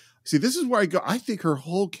 See, this is where I go. I think her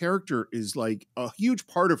whole character is like a huge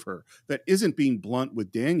part of her that isn't being blunt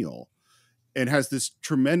with Daniel and has this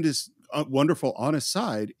tremendous, wonderful, honest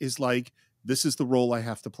side, is like, this is the role I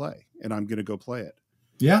have to play and I'm going to go play it.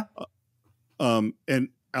 Yeah. And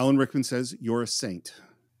Alan Rickman says, you're a saint.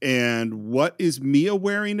 And what is Mia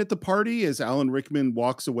wearing at the party as Alan Rickman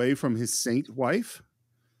walks away from his saint wife?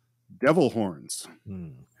 Devil horns.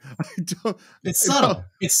 It's subtle.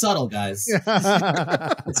 It's subtle, guys.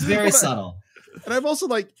 It's very subtle. And I'm also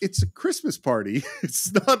like, it's a Christmas party.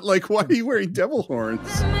 It's not like, why are you wearing devil horns?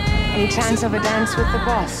 Any chance of a dance with the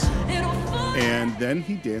boss? And then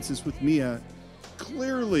he dances with Mia,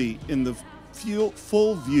 clearly in the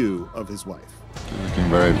full view of his wife. You're looking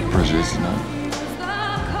very pretty tonight.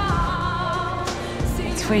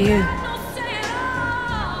 It's for you.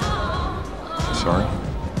 Sorry?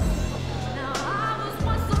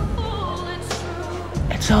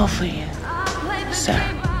 It's all for you, sir.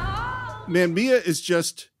 Man, Mia is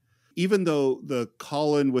just, even though the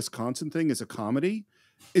Colin, Wisconsin thing is a comedy,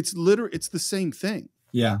 it's the same thing.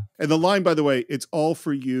 Yeah. And the line, by the way, it's all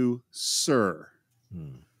for you, sir.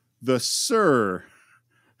 The sir.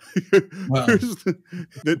 Well,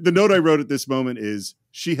 the note I wrote at this moment is,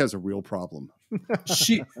 she has a real problem.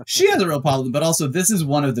 she has a real problem, but also this is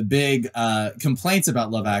one of the big complaints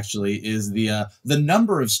about Love Actually is the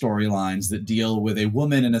number of storylines that deal with a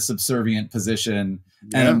woman in a subservient position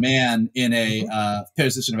and a man in a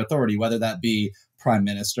position of authority, whether that be prime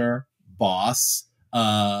minister, boss,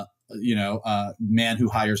 man who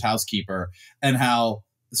hires housekeeper, and how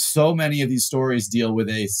so many of these stories deal with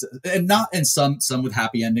some with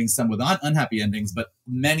happy endings, some with unhappy endings, but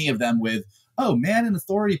many of them with, oh, man in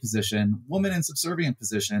authority position, woman in subservient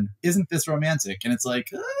position. Isn't this romantic? And it's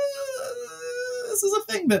like, this is a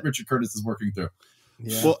thing that Richard Curtis is working through.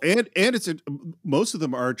 Yeah. Well, and it's most of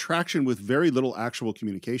them are attraction with very little actual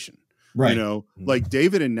communication. Right. Like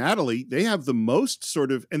David and Natalie, they have the most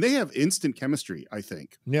sort of, and they have instant chemistry, I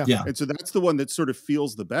think. Yeah. And so that's the one that sort of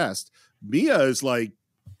feels the best. Mia is like,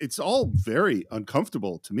 it's all very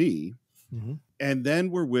uncomfortable to me. Mm-hmm. And then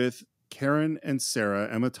we're with Karen and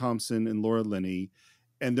Sarah, Emma Thompson and Laura Linney,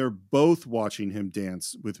 and they're both watching him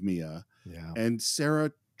dance with Mia. Yeah. And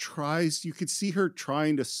Sarah you could see her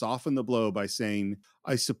trying to soften the blow by saying,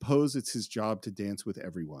 I suppose it's his job to dance with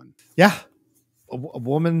everyone. Yeah. A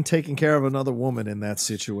woman taking care of another woman in that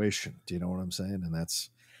situation. Do you know what I'm saying? And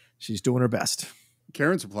she's doing her best.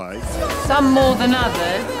 Karen's replied, Some more than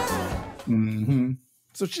others. Mm-hmm.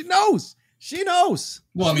 So she knows. She knows.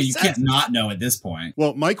 Well, I mean, you can't it. not know at this point.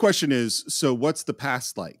 Well, my question is, so what's the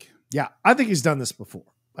past like? Yeah, I think he's done this before.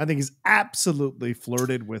 I think he's absolutely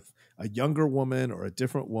flirted with a younger woman or a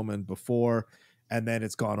different woman before, and then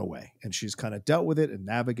it's gone away. And she's kind of dealt with it and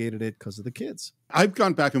navigated it because of the kids. I've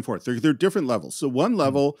gone back and forth. They're different levels. So one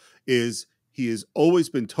level is he has always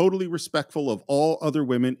been totally respectful of all other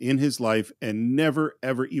women in his life and never,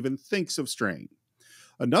 ever even thinks of straying.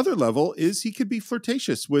 Another level is he could be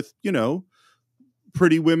flirtatious with, you know,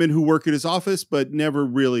 pretty women who work at his office, but never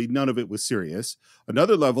really, none of it was serious.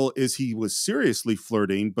 Another level is he was seriously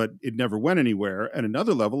flirting, but it never went anywhere. And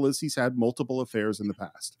another level is he's had multiple affairs in the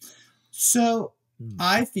past. So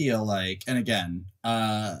I feel like, and again,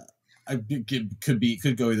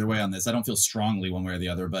 could go either way on this. I don't feel strongly one way or the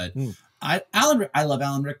other, but I love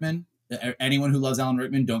Alan Rickman. Anyone who loves Alan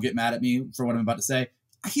Rickman, don't get mad at me for what I'm about to say.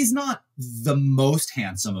 He's not the most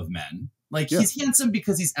handsome of men. Like, he's handsome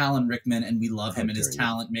because he's Alan Rickman and we love him and his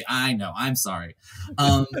talent. I know, I'm sorry.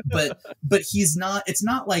 But he's not, it's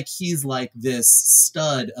not like he's like this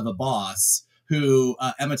stud of a boss who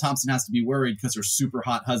Emma Thompson has to be worried because her super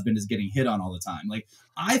hot husband is getting hit on all the time. Like,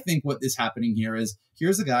 I think what is happening here is,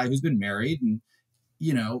 here's a guy who's been married and,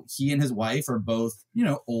 you know, he and his wife are both, you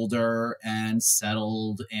know, older and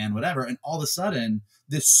settled and whatever. And all of a sudden,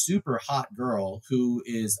 this super hot girl who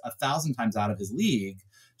is 1,000 times out of his league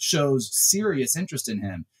shows serious interest in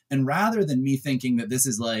him. And rather than me thinking that this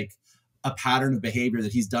is like a pattern of behavior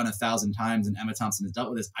that he's done 1,000 times and Emma Thompson has dealt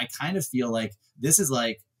with this, I kind of feel like this is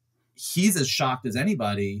like, he's as shocked as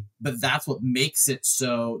anybody, but that's what makes it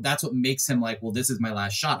so, that's what makes him like, well, this is my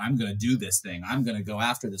last shot. I'm going to do this thing. I'm going to go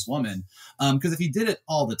after this woman. Because if he did it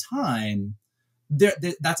all the time,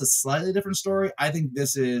 that's a slightly different story. I think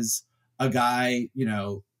this is a guy, you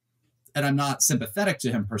know, and I'm not sympathetic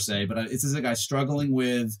to him per se, but this is a guy struggling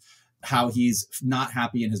with how he's not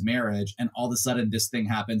happy in his marriage. And all of a sudden this thing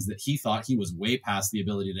happens that he thought he was way past the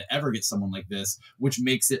ability to ever get someone like this, which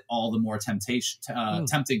makes it all the more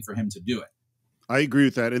tempting for him to do it. I agree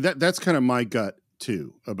with that. And that's kind of my gut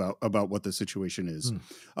too, about what the situation is.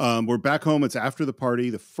 We're back home. It's after the party.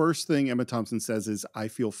 The first thing Emma Thompson says is, I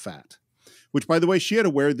feel fat. Which, by the way, she had to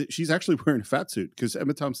wear that. She's actually wearing a fat suit because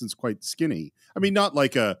Emma Thompson's quite skinny. I mean, not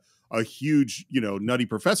like a huge, you know, Nutty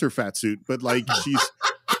Professor fat suit, but like she's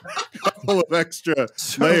a couple of extra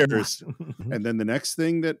layers. And then the next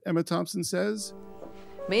thing that Emma Thompson says,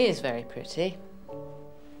 Mia's very pretty.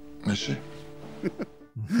 Is she?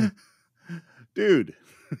 Dude,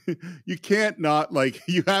 you can't not, like,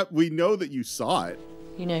 we know that you saw it.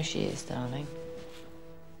 You know she is, darling.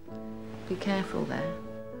 Be careful there.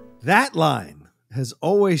 That line has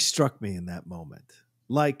always struck me in that moment.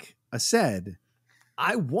 Like I said,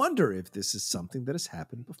 I wonder if this is something that has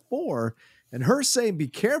happened before. And her saying, be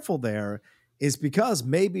careful there, is because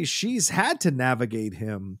maybe she's had to navigate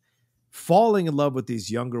him falling in love with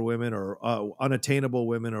these younger women or unattainable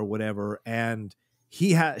women or whatever. And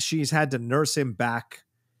she's had to nurse him back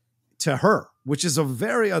to her, which is a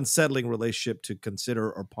very unsettling relationship to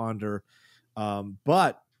consider or ponder.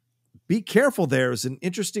 But be careful there is an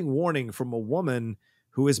interesting warning from a woman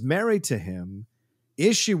who is married to him.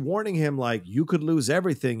 Is she warning him like, you could lose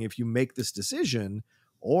everything if you make this decision?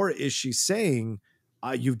 Or is she saying,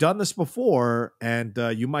 you've done this before and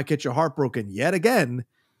you might get your heart broken yet again,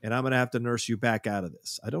 and I'm going to have to nurse you back out of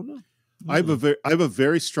this? I don't know. I have a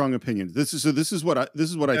very strong opinion. This is what I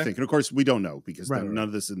think. And of course we don't know because none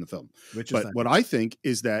of this is in the film. But what I think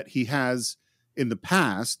is that he has in the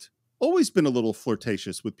past always been a little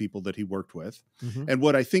flirtatious with people that he worked with. And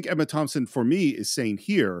what I think Emma Thompson for me is saying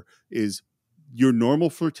here is, your normal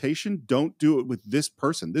flirtation, don't do it with this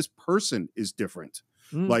person. This person is different.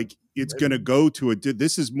 Like, it's going to go to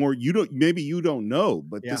this is more, maybe you don't know,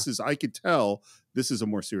 but this is, I could tell this is a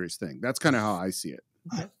more serious thing. That's kind of how I see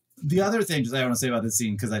it. The other thing I want to say about this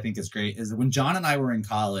scene, because I think it's great, is that when John and I were in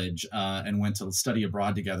college and went to study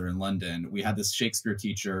abroad together in London, we had this Shakespeare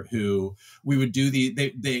teacher who we would do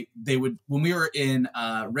they would, when we were in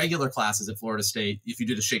regular classes at Florida State, if you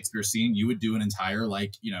did a Shakespeare scene, you would do an entire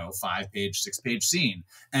 5-page, 6-page scene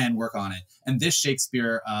and work on it. And this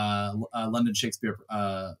Shakespeare, London Shakespeare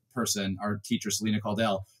person, our teacher, Selena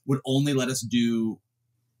Caldell, would only let us do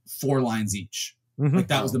 4 lines each. Like,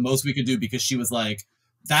 that was the most we could do, because she was like,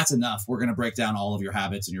 that's enough. We're going to break down all of your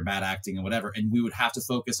habits and your bad acting and whatever. And we would have to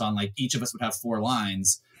focus on, like, each of us would have 4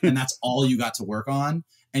 lines and that's all you got to work on.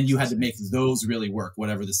 And you had to make those really work,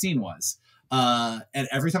 whatever the scene was. And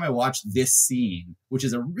every time I watch this scene, which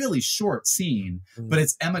is a really short scene, but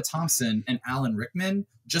it's Emma Thompson and Alan Rickman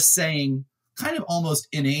just saying kind of almost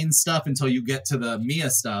inane stuff until you get to the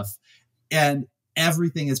Mia stuff. And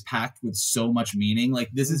everything is packed with so much meaning.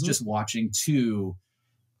 Like, this is just watching 2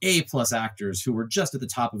 A+ actors who were just at the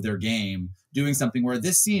top of their game doing something where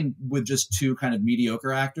this scene with just 2 kind of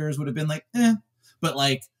mediocre actors would have been like, but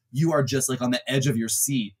like, you are just like on the edge of your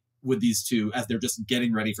seat with these 2 as they're just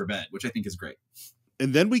getting ready for bed, which I think is great.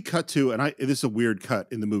 And then we cut to, and this is a weird cut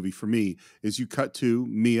in the movie for me, is you cut to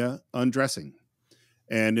Mia undressing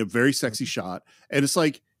and a very sexy shot. And it's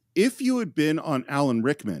like, if you had been on Alan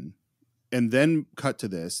Rickman, and then cut to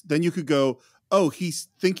this, then you could go, oh, he's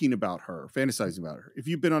thinking about her, fantasizing about her. If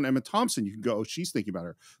you've been on Emma Thompson, you can go, oh, she's thinking about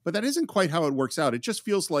her. But that isn't quite how it works out. It just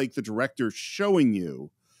feels like the director showing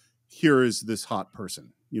you, here is this hot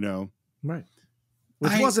person, you know? Right.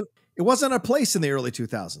 It wasn't a place in the early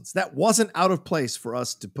 2000s. That wasn't out of place for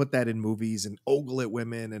us to put that in movies and ogle at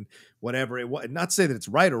women and whatever. It was not to say that it's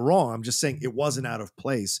right or wrong. I'm just saying it wasn't out of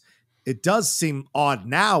place. It does seem odd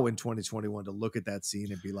now in 2021 to look at that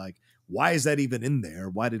scene and be like, why is that even in there?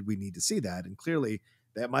 Why did we need to see that? And clearly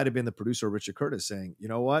that might have been the producer, Richard Curtis, saying, you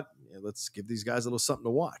know what? Let's give these guys a little something to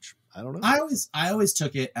watch. I don't know. I always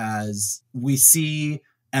took it as we see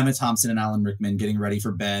Emma Thompson and Alan Rickman getting ready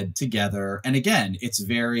for bed together. And again, it's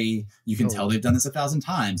very, you can tell they've done this 1,000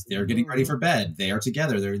 times. They're getting ready for bed. They are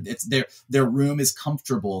together. Their room is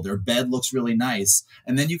comfortable. Their bed looks really nice.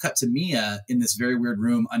 And then you cut to Mia in this very weird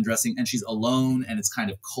room undressing, and she's alone, and it's kind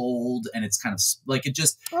of cold, and it's kind of like, it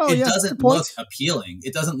doesn't look appealing.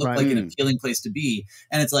 It doesn't look like an appealing place to be.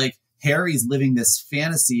 And it's like Harry's living this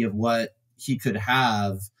fantasy of what he could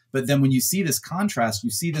have. But then when you see this contrast, you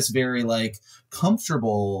see this very like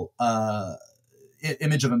comfortable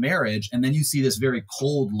image of a marriage. And then you see this very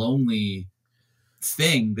cold, lonely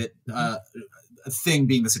thing that thing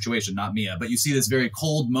being the situation, not Mia, but you see this very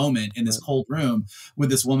cold moment in this cold room with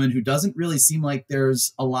this woman who doesn't really seem like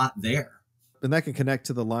there's a lot there. And that can connect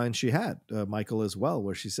to the line she had, Michael, as well,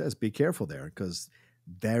 where she says, be careful there because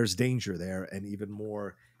there's danger there and even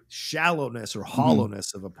more shallowness or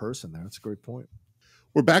hollowness of a person there. That's a great point.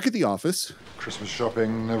 We're back at the office. Christmas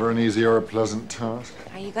shopping, never an easy or a pleasant task.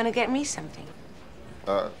 Are you going to get me something?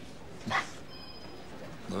 I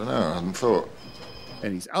don't know, I hadn't thought.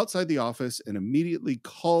 And he's outside the office and immediately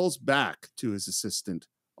calls back to his assistant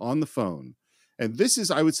on the phone. And this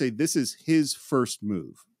is, I would say, this is his first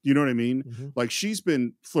move. You know what I mean? Mm-hmm. Like she's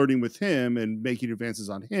been flirting with him and making advances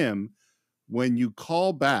on him. When you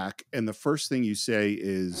call back and the first thing you say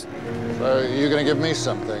is, so you're going to give me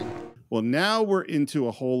something? Well, now we're into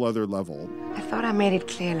a whole other level. I thought I made it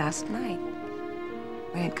clear last night.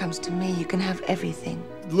 When it comes to me, you can have everything.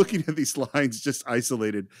 Looking at these lines just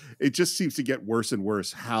isolated, it just seems to get worse and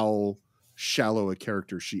worse how shallow a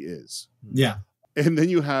character she is. Yeah. And then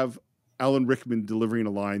you have Alan Rickman delivering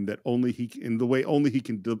a line that only he can, in the way only he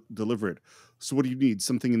can deliver it. So what do you need?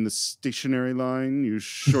 Something in the stationary line? You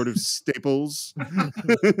short of staples?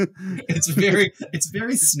 It's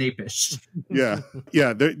very Snape-ish. Yeah.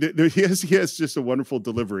 Yeah. He has just a wonderful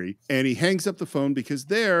delivery. And he hangs up the phone because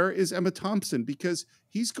there is Emma Thompson because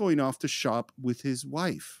he's going off to shop with his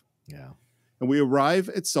wife. Yeah. And we arrive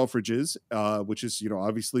at Selfridges, which is,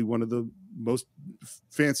 obviously one of the most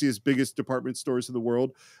fanciest, biggest department stores in the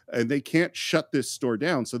world. And they can't shut this store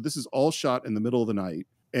down. So this is all shot in the middle of the night.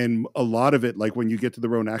 And a lot of it, like when you get to the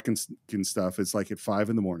Rowan Atkinson stuff, it's like at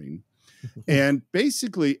 5 a.m. And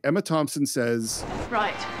basically, Emma Thompson says,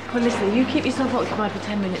 right, well, listen, you keep yourself occupied for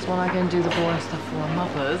 10 minutes while I go and do the boring stuff for our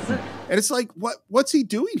mothers. And it's like, what's he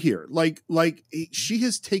doing here? Like she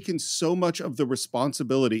has taken so much of the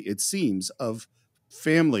responsibility, it seems, of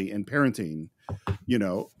family and parenting,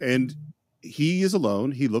 and he is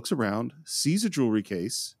alone. He looks around, sees a jewelry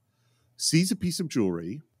case, sees a piece of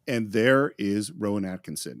jewelry, and there is Rowan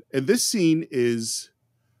Atkinson. And this scene is,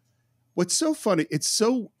 what's so funny, it's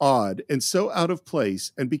so odd and so out of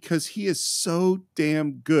place. And because he is so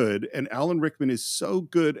damn good and Alan Rickman is so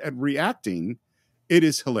good at reacting, it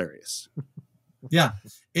is hilarious. Yeah,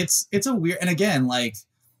 it's a weird, and again, like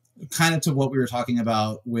kind of to what we were talking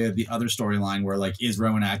about with the other storyline where like, is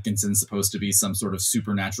Rowan Atkinson supposed to be some sort of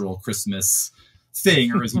supernatural Christmas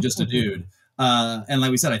thing or is he just a dude? And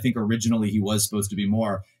like we said, I think originally he was supposed to be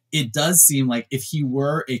more. It does seem like if he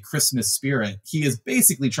were a Christmas spirit, he is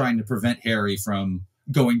basically trying to prevent Harry from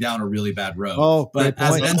going down a really bad road. Oh, but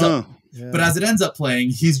as it ends up playing,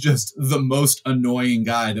 he's just the most annoying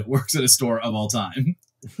guy that works at a store of all time.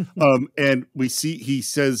 And we see he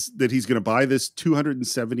says that he's going to buy this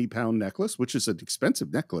 270-pound necklace, which is an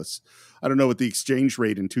expensive necklace. I don't know what the exchange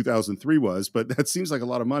rate in 2003 was, but that seems like a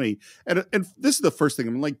lot of money. And this is the first thing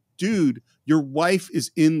I'm like, dude, your wife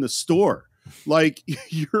is in the store. Like,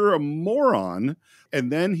 you're a moron.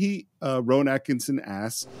 And then Rowan Atkinson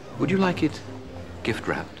asks, would you like it gift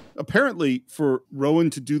wrapped? Apparently, for Rowan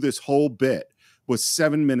to do this whole bit was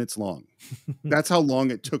 7 minutes long. That's how long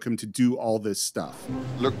it took him to do all this stuff.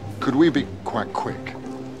 Look, could we be quite quick?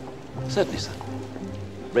 Certainly, sir.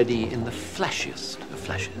 Ready in the flashiest of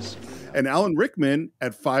flashes. And Alan Rickman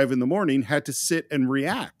at 5 a.m. had to sit and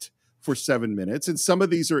react for 7 minutes. And some of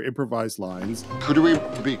these are improvised lines. Could we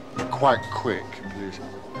be quite quick, please?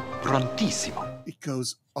 Prontissimo. it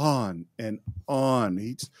goes on and on.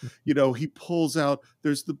 He pulls out,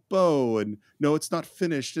 there's the bow, and no, it's not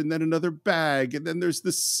finished, and then another bag, and then there's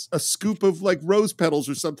a scoop of like rose petals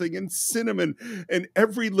or something, and cinnamon, and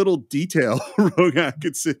every little detail Rowan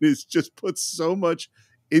Atkinson is just puts so much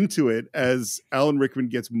into it as Alan Rickman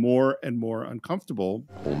gets more and more uncomfortable.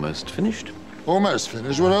 Almost finished. Almost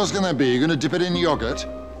finished? What else can there be? You're going to dip it in yogurt,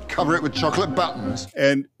 cover it with chocolate buttons.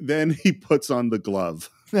 And then he puts on the glove.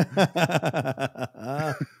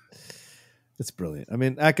 It's brilliant. I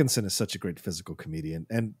mean, Atkinson is such a great physical comedian,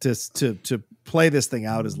 and to play this thing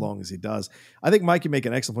out as long as he does, I think Mike, you make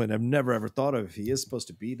an excellent point. I've never ever thought of if he is supposed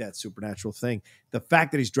to be that supernatural thing. The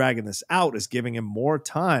fact that he's dragging this out is giving him more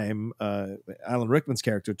time, Alan Rickman's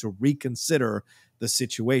character, to reconsider the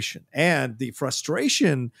situation, and the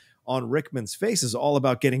frustration on Rickman's face is all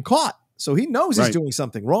about getting caught. So he knows he's doing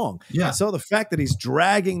something wrong. Yeah. And so the fact that he's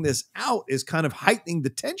dragging this out is kind of heightening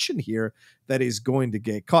the tension here that he's going to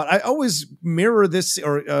get caught. I always mirror this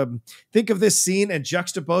or think of this scene and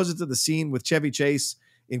juxtapose it to the scene with Chevy Chase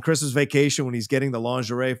in Christmas Vacation when he's getting the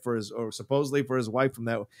lingerie for his, or supposedly for his wife from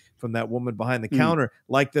that woman behind the counter.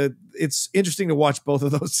 It's interesting to watch both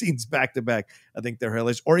of those scenes back to back. I think they're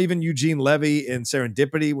hilarious. Or even Eugene Levy in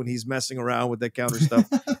Serendipity when he's messing around with that counter stuff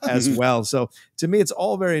as well. So to me, it's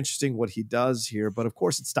all very interesting what he does here. But of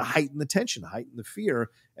course, it's to heighten the tension, heighten the fear.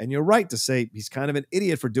 And you're right to say he's kind of an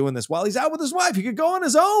idiot for doing this while he's out with his wife. He could go on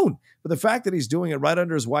his own. But the fact that he's doing it right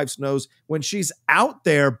under his wife's nose when she's out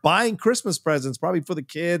there buying Christmas presents, probably for the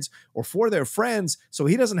kids or for their friends, so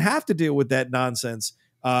he doesn't have to deal with that nonsense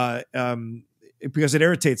because it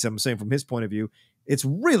irritates him, saying from his point of view, it's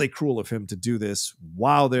really cruel of him to do this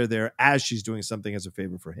while they're there as she's doing something as a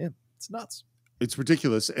favor for him. It's nuts. It's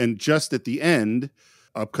ridiculous. And just at the end,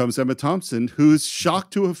 up comes Emma Thompson, who's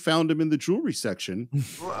shocked to have found him in the jewelry section.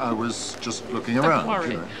 Well, I was just looking around. Don't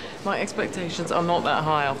worry. My expectations are not that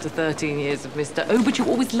high after 13 years of Mr. Oh, but you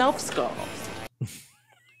always love scarves.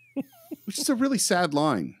 Which is a really sad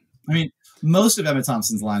line. I mean, most of Emma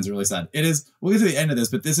Thompson's lines are really sad. It is, we'll get to the end of this,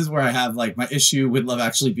 but this is where I have like my issue with Love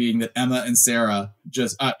Actually being that Emma and Sarah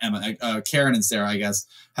Karen and Sarah, I guess,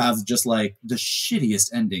 have just like the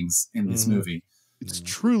shittiest endings in this movie. It's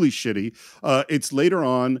truly shitty. It's later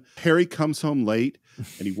on, Harry comes home late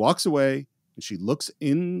and he walks away and she looks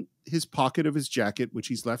in his pocket of his jacket, which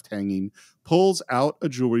he's left hanging, pulls out a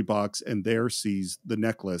jewelry box and there sees the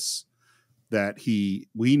necklace that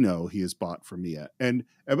we know he has bought for Mia. And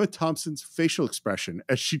Emma Thompson's facial expression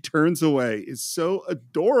as she turns away is so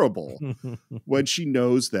adorable when she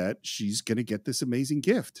knows that she's going to get this amazing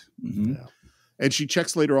gift. Mm-hmm. Yeah. And she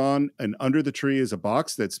checks later on, and under the tree is a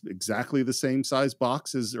box that's exactly the same size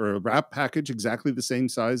box or a wrap package, exactly the same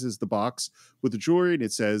size as the box with the jewelry. And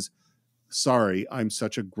it says, "Sorry, I'm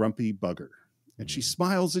such a grumpy bugger." And she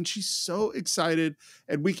smiles and she's so excited.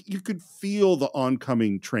 And you could feel the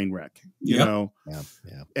oncoming train wreck, you know? Yeah.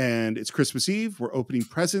 And it's Christmas Eve. We're opening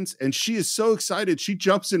presents. And she is so excited. She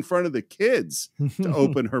jumps in front of the kids to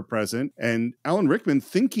open her present. And Alan Rickman,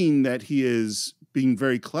 thinking that he is being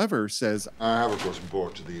very clever, says, I have, of course,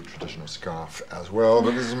 bought the traditional scarf as well,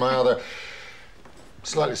 but this is my other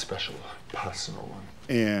slightly special, personal one.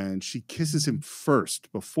 And she kisses him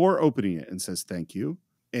first before opening it and says, "Thank you."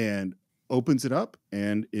 And opens it up,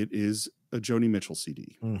 and it is a Joni Mitchell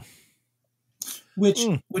CD. Which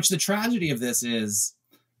the tragedy of this is,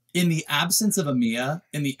 in the absence of a Mia,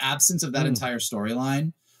 in the absence of that entire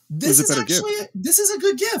storyline, this is a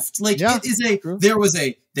good gift. Like, it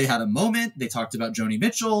is they had a moment, they talked about Joni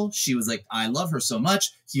Mitchell. She was like, "I love her so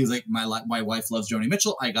much." He was like, my wife loves Joni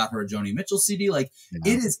Mitchell. I got her a Joni Mitchell CD. Like,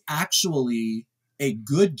 it is actually a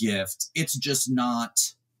good gift. It's just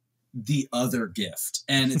not the other gift.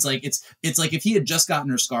 And it's like it's like if he had just gotten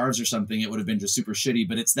her scarves or something, it would have been just super shitty.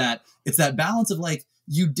 But it's that balance of like,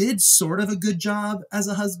 you did sort of a good job as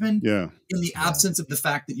a husband in the absence of the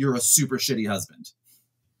fact that you're a super shitty husband.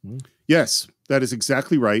 Yes, that is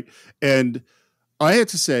exactly right. And I had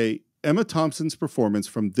to say, Emma Thompson's performance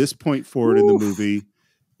from this point forward in the movie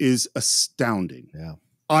is astounding. Yeah.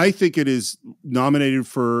 I think it is nominated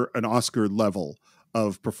for an Oscar level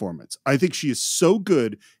of performance. I think she is so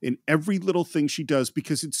good in every little thing she does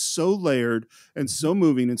because it's so layered and so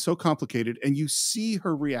moving and so complicated, and you see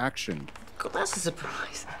her reaction. God, that's a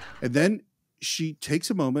surprise. And then she takes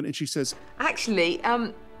a moment and she says, Actually,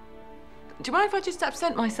 do you mind if I just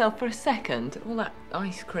absent myself for a second? All that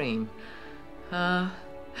ice cream.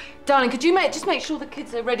 Darling, could you just make sure the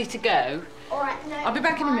kids are ready to go? All right, no, I'll be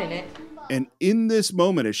back in a minute. And in this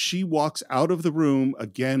moment, as she walks out of the room,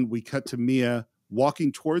 again, we cut to Mia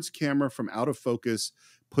walking towards camera from out of focus,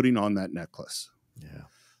 putting on that necklace. Yeah.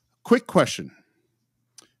 Quick question.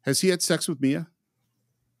 Has he had sex with Mia?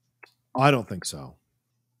 I don't think so.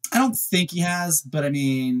 I don't think he has, but I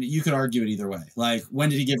mean, you could argue it either way. Like, when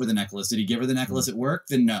did he give her the necklace? Did he give her the necklace at work?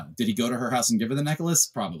 Then no. Did he go to her house and give her the necklace?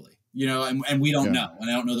 Probably. You know, and we don't know, and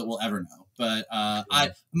I don't know that we'll ever know. But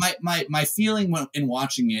my feeling in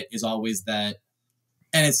watching it is always that,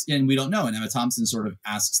 and we don't know. And Emma Thompson sort of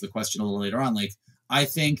asks the question a little later on, like, I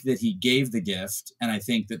think that he gave the gift, and I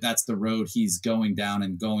think that that's the road he's going down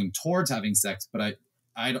and going towards having sex. But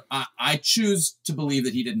I choose to believe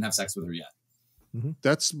that he didn't have sex with her yet. Mm-hmm.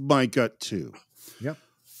 That's my gut too. Yep.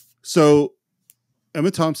 So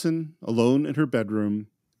Emma Thompson alone in her bedroom.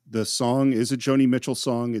 The song is a Joni Mitchell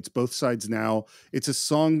song. It's Both Sides Now. It's a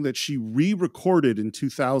song that she re-recorded in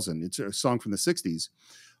 2000. It's a song from the 60s.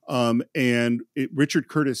 Richard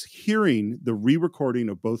Curtis hearing the re-recording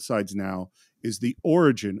of Both Sides Now is the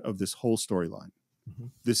origin of this whole storyline.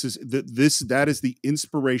 Mm-hmm. That is the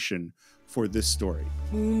inspiration for this story.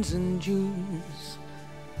 Moons and Junes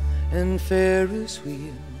and Ferris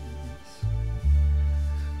wheels,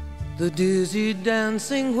 the dizzy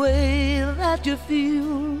dancing way that you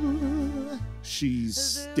feel. She's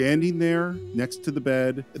standing there next to the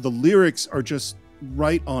bed. The lyrics are just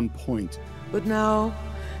right on point. But now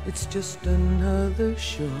it's just another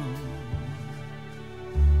show,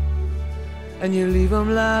 and you leave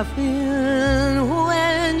them laughing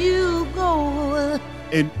when you go.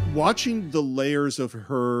 And watching the layers of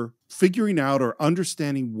her figuring out or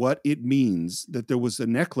understanding what it means that there was a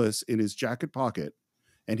necklace in his jacket pocket,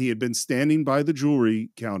 and he had been standing by the jewelry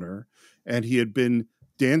counter, and he had been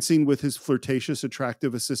dancing with his flirtatious,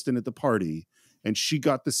 attractive assistant at the party, and she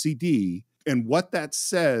got the CD, and what that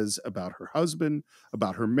says about her husband,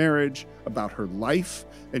 about her marriage, about her life,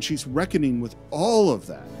 and she's reckoning with all of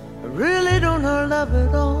that. I really don't love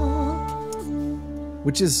it all.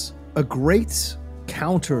 Which is a great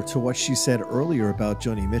counter to what she said earlier about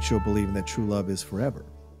Joni Mitchell believing that true love is forever.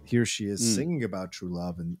 Here she is singing about true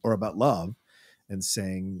love or about love, and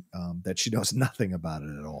saying that she knows nothing about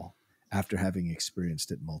it at all after having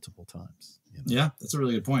experienced it multiple times. You know? Yeah, that's a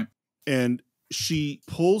really good point. And she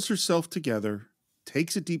pulls herself together,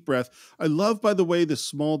 takes a deep breath. I love, by the way, the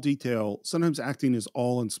small detail. Sometimes acting is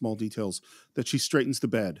all in small details, that she straightens the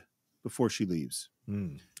bed before she leaves.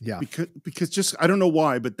 Yeah. Because just, I don't know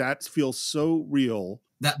why, but that feels so real.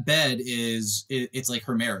 That bed it's like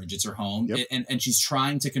her marriage. It's her home. Yep. And she's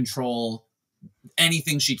trying to control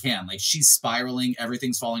anything she can. Like, she's spiraling,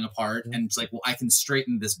 everything's falling apart. And it's like, well, I can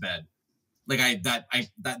straighten this bed. Like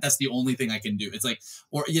that's the only thing I can do. It's like,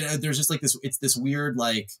 or, you know, there's just like this, it's this weird,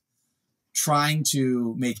 like, trying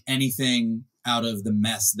to make anything out of the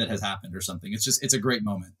mess that has happened or something. It's a great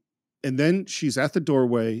moment. And then she's at the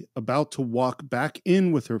doorway about to walk back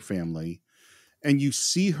in with her family. And you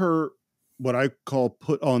see her, what I call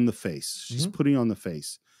put on the face. She's putting on the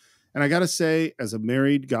face. And I got to say, as a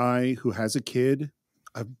married guy who has a kid,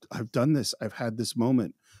 I've done this. I've had this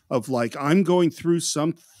moment of like, I'm going through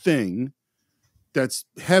something that's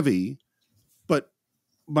heavy, but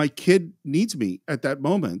my kid needs me at that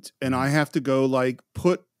moment. And I have to go like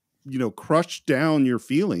crush down your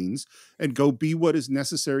feelings and go be what is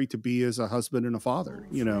necessary to be as a husband and a father,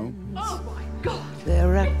 you know? Oh my God.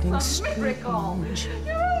 They're acting strange.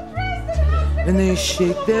 And they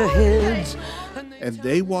shake their heads. And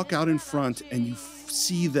they walk out in front, and you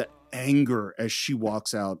see the anger as she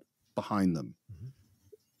walks out behind them.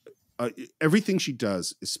 Everything she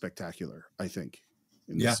does is spectacular, I think,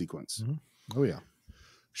 in this sequence. Oh, yeah.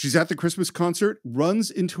 She's at the Christmas concert,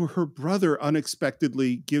 runs into her brother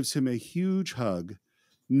unexpectedly, gives him a huge hug.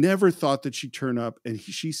 Never thought that she'd turn up, and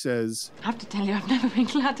she says, I have to tell you, I've never been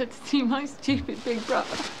gladder to see my stupid big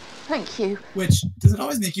brother. Thank you. Which, does it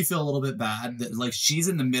always make you feel a little bit bad that, like, she's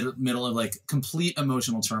in the middle of, like, complete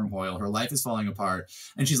emotional turmoil. Her life is falling apart.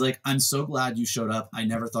 And she's like, I'm so glad you showed up. I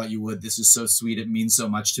never thought you would. This is so sweet. It means so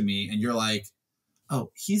much to me. And you're like,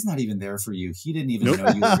 oh, he's not even there for you. He didn't even know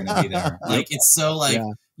you were going to be there. Like, it's so, like,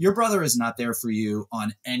 your brother is not there for you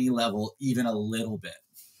on any level, even a little bit.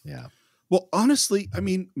 Yeah. Well, honestly, I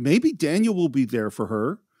mean, maybe Daniel will be there for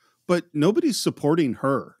her, but nobody's supporting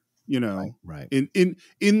her. You know, right. In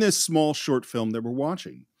this small short film that we're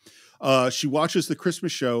watching, she watches the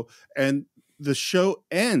Christmas show, and the show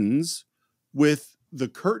ends with the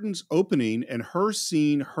curtains opening and her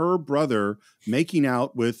seeing her brother making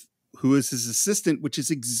out with who is his assistant, which is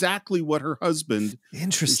exactly what her husband.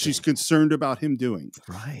 Interesting. She's concerned about him doing.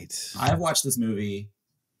 Right. I've watched this movie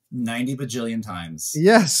 90 bajillion times.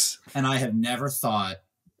 Yes. And I have never thought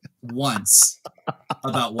once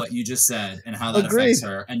about what you just said and how that affects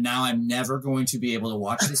her. And now I'm never going to be able to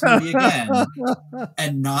watch this movie again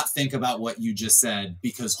and not think about what you just said,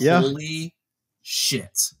 because holy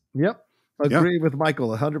shit. Yep. Agree with Michael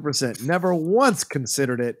 100%. Never once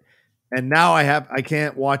considered it. And now I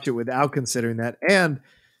can't watch it without considering that. And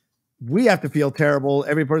we have to feel terrible,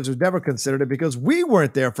 every person who's never considered it, because we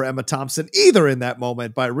weren't there for Emma Thompson either in that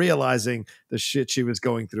moment by realizing the shit she was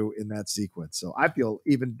going through in that sequence. So I feel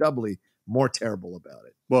even doubly more terrible about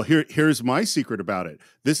it. Well, here's my secret about it.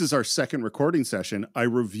 This is our second recording session. I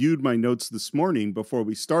reviewed my notes this morning before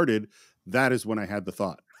we started. That is when I had the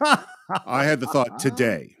thought. I had the thought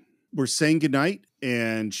today. We're saying goodnight,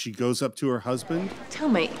 and she goes up to her husband. Tell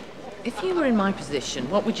me, if you were in my position,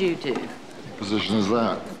 what would you do? What position is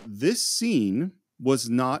that? This scene was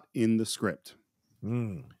not in the script.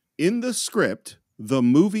 In the script, the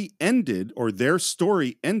movie ended, or their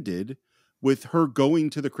story ended, with her going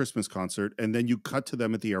to the Christmas concert, and then you cut to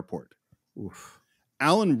them at the airport. Oof.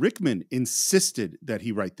 Alan Rickman insisted that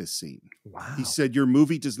he write this scene. Wow. He said, your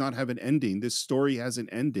movie does not have an ending. This story hasn't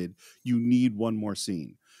ended. You need one more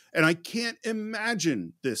scene. And I can't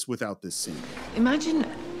imagine this without this scene. Imagine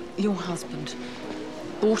your husband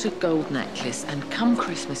bought a gold necklace and come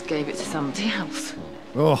Christmas gave it to somebody else.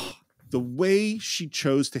 Oh, the way she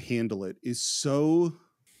chose to handle it is so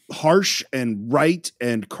harsh and right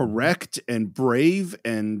and correct and brave.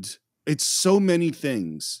 And it's so many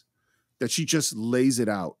things that she just lays it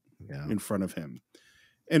out in front of him.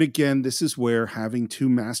 And again, this is where having two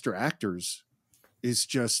master actors is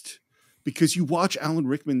just, because you watch Alan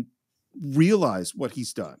Rickman realize what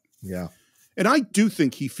he's done. Yeah. And I do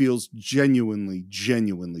think he feels genuinely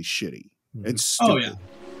shitty and stupid. Oh,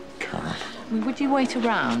 yeah. Would you wait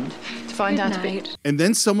around to find out a bit? And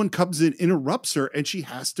then someone comes in, interrupts her, and she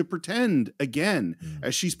has to pretend again,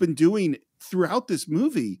 as she's been doing throughout this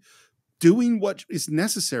movie, doing what is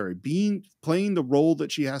necessary, playing the role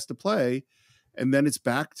that she has to play. And then it's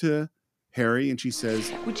back to Harry, and she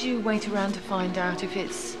says, would you wait around to find out if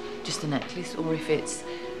it's just a necklace, or if it's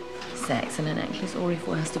sex and a necklace, or if,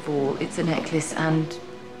 worst of all, it's a necklace and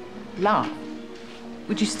love?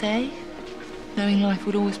 Would you stay, knowing life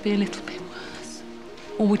would always be a little bit worse?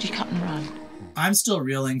 Or would you cut and run? I'm still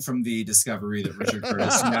reeling from the discovery that Richard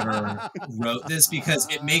Curtis never wrote this, because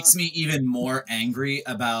it makes me even more angry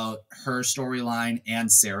about her storyline and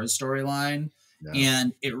Sarah's storyline. Yeah.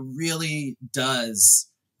 And it really does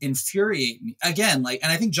infuriate me again. Like,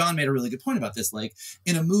 and I think John made a really good point about this. Like,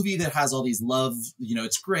 in a movie that has all these love, you know,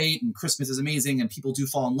 it's great and Christmas is amazing and people do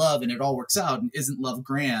fall in love and it all works out, and isn't love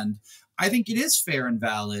grand? I think it is fair and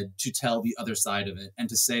valid to tell the other side of it and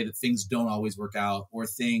to say that things don't always work out, or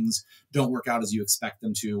things don't work out as you expect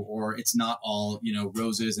them to, or it's not all, you know,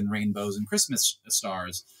 roses and rainbows and Christmas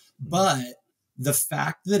stars. But the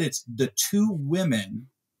fact that it's the two women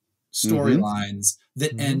storylines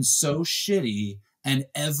that end so shitty, and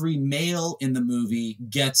every male in the movie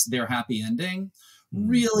gets their happy ending,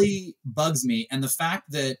 really bugs me. And the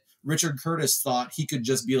fact that Richard Curtis thought he could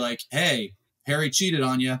just be like, hey, Harry cheated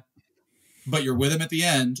on you, but you're with him at the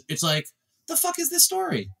end. It's like, the fuck is this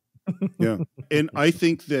story? Yeah. And I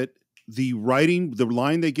think that the writing, the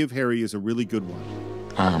line they give Harry is a really good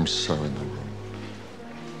one. I am so in the wrong.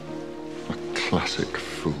 A classic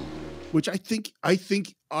fool. Which I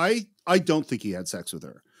don't think he had sex with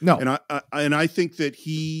her. No. And I think that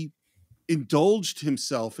he indulged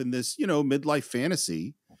himself in this, you know, midlife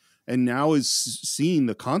fantasy, and now is seeing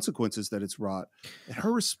the consequences that it's wrought. And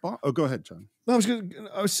her response. Oh, go ahead, John. No,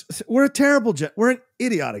 we're a terrible gender. We're an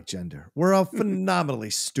idiotic gender. We're a phenomenally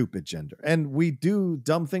stupid gender. And we do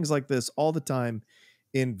dumb things like this all the time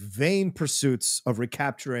in vain pursuits of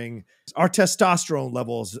recapturing our testosterone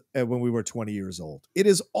levels when we were 20 years old. It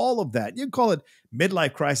is all of that. You can call it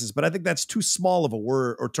midlife crisis, but I think that's too small of a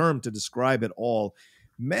word or term to describe it all.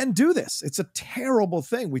 Men do this. It's a terrible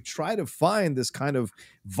thing. We try to find this kind of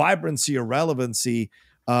vibrancy or relevancy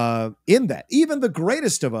in that. Even the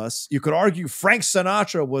greatest of us, you could argue Frank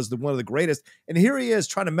Sinatra was one of the greatest. And here he is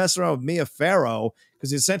trying to mess around with Mia Farrow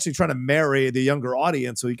because he's essentially trying to marry the younger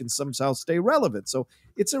audience so he can somehow stay relevant. So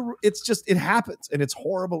it happens, and it's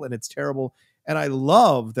horrible and it's terrible. And I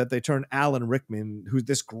love that they turn Alan Rickman, who's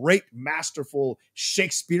this great, masterful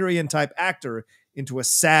Shakespearean type actor, into a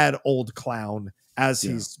sad old clown as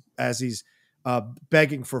he's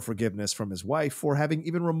begging for forgiveness from his wife for having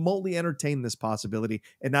even remotely entertained this possibility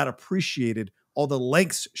and not appreciated all the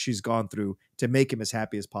lengths she's gone through to make him as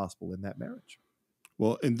happy as possible in that marriage.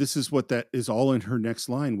 Well, and this is what that is all in her next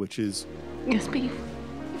line, which is, yes, but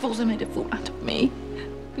you've also made a fool out of me.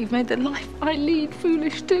 You've made the life I lead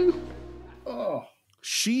foolish too. Oh,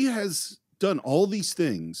 she has done all these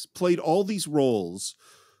things, played all these roles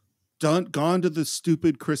gone to the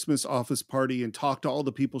stupid Christmas office party and talked to all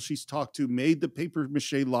the people she's talked to, made the paper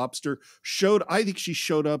mache lobster, I think she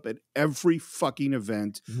showed up at every fucking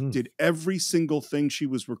event, did every single thing she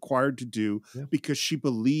was required to do because she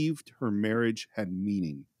believed her marriage had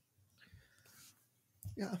meaning.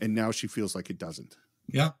 Yeah. And now she feels like it doesn't.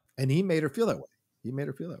 Yeah. And he made her feel that way.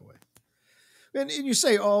 And you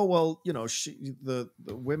say, oh, well, you know, the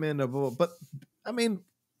women of, but I mean,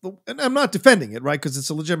 and I'm not defending it, right? Because it's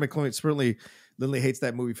a legitimate claim. Certainly, Lindley hates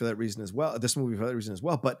that movie for that reason as well. This movie for that reason as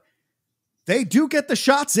well. But they do get the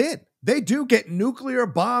shots in. They do get nuclear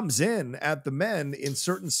bombs in at the men in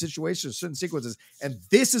certain situations, certain sequences. And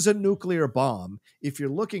this is a nuclear bomb if you're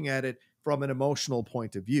looking at it from an emotional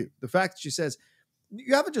point of view. The fact that she says,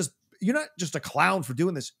 you're not just a clown for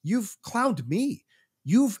doing this. You've clowned me.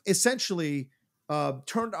 You've essentially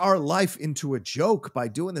turned our life into a joke by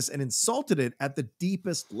doing this and insulted it at the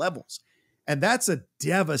deepest levels. And that's a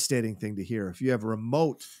devastating thing to hear if you have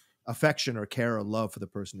remote affection or care or love for the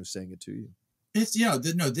person who's saying it to you. It's,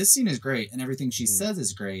 this scene is great and everything she says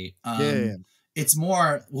is great. Yeah. It's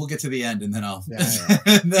more, we'll get to the end and then I'll,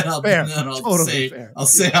 I'll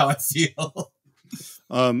say how I feel.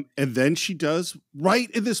 And then she does,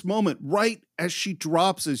 right in this moment, right as she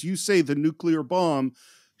drops, as you say, the nuclear bomb,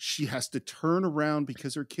 she has to turn around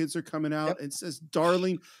because her kids are coming out and says,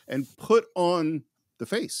 darling, and put on the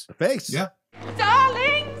face. Yeah.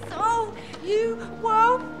 Darlings, oh, you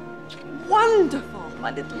were wonderful, my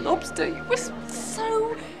little lobster. You were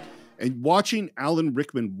so... And watching Alan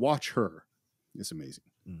Rickman watch her is amazing.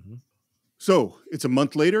 So it's a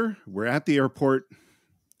month later. We're at the airport.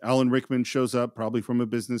 Alan Rickman shows up, probably from a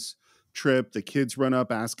business trip. The kids run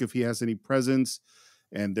up, ask if he has any presents,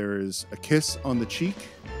 and there's a kiss on the cheek.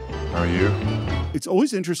 How are you? It's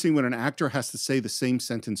always interesting when an actor has to say the same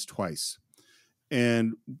sentence twice.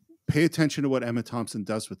 And pay attention to what Emma Thompson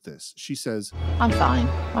does with this. She says, I'm fine.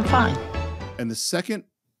 I'm fine. And the second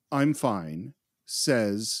I'm fine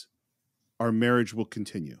says, our marriage will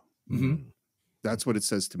continue. That's what it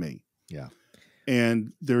says to me. Yeah.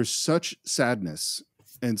 And there's such sadness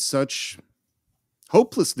and such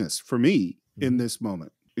hopelessness for me in this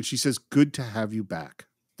moment. And she says, good to have you back.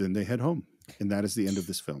 Then they head home. And that is the end of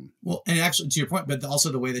this film. Well, and actually, to your point, but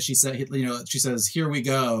also the way that she said, she says, here we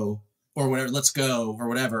go, or whatever, let's go, or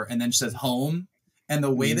whatever. And then she says home. And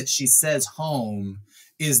the way that she says home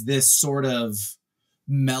is this sort of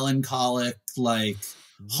melancholic, like,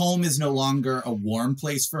 home is no longer a warm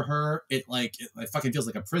place for her. It fucking feels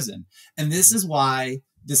like a prison. And this is why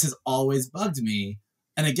this has always bugged me.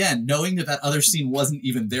 And again, knowing that other scene wasn't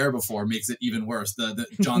even there before makes it even worse. The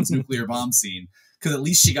John's nuclear bomb scene, because at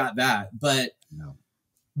least she got that. But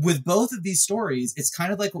with both of these stories, it's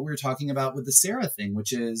kind of like what we were talking about with the Sarah thing,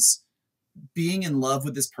 which is being in love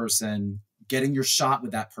with this person, getting your shot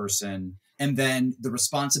with that person, and then the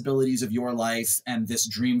responsibilities of your life and this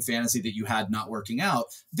dream fantasy that you had not working out.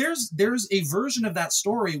 There's a version of that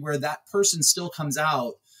story where that person still comes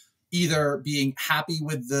out either being happy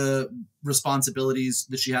with the responsibilities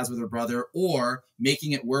that she has with her brother, or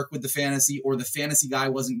making it work with the fantasy, or the fantasy guy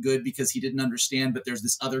wasn't good because he didn't understand, but there's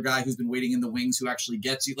this other guy who's been waiting in the wings who actually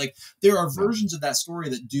gets you. Like, there are versions of that story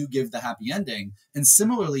that do give the happy ending. And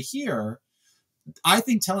similarly here, I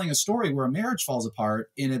think telling a story where a marriage falls apart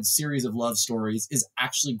in a series of love stories is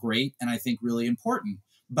actually great, and I think really important.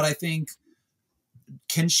 But I think,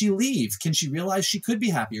 can she leave? Can she realize she could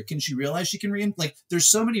be happier? Can she realize she can there's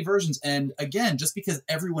so many versions. And again, just because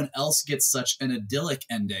everyone else gets such an idyllic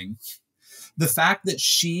ending, the fact that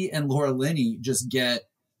she and Laura Linney just get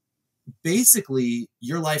basically,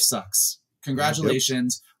 your life sucks.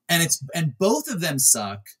 Congratulations. And both of them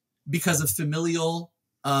suck because of familial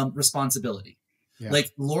responsibility. Yeah.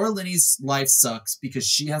 Like, Laura Linney's life sucks because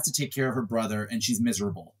she has to take care of her brother and she's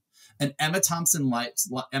miserable. And Emma Thompson's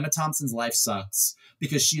life sucks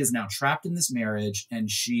because she is now trapped in this marriage and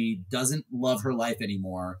she doesn't love her life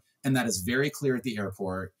anymore. And that is very clear at the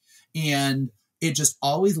airport. And it just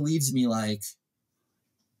always leaves me like,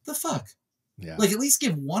 the fuck? Yeah. Like, at least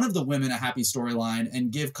give one of the women a happy storyline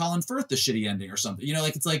and give Colin Firth the shitty ending or something. You know,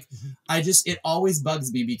 like, it's like, it always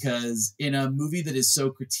bugs me because in a movie that is so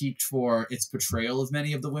critiqued for its portrayal of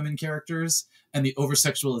many of the women characters and the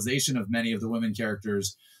over-sexualization of many of the women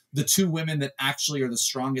characters, the two women that actually are the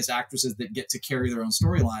strongest actresses that get to carry their own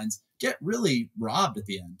storylines get really robbed at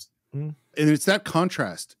the end. And it's that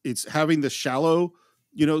contrast. It's having the shallow,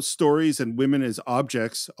 stories and women as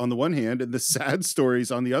objects on the one hand, and the sad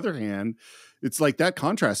stories on the other hand. It's like that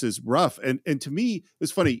contrast is rough. And to me,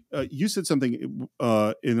 it's funny. You said something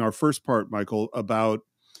in our first part, Michael, about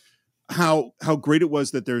how great it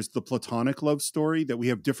was that there's the platonic love story, that we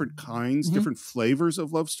have different kinds, different flavors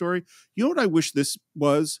of love story. You know what I wish this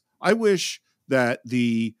was? I wish that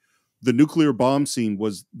the nuclear bomb scene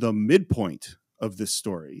was the midpoint of this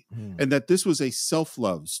story, and that this was a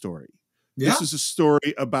self-love story. Yeah. This is a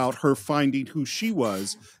story about her finding who she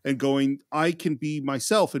was and going, I can be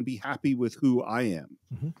myself and be happy with who I am.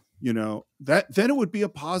 You know, that then it would be a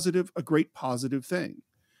great positive thing.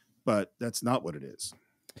 But that's not what it is.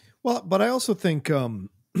 Well, but I also think, and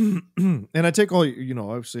I take all,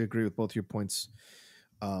 obviously agree with both your points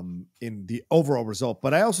in the overall result,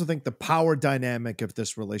 but I also think the power dynamic of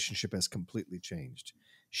this relationship has completely changed.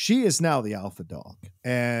 She is now the alpha dog,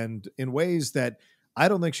 and in ways that I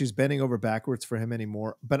don't think she's bending over backwards for him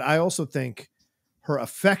anymore. But I also think her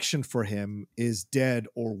affection for him is dead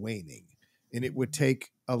or waning. And it would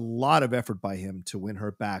take a lot of effort by him to win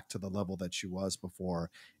her back to the level that she was before.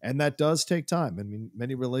 And that does take time. I mean,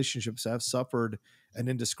 many relationships have suffered an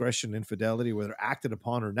indiscretion, infidelity, whether acted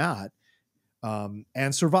upon or not,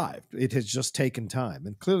 and survived. It has just taken time.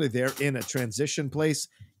 And clearly they're in a transition place.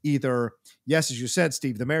 Either, yes, as you said,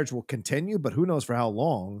 Steve, the marriage will continue, but who knows for how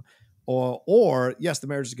long, or yes, the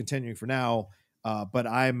marriage is continuing for now, but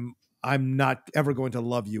I'm not ever going to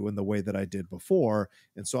love you in the way that I did before.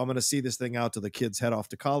 And so I'm going to see this thing out till the kids head off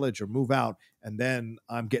to college or move out, and then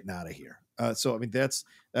I'm getting out of here. So, I mean, that's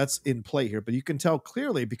in play here, but you can tell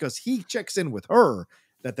clearly because he checks in with her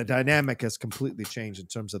that the dynamic has completely changed in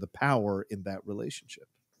terms of the power in that relationship,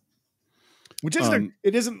 which isn't,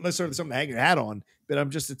 it isn't necessarily something to hang your hat on, but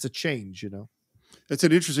it's a change, It's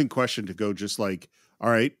an interesting question to go just like, all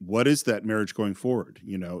right, what is that marriage going forward?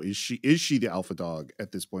 Is she the alpha dog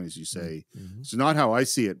at this point, as you say? It's not how I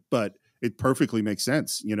see it, but it perfectly makes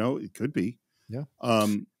sense. It could be. Yeah.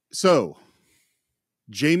 So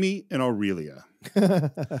Jamie and Aurelia,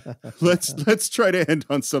 let's try to end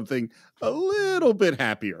on something a little bit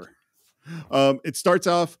happier. It starts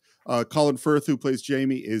off, Colin Firth, who plays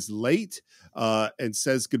Jamie, is late and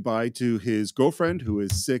says goodbye to his girlfriend who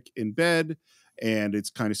is sick in bed. And it's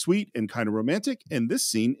kind of sweet and kind of romantic. And this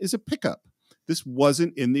scene is a pickup. This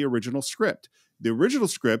wasn't in the original script. The original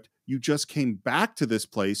script, you just came back to this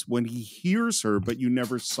place when he hears her, but you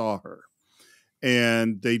never saw her.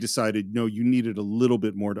 And they decided, no, you needed a little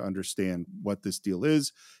bit more to understand what this deal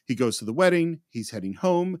is. He goes to the wedding. He's heading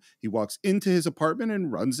home. He walks into his apartment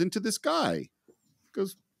and runs into this guy.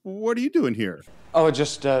 Goes, what are you doing here? Oh, I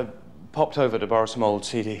just popped over to borrow some old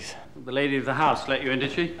CDs. The lady of the house let you in,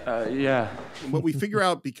 did she? Yeah. What we figure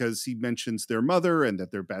out, because he mentions their mother and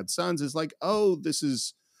that they're bad sons, is like, oh, this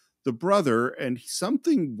is the brother, and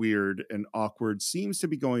something weird and awkward seems to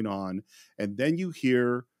be going on. And then you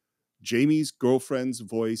hear Jamie's girlfriend's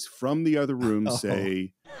voice from the other room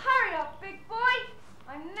say, Hurry up, big boy!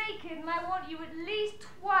 I'm naked and I want you at least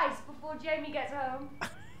twice before Jamie gets home.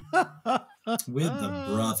 With the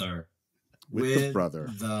brother. With the brother.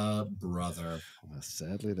 Well,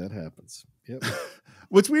 sadly, that happens. Yep.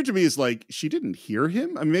 What's weird to me is like, she didn't hear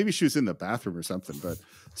him. I mean, maybe she was in the bathroom or something, but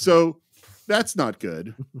so that's not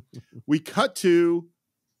good. We cut to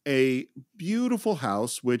a beautiful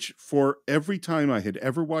house, which for every time I had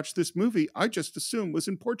ever watched this movie, I just assumed was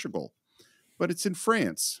in Portugal, but it's in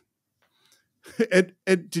France. And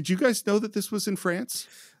did you guys know that this was in France?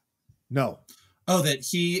 No. Oh, that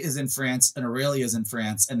he is in France and Aurelia is in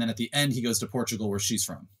France, and then at the end he goes to Portugal where she's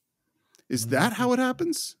from. Is that how it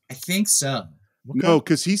happens? I think so. No,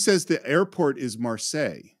 because he says the airport is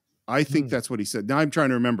Marseille. I think that's what he said. Now I'm trying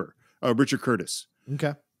to remember. Richard Curtis.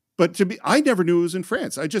 Okay. But I never knew it was in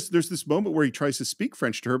France. There's this moment where he tries to speak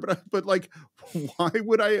French to her, but like, why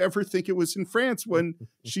would I ever think it was in France when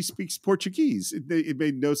she speaks Portuguese? It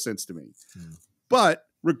made no sense to me. But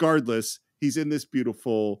regardless, he's in this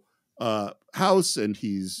beautiful house, and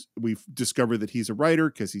we've discovered that he's a writer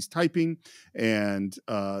because he's typing. And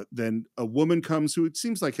then a woman comes who it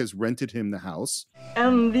seems like has rented him the house.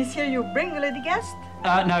 And this year you bring a lady guest?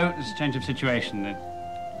 No, it's a change of situation.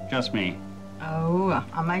 Just me. Oh,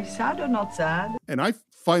 am I sad or not sad? And I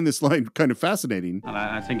find this line kind of fascinating. And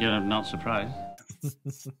I think you're not surprised.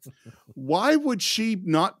 Why would she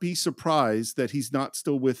not be surprised that he's not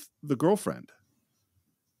still with the girlfriend?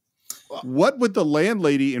 What would the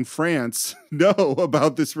landlady in France know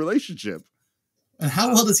about this relationship? And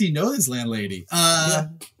how well does he know this landlady?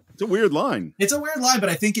 It's a weird line. It's a weird line, but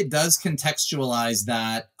I think it does contextualize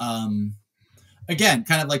that. Again,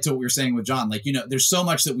 kind of like to what we were saying with John, like, there's so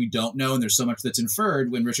much that we don't know, and there's so much that's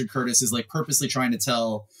inferred when Richard Curtis is like purposely trying to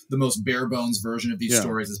tell the most bare bones version of these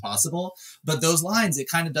stories as possible. But those lines, it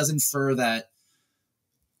kind of does infer that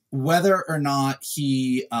whether or not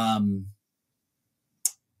he,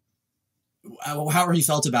 however he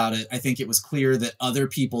felt about it, I think it was clear that other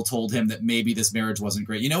people told him that maybe this marriage wasn't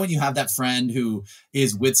great. You know, when you have that friend who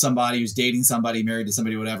is with somebody, who's dating somebody, married to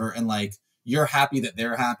somebody, whatever, and like you're happy that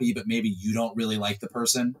they're happy, but maybe you don't really like the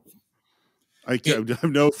person. I have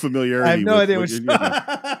no familiarity. I have no idea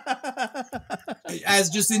as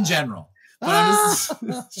just in general. But I'm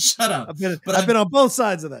just shut up. I've been on both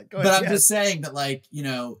sides of that. Go ahead. I'm just saying that, like, you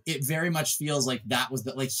know, it very much feels like that was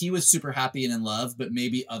like he was super happy and in love, but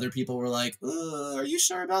maybe other people were like, "Are you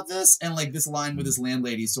sure about this?" And like this line with his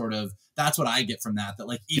landlady, sort of. That's what I get from that. That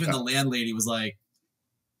like even the landlady was like,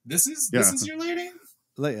 "This is your lady."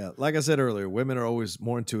 Like I said earlier, women are always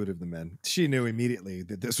more intuitive than men. She knew immediately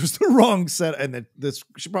that this was the wrong set, and that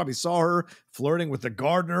she probably saw her flirting with the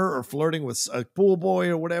gardener or flirting with a pool boy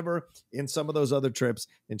or whatever in some of those other trips,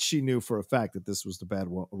 and she knew for a fact that this was the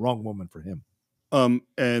wrong woman for him.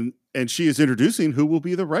 And she is introducing who will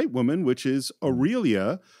be the right woman, which is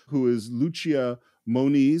Aurelia, who is Lucia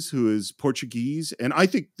Moniz, who is Portuguese, and I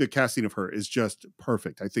think the casting of her is just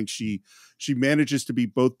perfect. I think she manages to be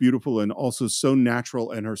both beautiful and also so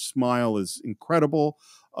natural, and her smile is incredible.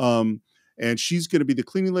 And she's going to be the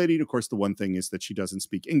cleaning lady. And of course, the one thing is that she doesn't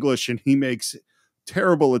speak English, and he makes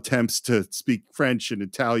terrible attempts to speak French and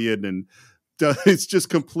Italian, and it's just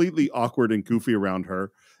completely awkward and goofy around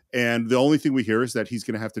her. And the only thing we hear is that he's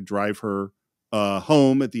going to have to drive her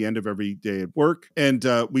home at the end of every day at work. And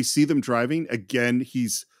we see them driving. Again,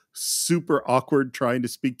 he's super awkward trying to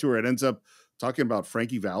speak to her. It ends up talking about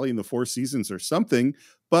Frankie Valli in the Four Seasons or something.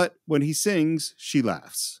 But when he sings, she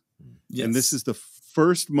laughs. Yes. And this is the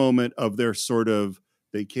first moment of their sort of,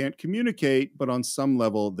 they can't communicate, but on some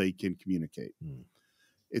level they can communicate.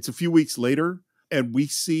 It's a few weeks later, and we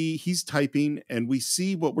see he's typing, and we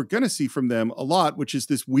see what we're going to see from them a lot, which is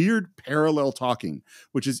this weird parallel talking,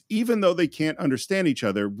 which is, even though they can't understand each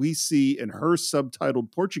other, we see in her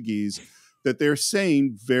subtitled Portuguese that they're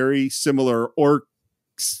saying very similar or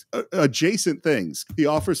adjacent things. He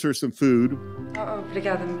offers her some food.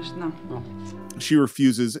 Obrigada, mas não. She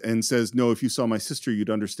refuses and says, "No, if you saw my sister, you'd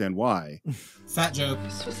understand why." Fat joke.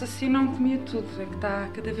 Se fosse assim, não comia tudo. É que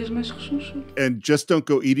está cada vez mais rechonchudo. And just don't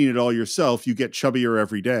go eating it all yourself. You get chubbier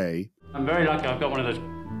every day. I'm very lucky. I've got one of those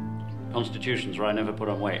constitutions where I never put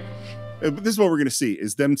on weight. But this is what we're going to see,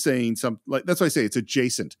 is them saying something like, that's why I say it's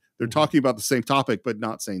adjacent. They're talking about the same topic, but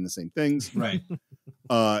not saying the same things. Right.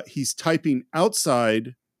 He's typing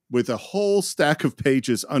outside with a whole stack of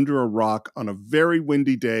pages under a rock on a very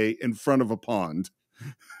windy day in front of a pond.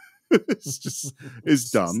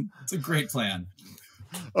 It's dumb. It's a great plan.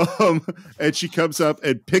 And she comes up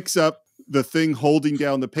and picks up the thing holding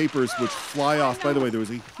down the papers, which fly off. By the way, there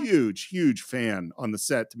was a huge, huge fan on the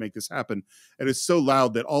set to make this happen. And it's so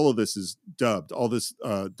loud that all of this is dubbed. All this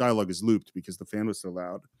dialogue is looped because the fan was so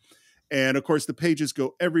loud. And of course, the pages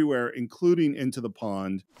go everywhere, including into the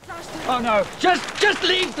pond. Oh no, just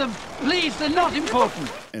leave them, please, they're not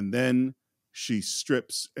important. And then she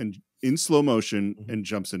strips and in slow motion and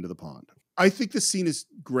jumps into the pond. I think the scene is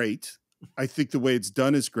great. I think the way it's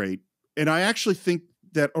done is great. And I actually think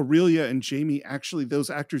that Aurelia and Jamie, actually, those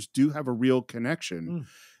actors do have a real connection.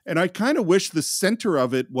 And I kind of wish the center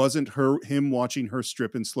of it wasn't him watching her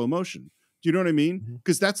strip in slow motion. Do you know what I mean?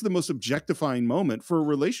 Because that's the most objectifying moment for a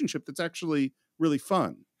relationship that's actually really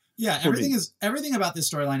fun. Yeah, everything about this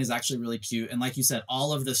storyline is actually really cute. And like you said,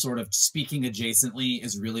 all of the sort of speaking adjacently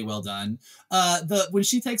is really well done. When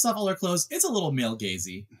she takes off all her clothes, it's a little male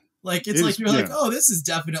gazy. Like, it's like, you're like, oh, this is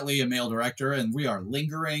definitely a male director, and we are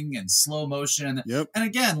lingering and slow motion. Yep. And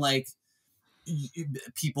again, like,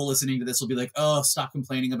 people listening to this will be like, oh, stop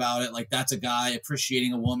complaining about it. Like, that's a guy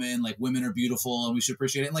appreciating a woman. Like, women are beautiful and we should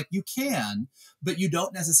appreciate it. And like, you can, but you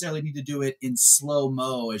don't necessarily need to do it in slow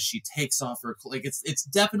mo as she takes off her. Like, it's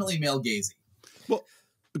definitely male gazy. Well,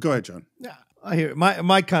 go ahead, John. Yeah, I hear it.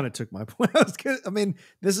 Mike kind of took my point. I mean,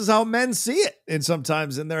 this is how men see it. And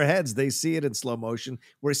sometimes in their heads, they see it in slow motion.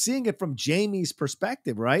 We're seeing it from Jamie's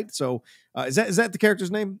perspective, right? So is that the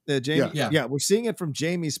character's name? Jamie? Yeah. We're seeing it from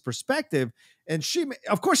Jamie's perspective. And she,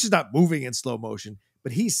 of course, she's not moving in slow motion,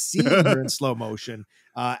 but he's seeing her in slow motion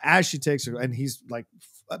as she takes her. And he's like,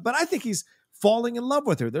 but I think he's falling in love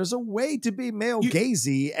with her. There's a way to be male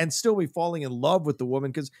gazy and still be falling in love with the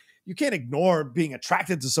woman, because you can't ignore being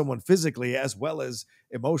attracted to someone physically as well as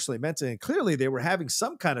emotionally, mentally. And clearly they were having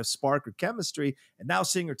some kind of spark or chemistry. And now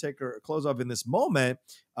seeing her take her clothes off in this moment,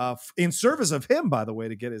 in service of him, by the way,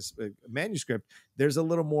 to get his manuscript, there's a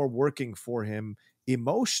little more working for him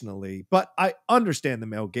emotionally. But I understand the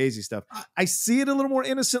male gazy stuff. I see it a little more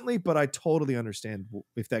innocently, but I totally understand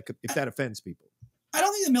if that offends people. I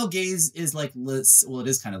don't think the male gaze is like well, it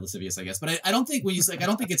is kind of lascivious, I guess, but I don't think when you like, I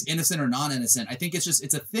don't think it's innocent or non-innocent. I think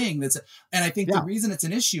it's a thing and I think the reason it's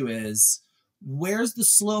an issue is where's the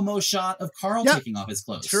slow-mo shot of Carl taking off his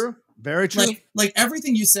clothes? True. Very true. Like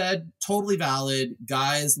everything you said, totally valid.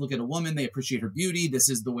 Guys look at a woman, they appreciate her beauty. This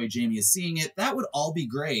is the way Jamie is seeing it. That would all be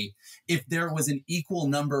great if there was an equal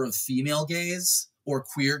number of female gaze or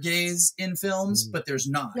queer gaze in films, but there's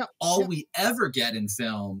not. All we ever get in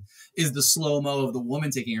film is the slow-mo of the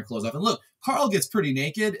woman taking her clothes off. And look, Carl gets pretty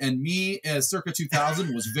naked, and me, circa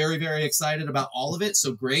 2000, was very, very excited about all of it.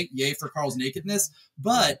 So great, yay for Carl's nakedness.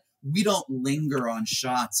 But we don't linger on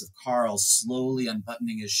shots of Carl slowly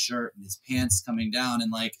unbuttoning his shirt and his pants coming down.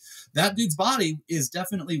 And like, that dude's body is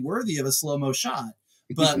definitely worthy of a slow-mo shot.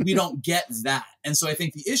 But we don't get that. And so I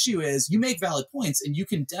think the issue is you make valid points and you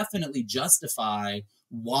can definitely justify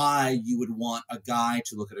why you would want a guy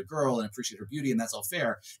to look at a girl and appreciate her beauty. And that's all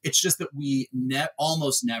fair. It's just that we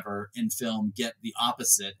almost never in film get the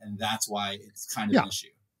opposite. And that's why it's kind of an issue.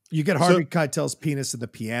 You get Harvey Keitel's penis in the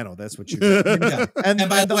piano. That's what you get. And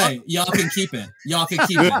by the way, y'all can keep it. Y'all can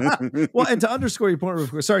keep it. Well, and to underscore your point real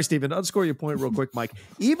quick, sorry, Stephen, to underscore your point real quick, Mike,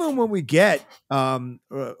 even when we get,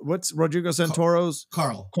 what's Rodrigo Santoro's?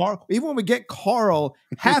 Carl. Even when we get Carl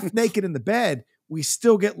half naked in the bed, we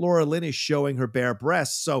still get Laura Linney showing her bare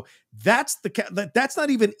breasts. So that's not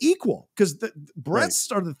even equal because the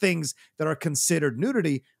breasts are the things that are considered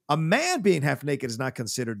nudity. A man being half naked is not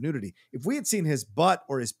considered nudity. If we had seen his butt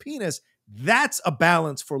or his penis, that's a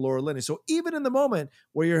balance for Laura Linney. So even in the moment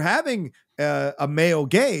where you're having a male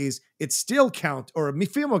gaze, it's still or a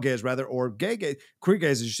female gaze rather, or gay gaze, queer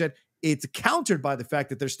gaze, as you said, it's countered by the fact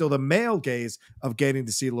that there's still the male gaze of getting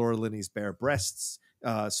to see Laura Linney's bare breasts.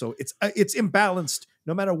 So it's imbalanced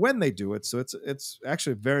no matter when they do it. So it's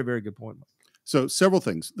actually a very, very good point, Mike. So several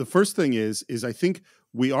things. The first thing is I think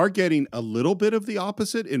we are getting a little bit of the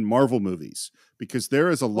opposite in Marvel movies because there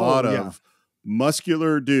is a lot of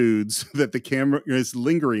muscular dudes that the camera is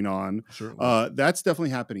lingering on. That's definitely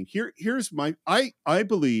happening. Here's my, I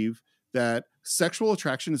believe that sexual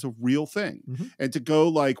attraction is a real thing. And to go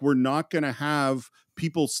like, we're not going to have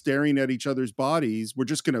people staring at each other's bodies, we're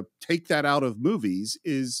just going to take that out of movies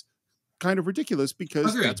is kind of ridiculous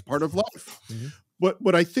because that's part of life.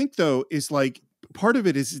 What I think though is like part of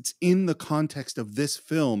it is it's in the context of this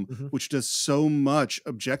film, which does so much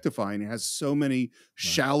objectifying. It has so many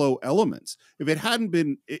shallow elements.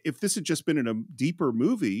 If this had just been in a deeper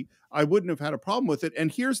movie, I wouldn't have had a problem with it.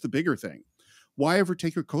 And here's the bigger thing. Why ever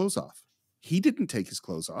take her clothes off? He didn't take his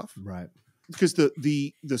clothes off. Right. Because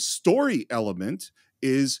the story element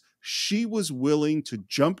is she was willing to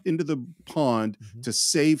jump into the pond to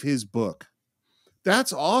save his book.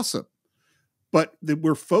 That's awesome. But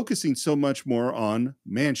we're focusing so much more on,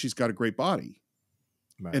 man, she's got a great body.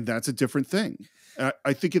 Right. And that's a different thing.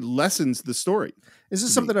 I think it lessens the story. This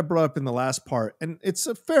is something I brought up in the last part. And it's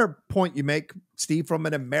a fair point you make, Steve, from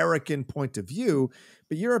an American point of view.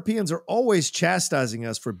 But Europeans are always chastising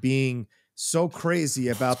us for being so crazy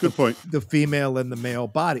about the female and the male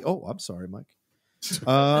body. Oh, I'm sorry, Mike.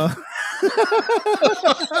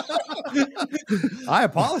 I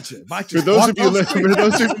apologize. For those of you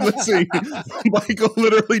listening, Michael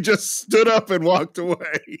literally just stood up and walked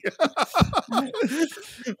away.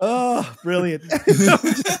 Oh, brilliant! And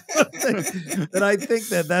I think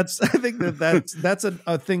that's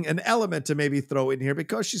a thing, an element to maybe throw in here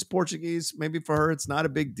because she's Portuguese. Maybe for her, it's not a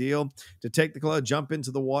big deal to take the clothes, jump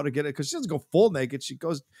into the water, get it because she doesn't go full naked. She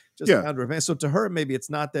goes just down to her pants. So to her, maybe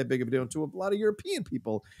it's not that big of a deal. And to a lot of European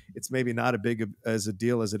people, it's maybe not as a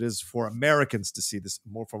deal as it is for Americans to see this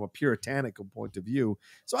more from a puritanical point of view.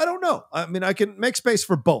 So I don't know. I mean, I can make space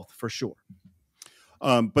for both for sure.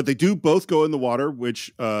 But they do both go in the water,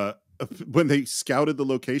 which when they scouted the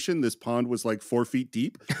location, this pond was like 4 feet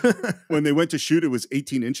deep. When they went to shoot, it was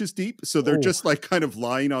 18 inches deep. So they're just like kind of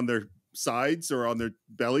lying on their sides or on their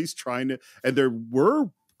bellies and there were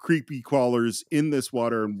creepy crawlers in this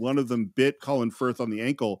water, and one of them bit Colin Firth on the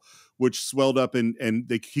ankle, which swelled up and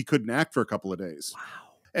he couldn't act for a couple of days. Wow.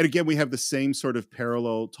 And again, we have the same sort of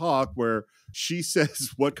parallel talk where she says,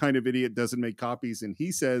 what kind of idiot doesn't make copies? And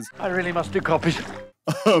he says, I really must do copies.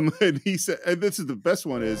 And he said, and this is the best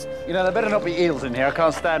one is, you know, there better not be eels in here. I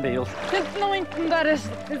can't stand eels.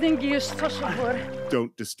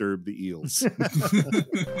 Don't disturb the eels.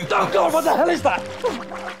 Oh God, what the hell is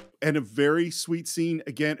that? And a very sweet scene.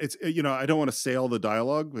 Again, it's, you know, I don't want to say all the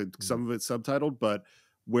dialogue, but some of it's subtitled, but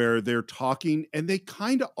where they're talking and they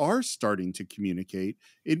kind of are starting to communicate,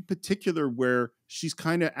 in particular where she's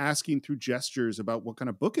kind of asking through gestures about what kind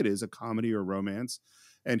of book it is, a comedy or romance.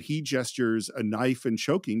 And he gestures a knife and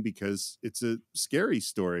choking because it's a scary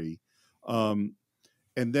story.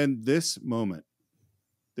 And then this moment,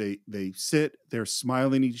 they sit, they're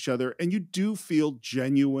smiling at each other, and you do feel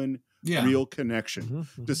genuine, real connection,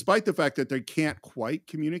 despite the fact that they can't quite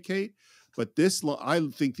communicate. But I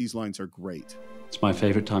think these lines are great. It's my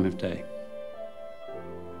favorite time of day.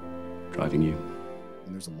 Driving you.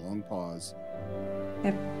 And there's a long pause.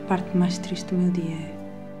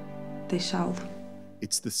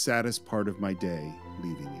 It's the saddest part of my day,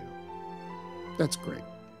 leaving you. That's great.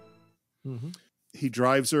 He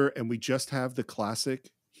drives her, and we just have the classic.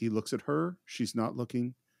 He looks at her. She's not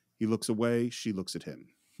looking. He looks away. She looks at him.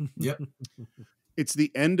 Yep. It's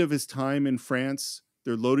the end of his time in France.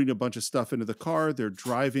 They're loading a bunch of stuff into the car. They're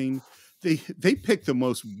driving. They pick the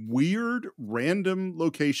most weird, random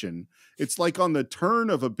location. It's like on the turn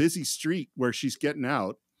of a busy street where she's getting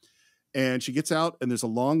out. And she gets out, and there's a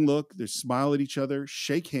long look. They smile at each other,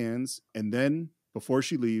 shake hands, and then, before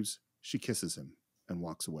she leaves, she kisses him and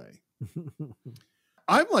walks away.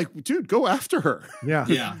 I'm like, dude, go after her. Yeah.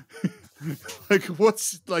 Yeah. Like,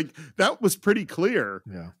 that was pretty clear.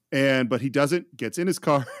 Yeah. But he doesn't, gets in his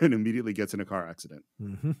car and immediately gets in a car accident.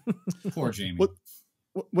 Poor Jamie.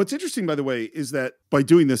 What's interesting, by the way, is that by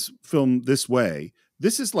doing this film this way,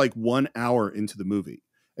 this is like 1 hour into the movie.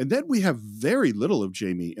 And then we have very little of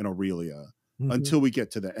Jamie and Aurelia until we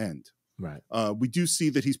get to the end. Right. We do see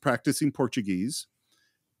that he's practicing Portuguese.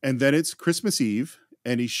 And then it's Christmas Eve,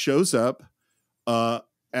 and he shows up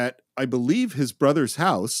at, I believe, his brother's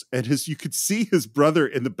house. And you could see his brother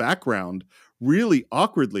in the background really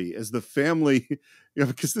awkwardly as the family,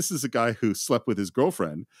 because this is a guy who slept with his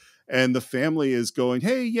girlfriend. And the family is going,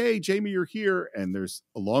 hey, yay, Jamie, you're here. And there's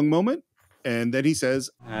a long moment. And then he says,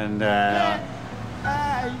 And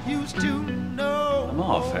I used to know. I'm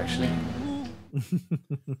off, actually.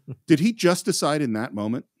 Did he just decide in that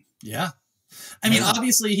moment? Yeah. I mean,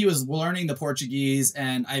 obviously he was learning the Portuguese,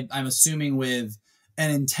 and I'm assuming with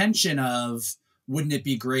an intention of, wouldn't it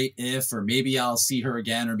be great if, or maybe I'll see her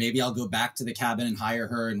again, or maybe I'll go back to the cabin and hire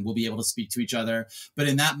her and we'll be able to speak to each other. But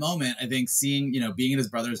in that moment, I think being in his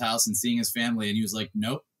brother's house and seeing his family, and he was like,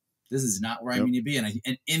 nope, this is not where I need to be.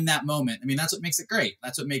 And in that moment, I mean, that's what makes it great.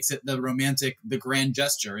 That's what makes it the romantic, the grand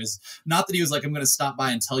gesture, is not that he was like, I'm going to stop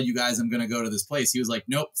by and tell you guys I'm going to go to this place. He was like,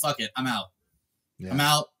 nope, fuck it, I'm out. Yeah. I'm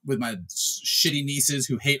out with my shitty nieces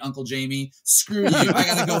who hate Uncle Jamie. Screw you. I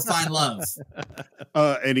got to go find love.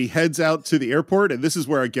 And he heads out to the airport. And this is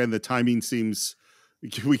where, again, the timing seems,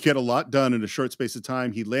 we get a lot done in a short space of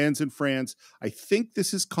time. He lands in France. I think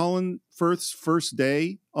this is Colin Firth's first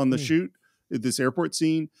day on the shoot, this airport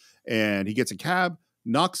scene. And he gets a cab,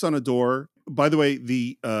 knocks on a door. By the way,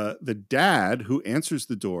 the dad who answers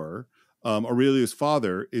the door, Aurelia's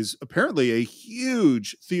father, is apparently a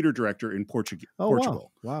huge theater director in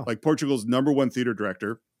Portugal. Wow. Like Portugal's #1 theater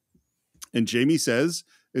director. And Jamie says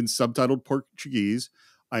in subtitled Portuguese,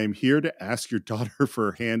 I am here to ask your daughter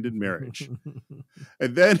for her hand in marriage.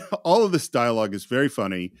 And then all of this dialogue is very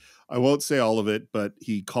funny. I won't say all of it, but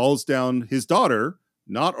he calls down his daughter,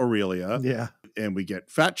 not Aurelia. Yeah. And we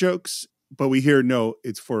get fat jokes, but we hear, no,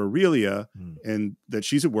 it's for Aurelia and that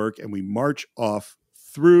she's at work. And we march off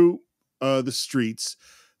through the streets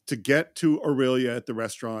to get to Aurelia at the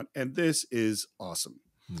restaurant. And this is awesome.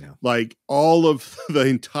 Yeah. Like all of the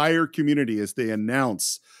entire community, as they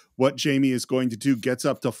announce what Jamie is going to do, gets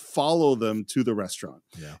up to follow them to the restaurant.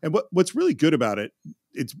 Yeah. And what's really good about it,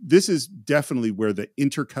 this is definitely where the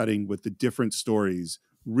intercutting with the different stories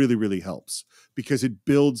really, really helps, because it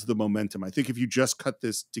builds the momentum. I think if you just cut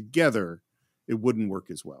this together, it wouldn't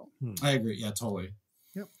work as well. I agree. Yeah, totally.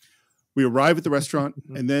 Yep. We arrive at the restaurant,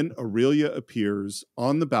 and then Aurelia appears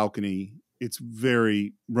on the balcony. It's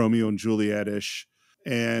very Romeo and Juliet-ish.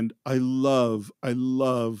 And I love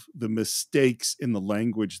the mistakes in the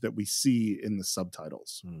language that we see in the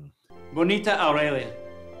subtitles. Bonita Aurelia.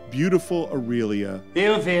 Beautiful Aurelia.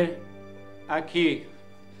 Eu vir aqui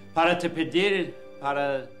para te pedir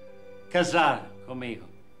para casar comigo.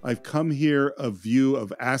 I've come here a view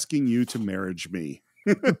of asking you to marry me.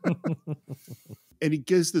 And he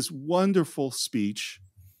gives this wonderful speech,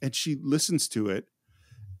 and she listens to it,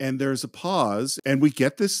 and there's a pause, and we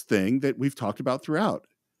get this thing that we've talked about throughout.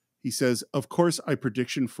 He says, of course, I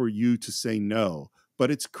prediction for you to say no,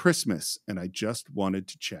 but it's Christmas, and I just wanted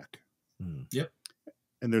to check. Yep.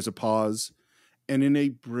 And there's a pause, and in a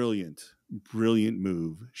brilliant, brilliant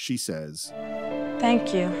move, she says,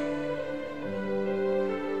 thank you.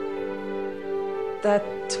 That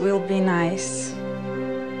will be nice.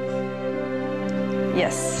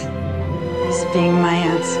 Yes, is being my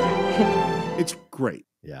answer. It's great.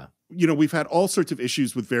 Yeah. We've had all sorts of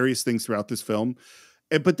issues with various things throughout this film,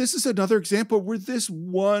 but this is another example where this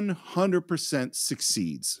 100%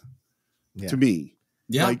 succeeds to me.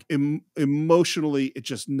 Yeah. Like emotionally, it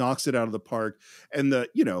just knocks it out of the park. And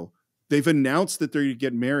they've announced that they're going to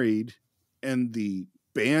get married, and the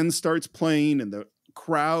band starts playing and the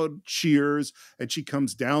crowd cheers, and she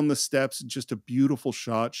comes down the steps. Just a beautiful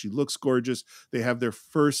shot. She looks gorgeous. They have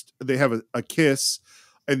a kiss,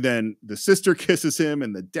 and then the sister kisses him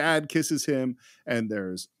and the dad kisses him, and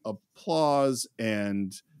there's applause,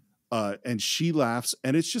 and she laughs,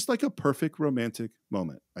 and it's just like a perfect romantic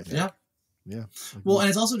moment, I think. Yeah. Well, and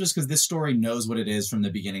it's also just because this story knows what it is from the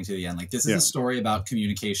beginning to the end. Like, this is a story about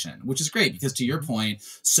communication, which is great because, to your point,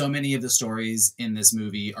 so many of the stories in this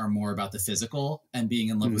movie are more about the physical and being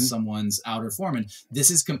in love with someone's outer form. And this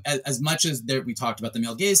is, as much as we talked about the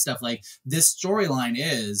male gaze stuff, like, this storyline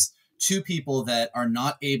is two people that are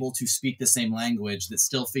not able to speak the same language that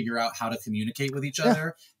still figure out how to communicate with each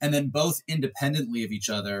other, and then both independently of each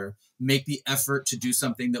other make the effort to do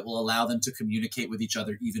something that will allow them to communicate with each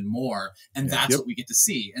other even more. And that's what we get to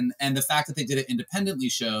see. And the fact that they did it independently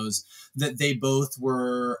shows that they both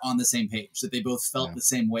were on the same page, that they both felt the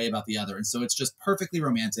same way about the other. And so it's just perfectly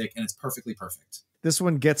romantic, and it's perfectly perfect. This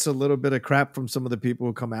one gets a little bit of crap from some of the people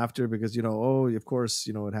who come after because, of course,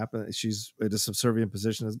 it happened. She's in a subservient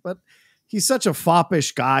position, but he's such a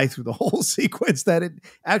foppish guy through the whole sequence that it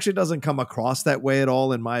actually doesn't come across that way at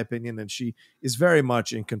all, in my opinion. And she is very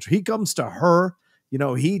much in control. He comes to her,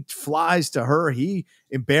 he flies to her. He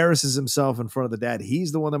embarrasses himself in front of the dad.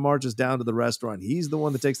 He's the one that marches down to the restaurant. He's the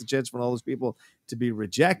one that takes the chance from all those people to be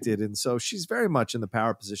rejected. And so she's very much in the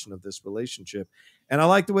power position of this relationship. And I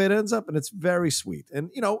like the way it ends up, and it's very sweet. And,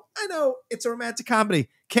 I know it's a romantic comedy.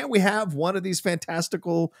 Can't we have one of these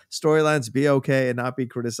fantastical storylines be okay and not be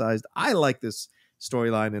criticized? I like this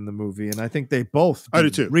storyline in the movie, and I think they both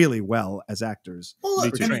do really well as actors. Well,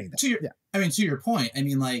 look, to your point,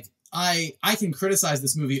 I can criticize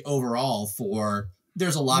this movie overall for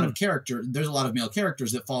there's a lot of male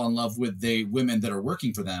characters that fall in love with the women that are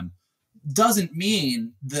working for them. Doesn't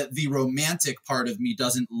mean that the romantic part of me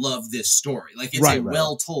doesn't love this story. Like, it's a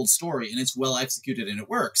well-told story, and it's well executed, and it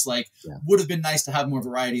works. Like, would have been nice to have more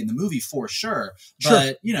variety in the movie for sure.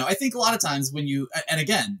 But, I think a lot of times when and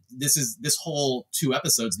again, this whole 2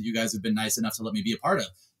 episodes that you guys have been nice enough to let me be a part of.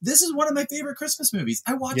 This is one of my favorite Christmas movies.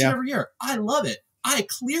 I watch it every year. I love it. I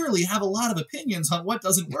clearly have a lot of opinions on what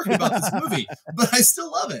doesn't work about this movie, but I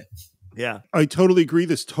still love it. Yeah. I totally agree.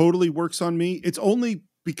 This totally works on me. It's only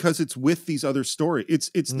because it's with these other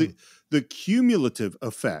stories. It's the cumulative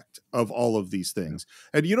effect of all of these things.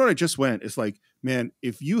 And you know what I just went? It's like, man,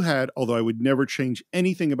 if you had, although I would never change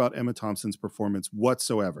anything about Emma Thompson's performance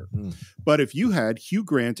whatsoever, but if you had Hugh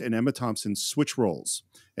Grant and Emma Thompson switch roles,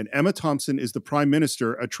 and Emma Thompson is the prime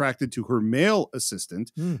minister attracted to her male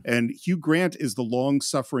assistant, and Hugh Grant is the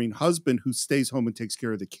long-suffering husband who stays home and takes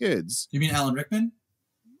care of the kids. You mean Alan Rickman?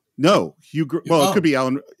 No, it could be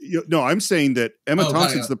Alan. No, I'm saying that Emma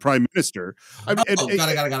Thompson's the prime minister. Got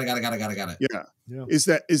it. Yeah. Is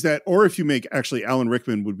that, or if you make actually Alan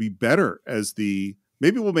Rickman would be better as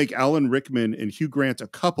maybe we'll make Alan Rickman and Hugh Grant a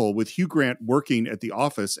couple with Hugh Grant working at the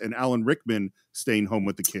office and Alan Rickman staying home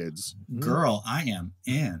with the kids. Girl, I am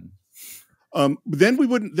in.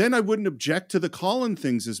 Then I wouldn't object to the Colin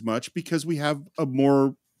things as much because we have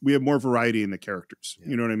more variety in the characters.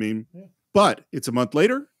 You know what I mean? Yeah. But it's a month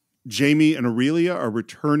later. Jamie and Aurelia are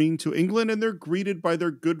returning to England, and they're greeted by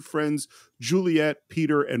their good friends, Juliet,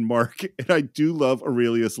 Peter, and Mark. And I do love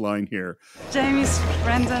Aurelia's line here. Jamie's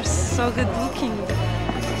friends are so good looking.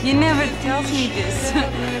 He never tells me this.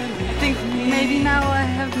 I think maybe now I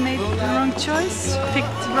have made the wrong choice,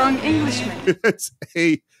 picked the wrong Englishman. It's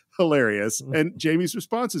hilarious. And Jamie's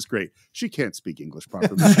response is great. She can't speak English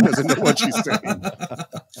properly. She doesn't know what she's saying.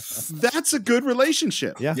 That's a good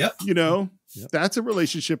relationship. Yeah. Yep. That's a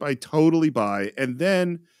relationship I totally buy. And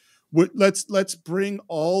then let's bring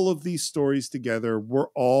all of these stories together. We're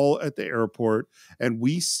all at the airport, and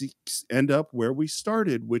we end up where we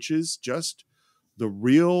started, which is just the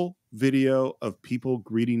real video of people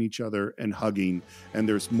greeting each other and hugging. And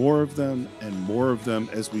there's more of them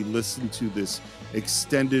as we listen to this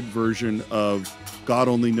extended version of God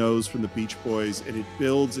Only Knows from the Beach Boys. And it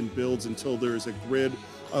builds and builds until there is a grid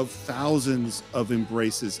of thousands of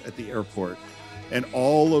embraces at the airport. And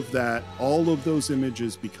all of those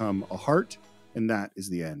images become a heart. And that is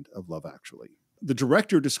the end of Love Actually. The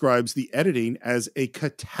director describes the editing as a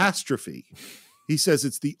catastrophe. He says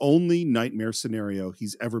it's the only nightmare scenario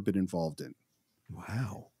he's ever been involved in.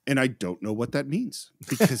 Wow. And I don't know what that means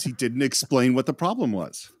because he didn't explain what the problem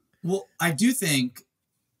was. Well, I do think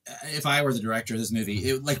if I were the director of this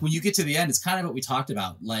movie, when you get to the end, it's kind of what we talked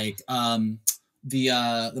about. Like, the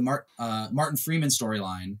Martin Freeman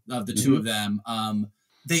storyline of the two of them.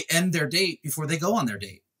 they end their date before they go on their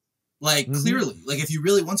date. Like, clearly, like if you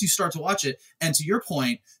really, once you start to watch it, and to your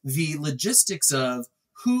point, the logistics of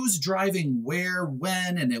who's driving where,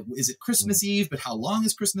 when, and is it Christmas Eve, but how long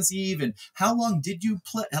is Christmas Eve? And how long did you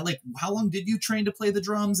play, like, how long did you train to play the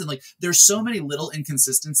drums? And like, there's so many little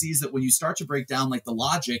inconsistencies that when you start to break down like the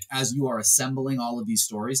logic as you are assembling all of these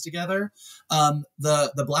stories together,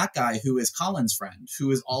 the black guy who is Colin's friend,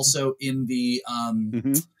 who is also in the,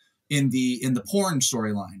 in the porn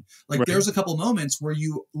storyline. Like there's a couple moments where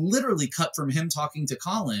you literally cut from him talking to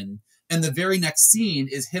Colin, and the very next scene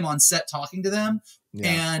is him on set talking to them.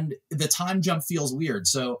 And the time jump feels weird.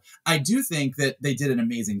 So I do think that they did an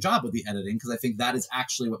amazing job with the editing, because I think that is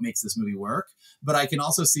actually what makes this movie work. But I can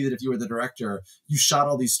also see that if you were the director, you shot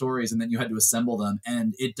all these stories and then you had to assemble them,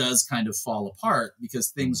 and it does kind of fall apart because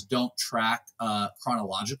things don't track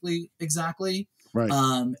chronologically exactly. Right.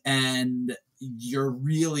 And you're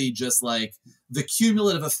really just like, the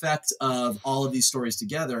cumulative effect of all of these stories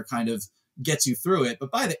together kind of gets you through it.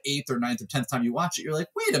 But by the 8th or 9th or 10th time you watch it, you're like,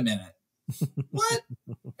 wait a minute. What?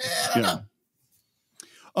 I don't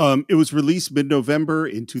know. It was released mid-November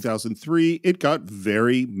in 2003. It got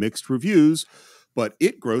very mixed reviews, but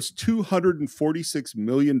it grossed $246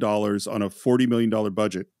 million on a $40 million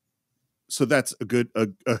budget. So that's a good a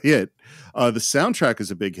hit. The soundtrack is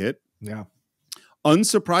a big hit. Yeah.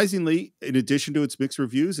 Unsurprisingly, in addition to its mixed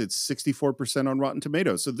reviews, it's 64% on Rotten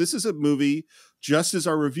Tomatoes. So this is a movie, just as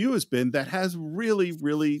our review has been, that has really,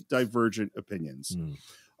 really divergent opinions.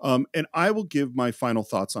 And I will give my final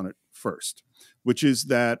thoughts on it first, which is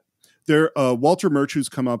that Walter Murch, who's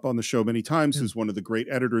come up on the show many times, who's one of the great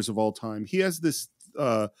editors of all time, he has this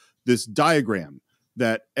this diagram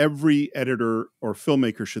that every editor or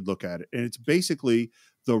filmmaker should look at it. And it's basically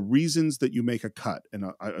the reasons that you make a cut. And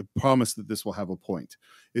I promise that this will have a point,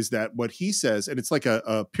 is that what he says, and it's like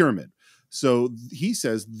a pyramid. So he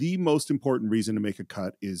says the most important reason to make a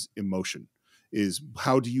cut is emotion, is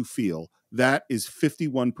how do you feel? That is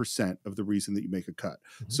 51% of the reason that you make a cut.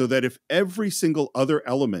 So that if every single other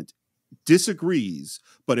element disagrees,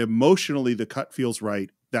 but emotionally the cut feels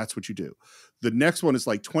right, that's what you do. The next one is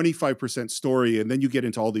like 25% story, and then you get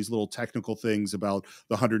into all these little technical things about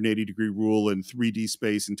the 180-degree rule and 3D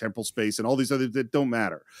space and temporal space and all these other that don't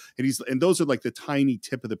matter. And those are like the tiny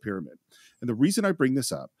tip of the pyramid. And the reason I bring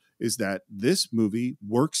this up is that this movie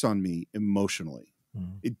works on me emotionally.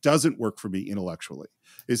 It doesn't work for me intellectually.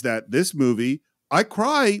 Is that this movie, I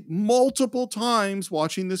cry multiple times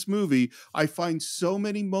watching this movie. I find so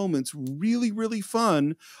many moments really, really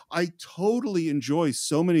fun. I totally enjoy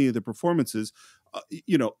so many of the performances.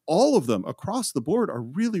 All of them across the board are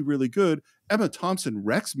really, really good. Emma Thompson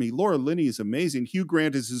wrecks me. Laura Linney is amazing. Hugh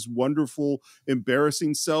Grant is his wonderful,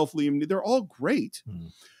 embarrassing self. Liam, they're all great.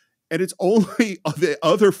 And it's only the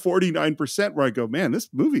other 49% where I go, man, this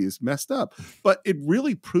movie is messed up. But it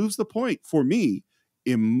really proves the point for me.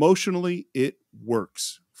 Emotionally, it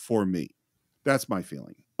works for me. That's my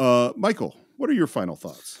feeling. Michael, what are your final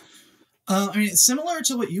thoughts? I mean, similar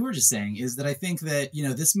to what you were just saying, is that I think that,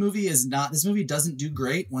 this movie doesn't do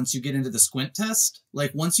great once you get into the squint test.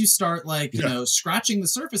 Like once you start scratching the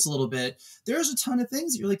surface a little bit, there's a ton of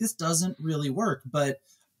things that you're like, this doesn't really work. But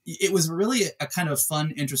it was really a kind of fun,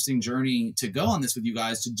 interesting journey to go on this with you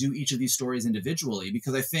guys, to do each of these stories individually,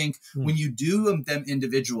 because I think when you do them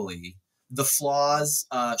individually, the flaws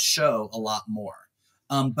show a lot more.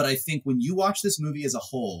 But I think when you watch this movie as a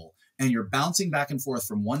whole, and you're bouncing back and forth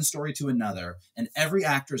from one story to another, and every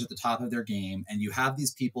actor is at the top of their game, and you have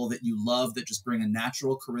these people that you love that just bring a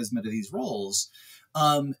natural charisma to these roles,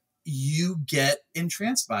 you get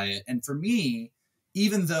entranced by it. And for me,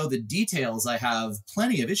 even though the details I have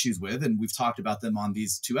plenty of issues with, and we've talked about them on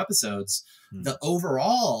these 2 episodes, the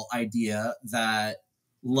overall idea that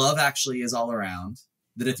love actually is all around,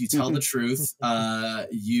 that if you tell the truth,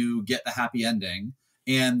 you get the happy ending,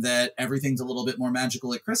 and that everything's a little bit more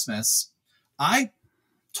magical at Christmas, I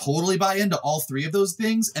totally buy into all 3 of those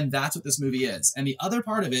things. And that's what this movie is. And the other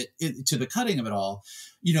part of it, to the cutting of it all,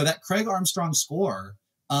 that Craig Armstrong score,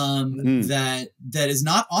 that is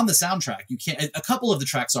not on the soundtrack. You can't, a couple of the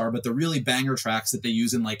tracks are, but the really banger tracks that they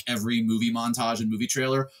use in like every movie montage and movie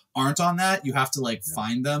trailer aren't on that. You have to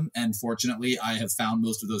find them. And fortunately I have found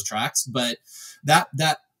most of those tracks, but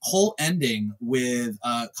that whole ending with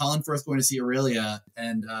Colin Firth going to see Aurelia,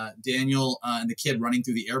 and Daniel and the kid running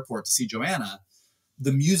through the airport to see Joanna,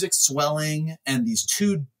 the music swelling and these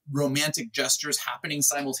 2 romantic gestures happening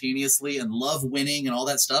simultaneously and love winning and all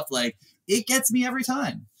that stuff, like it gets me every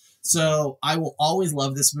time. So I will always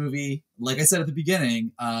love this movie. Like I said at the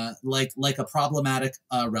beginning, like a problematic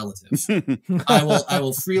relative. I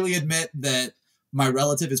will freely admit that my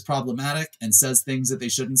relative is problematic and says things that they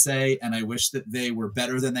shouldn't say, and I wish that they were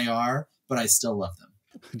better than they are, but I still love them.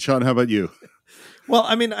 John, how about you? Well,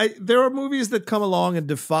 I mean, there are movies that come along and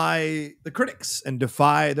defy the critics and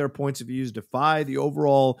defy their points of views, defy the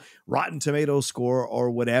overall Rotten Tomatoes score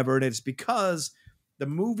or whatever. And it's because the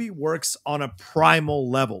movie works on a primal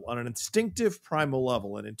level, on an instinctive primal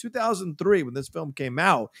level. And in 2003, when this film came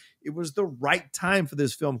out, it was the right time for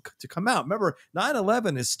this film to come out. Remember,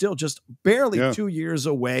 9/11 is still just barely 2 years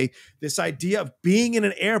away. This idea of being in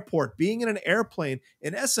an airport, being in an airplane,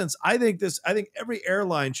 in essence, I think every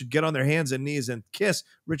airline should get on their hands and knees and kiss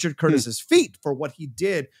Richard Curtis's feet for what he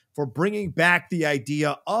did, for bringing back the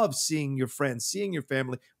idea of seeing your friends, seeing your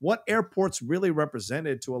family, what airports really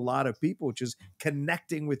represented to a lot of people, which is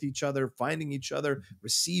connecting with each other, finding each other,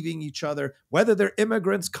 receiving each other, whether they're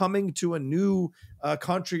immigrants coming to a new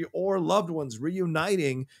country or loved ones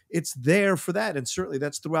reuniting. It's there for that. And certainly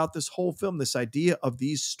that's throughout this whole film, this idea of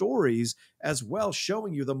these stories as well,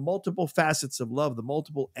 showing you the multiple facets of love, the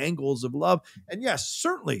multiple angles of love. And yes,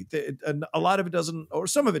 certainly a lot of it doesn't, or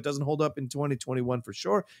some of it doesn't hold up in 2021 for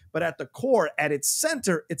sure. But at the core, at its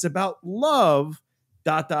center, it's about love, ...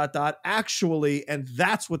 actually. And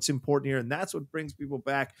that's what's important here. And that's what brings people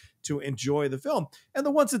back to enjoy the film. And the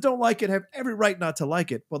ones that don't like it have every right not to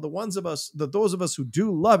like it. But those of us who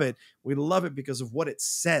do love it, we love it because of what it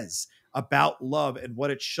says about love and what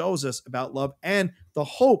it shows us about love and the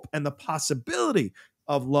hope and the possibility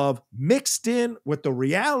of love mixed in with the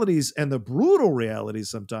realities and the brutal realities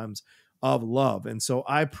sometimes of love. And so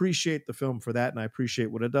I appreciate the film for that, and I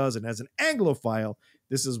appreciate what it does. And as an Anglophile,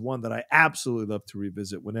 this is one that I absolutely love to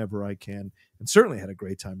revisit whenever I can, and certainly had a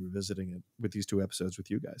great time revisiting it with these 2 episodes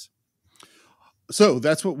with you guys. So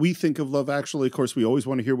that's what we think of Love Actually. Of course, we always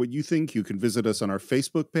want to hear what you think. You can visit us on our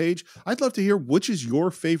Facebook page. I'd love to hear which is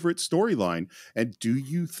your favorite storyline, and do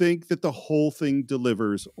you think that the whole thing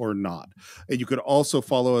delivers or not? And you could also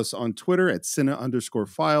follow us on Twitter at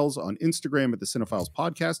Cine_Files, on Instagram at the Cine-Files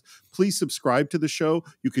Podcast. Please subscribe to the show.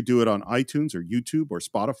 You could do it on iTunes or YouTube or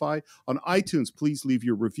Spotify. On iTunes, please leave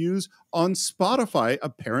your reviews. On Spotify,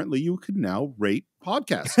 apparently you can now rate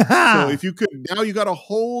podcasts. So if you could, now you got a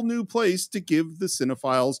whole new place to give the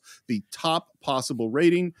Cine-Files the top possible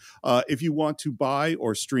rating. If you want to buy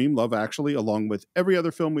or stream Love Actually along with every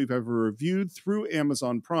other film we've ever reviewed through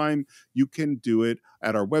Amazon Prime, you can do it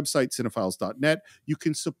at our website, Cine-Files.net. You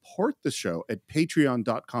can support the show at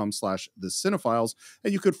patreon.com/thecine-files.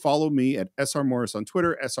 And you could follow me at SR Morris on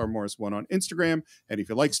Twitter, SR Morris1 on Instagram. And if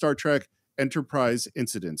you like Star Trek, Enterprise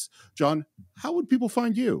Incidents. John, how would people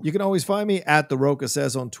find you? You can always find me at The Roca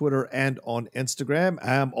Says on Twitter and on Instagram.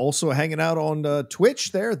 I'm also hanging out on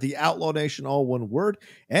Twitch there, The Outlaw Nation, all one word.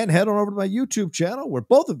 And head on over to my YouTube channel, where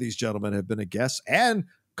both of these gentlemen have been a guest and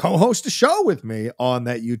co-host a show with me on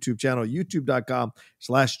that YouTube channel,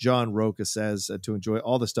 youtube.com/John Roca Says, to enjoy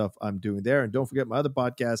all the stuff I'm doing there. And don't forget my other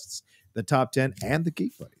podcasts, The Top 10 and The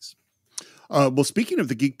Geek Buddies. Well, speaking of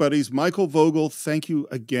the Geek Buddies, Michael Vogel, thank you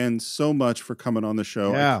again so much for coming on the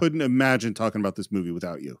show. Yeah. I couldn't imagine talking about this movie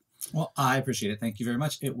without you. Well, I appreciate it. Thank you very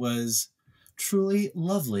much. It was truly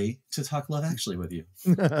lovely to talk Love Actually with you.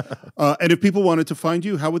 And if people wanted to find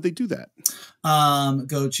you, how would they do that?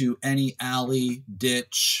 Go to any alley,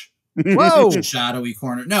 ditch, Whoa! shadowy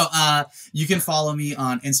corner. No, you can follow me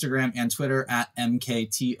on Instagram and Twitter at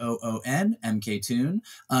MKTOON, MKToon.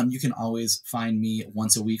 You can always find me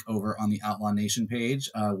once a week over on the Outlaw Nation page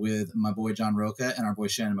with my boy John Roca and our boy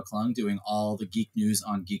Shannon McClung doing all the geek news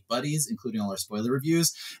on Geek Buddies, including all our spoiler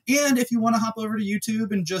reviews. And if you want to hop over to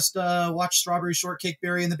YouTube and just watch Strawberry Shortcake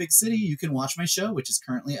Berry in the Big City, you can watch my show, which is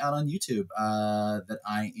currently out on YouTube, that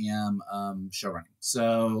I am show running.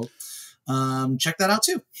 So check that out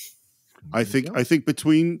too. I think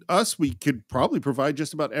between us, we could probably provide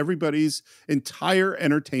just about everybody's entire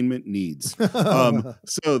entertainment needs.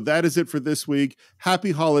 So that is it for this week.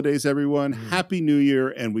 Happy holidays, everyone. Happy New Year.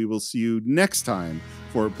 And we will see you next time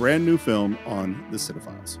for a brand new film on the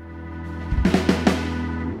Cine-Files.